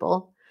most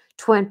people,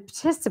 to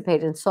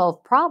anticipate and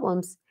solve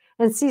problems,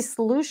 and see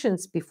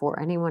solutions before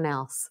anyone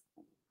else.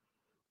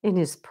 In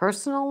his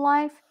personal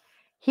life,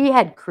 he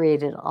had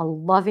created a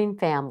loving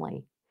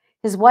family.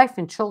 His wife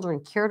and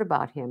children cared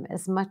about him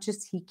as much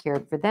as he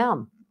cared for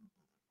them.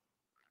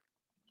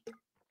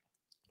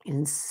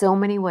 In so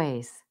many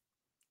ways,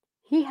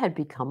 he had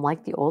become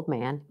like the old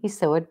man he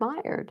so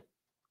admired.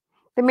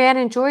 The man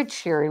enjoyed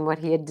sharing what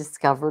he had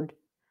discovered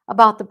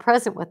about the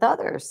present with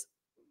others.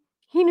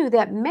 He knew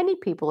that many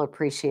people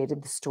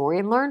appreciated the story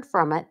and learned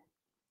from it,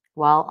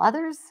 while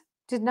others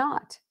did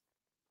not.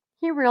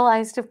 He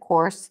realized, of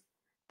course,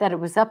 that it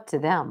was up to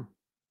them.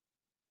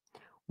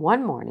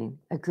 One morning,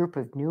 a group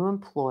of new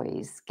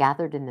employees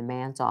gathered in the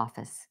man's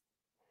office.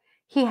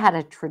 He had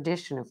a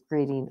tradition of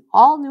greeting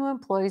all new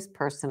employees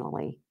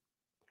personally.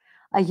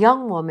 A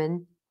young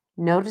woman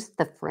noticed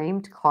the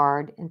framed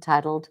card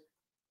entitled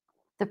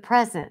The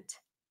Present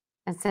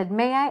and said,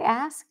 "May I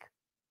ask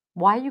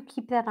why you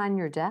keep that on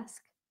your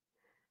desk?"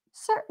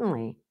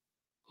 "Certainly,"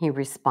 he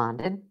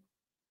responded.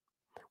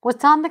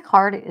 What's on the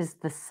card is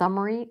the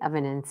summary of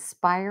an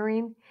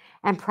inspiring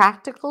and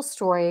practical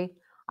story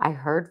I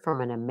heard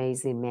from an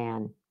amazing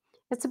man.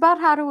 It's about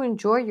how to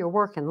enjoy your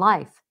work and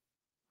life.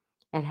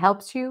 It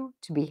helps you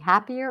to be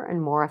happier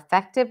and more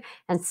effective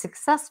and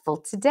successful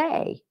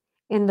today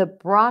in the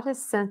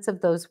broadest sense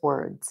of those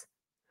words.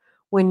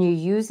 When you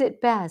use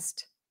it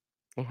best,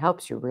 it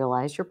helps you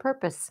realize your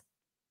purpose.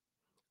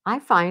 I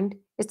find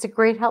it's a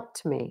great help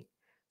to me,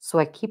 so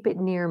I keep it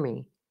near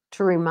me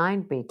to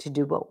remind me to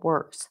do what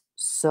works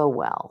so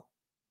well.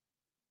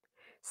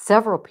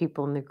 Several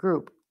people in the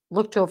group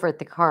looked over at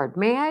the card.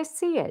 "May I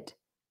see it?"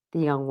 the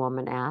young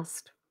woman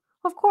asked.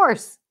 "Of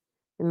course."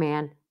 The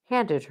man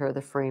handed her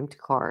the framed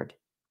card.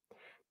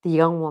 The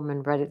young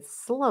woman read it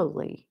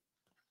slowly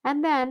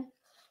and then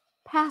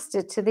passed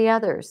it to the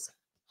others.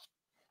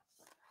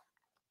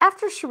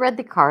 After she read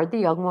the card, the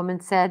young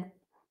woman said,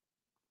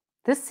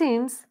 "This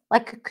seems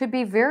like it could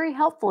be very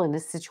helpful in the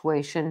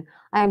situation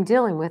I am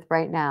dealing with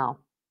right now."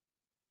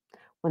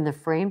 When the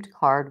framed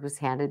card was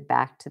handed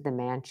back to the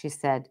man, she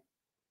said,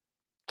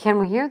 "Can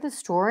we hear the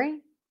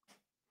story?"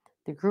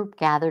 The group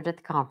gathered at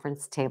the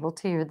conference table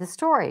to hear the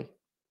story.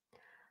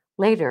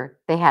 Later,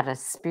 they had a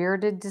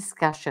spirited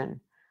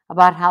discussion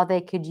about how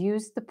they could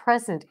use the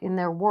present in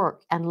their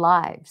work and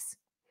lives.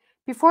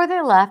 Before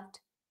they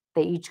left,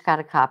 they each got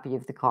a copy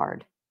of the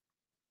card.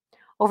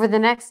 Over the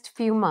next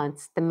few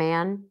months, the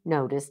man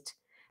noticed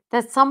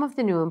that some of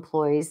the new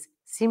employees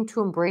seemed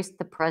to embrace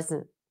the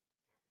present,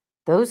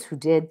 Those who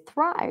did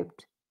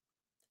thrived.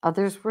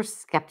 Others were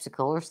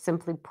skeptical or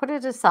simply put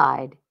it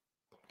aside.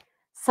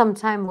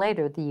 Sometime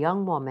later, the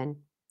young woman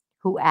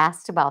who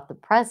asked about the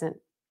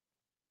present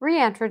re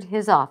entered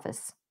his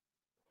office.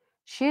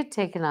 She had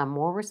taken on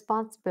more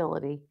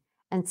responsibility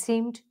and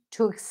seemed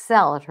to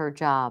excel at her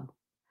job.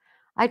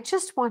 I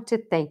just want to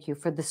thank you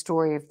for the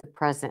story of the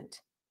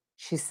present,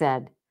 she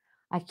said.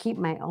 I keep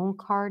my own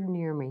card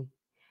near me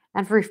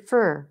and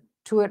refer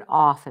to it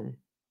often.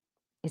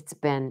 It's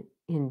been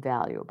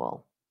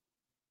invaluable.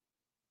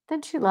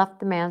 Then she left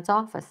the man's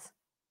office.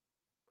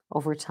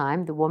 Over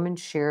time, the woman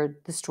shared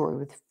the story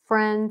with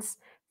friends,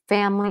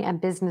 family, and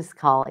business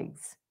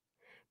colleagues.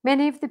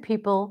 Many of the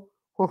people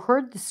who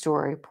heard the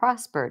story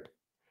prospered,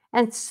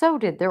 and so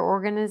did their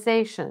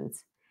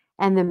organizations.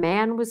 And the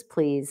man was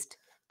pleased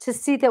to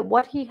see that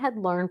what he had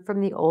learned from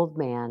the old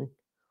man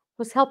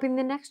was helping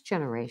the next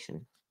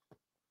generation.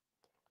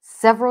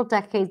 Several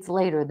decades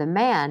later, the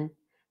man,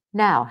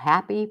 now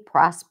happy,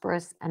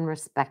 prosperous, and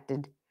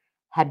respected,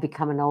 had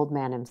become an old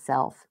man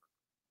himself.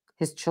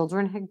 His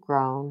children had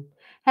grown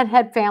and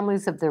had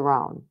families of their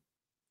own.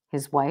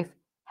 His wife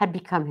had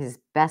become his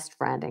best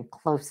friend and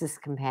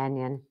closest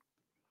companion.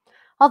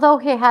 Although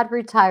he had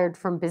retired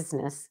from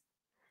business,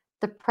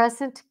 the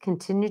present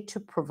continued to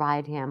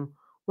provide him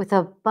with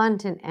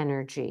abundant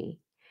energy,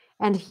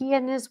 and he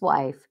and his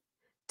wife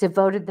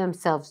devoted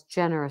themselves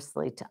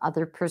generously to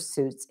other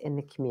pursuits in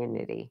the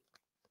community.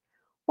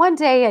 One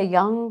day, a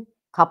young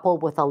couple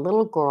with a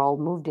little girl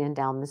moved in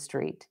down the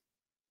street.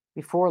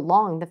 Before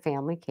long, the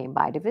family came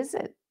by to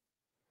visit.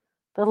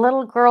 The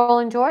little girl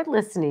enjoyed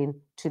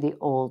listening to the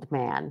old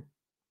man,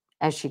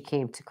 as she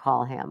came to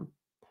call him.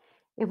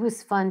 It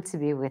was fun to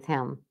be with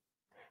him.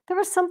 There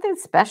was something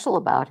special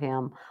about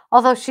him,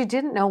 although she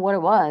didn't know what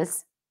it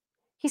was.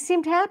 He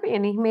seemed happy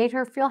and he made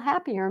her feel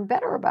happier and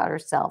better about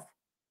herself.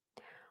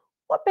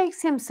 What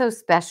makes him so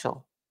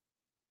special?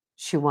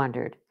 She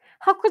wondered.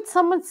 How could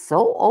someone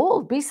so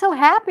old be so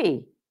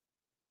happy?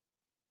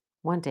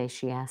 One day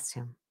she asked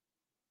him.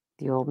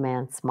 The old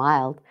man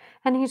smiled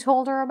and he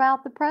told her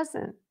about the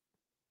present.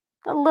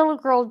 The little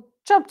girl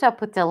jumped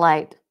up with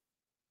delight.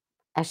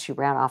 As she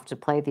ran off to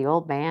play, the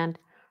old man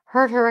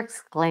heard her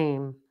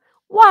exclaim,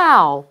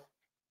 Wow!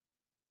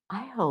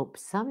 I hope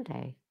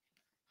someday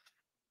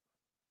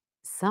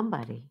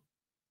somebody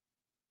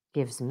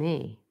gives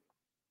me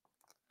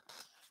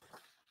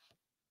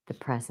the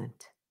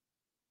present.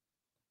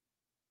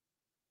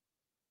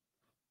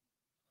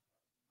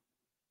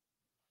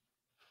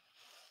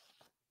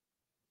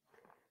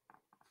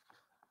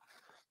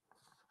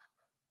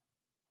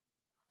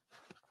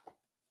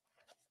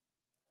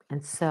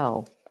 And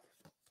so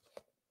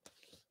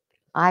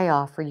I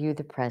offer you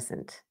the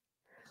present.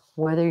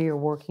 Whether you're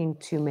working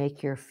to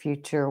make your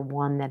future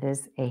one that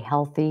is a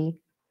healthy,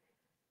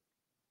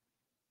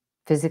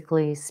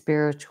 physically,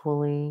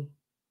 spiritually,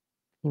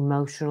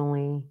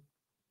 emotionally,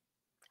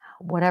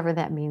 whatever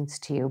that means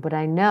to you. But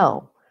I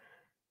know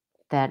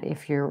that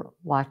if you're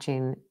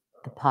watching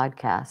the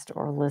podcast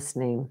or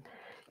listening,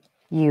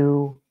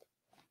 you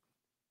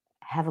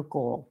have a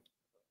goal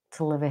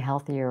to live a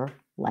healthier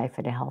life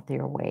at a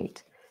healthier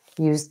weight.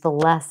 Use the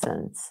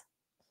lessons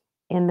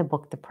in the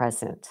book, The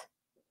Present,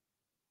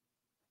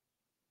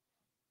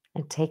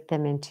 and take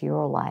them into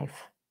your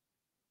life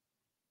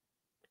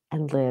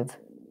and live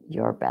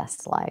your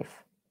best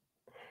life.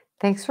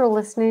 Thanks for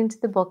listening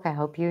to the book. I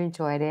hope you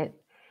enjoyed it,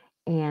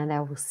 and I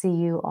will see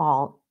you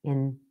all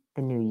in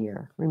the new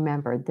year.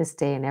 Remember, this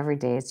day and every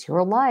day, it's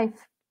your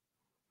life,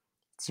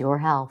 it's your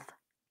health,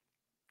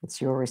 it's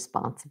your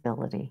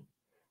responsibility,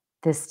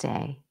 this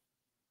day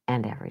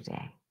and every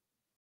day.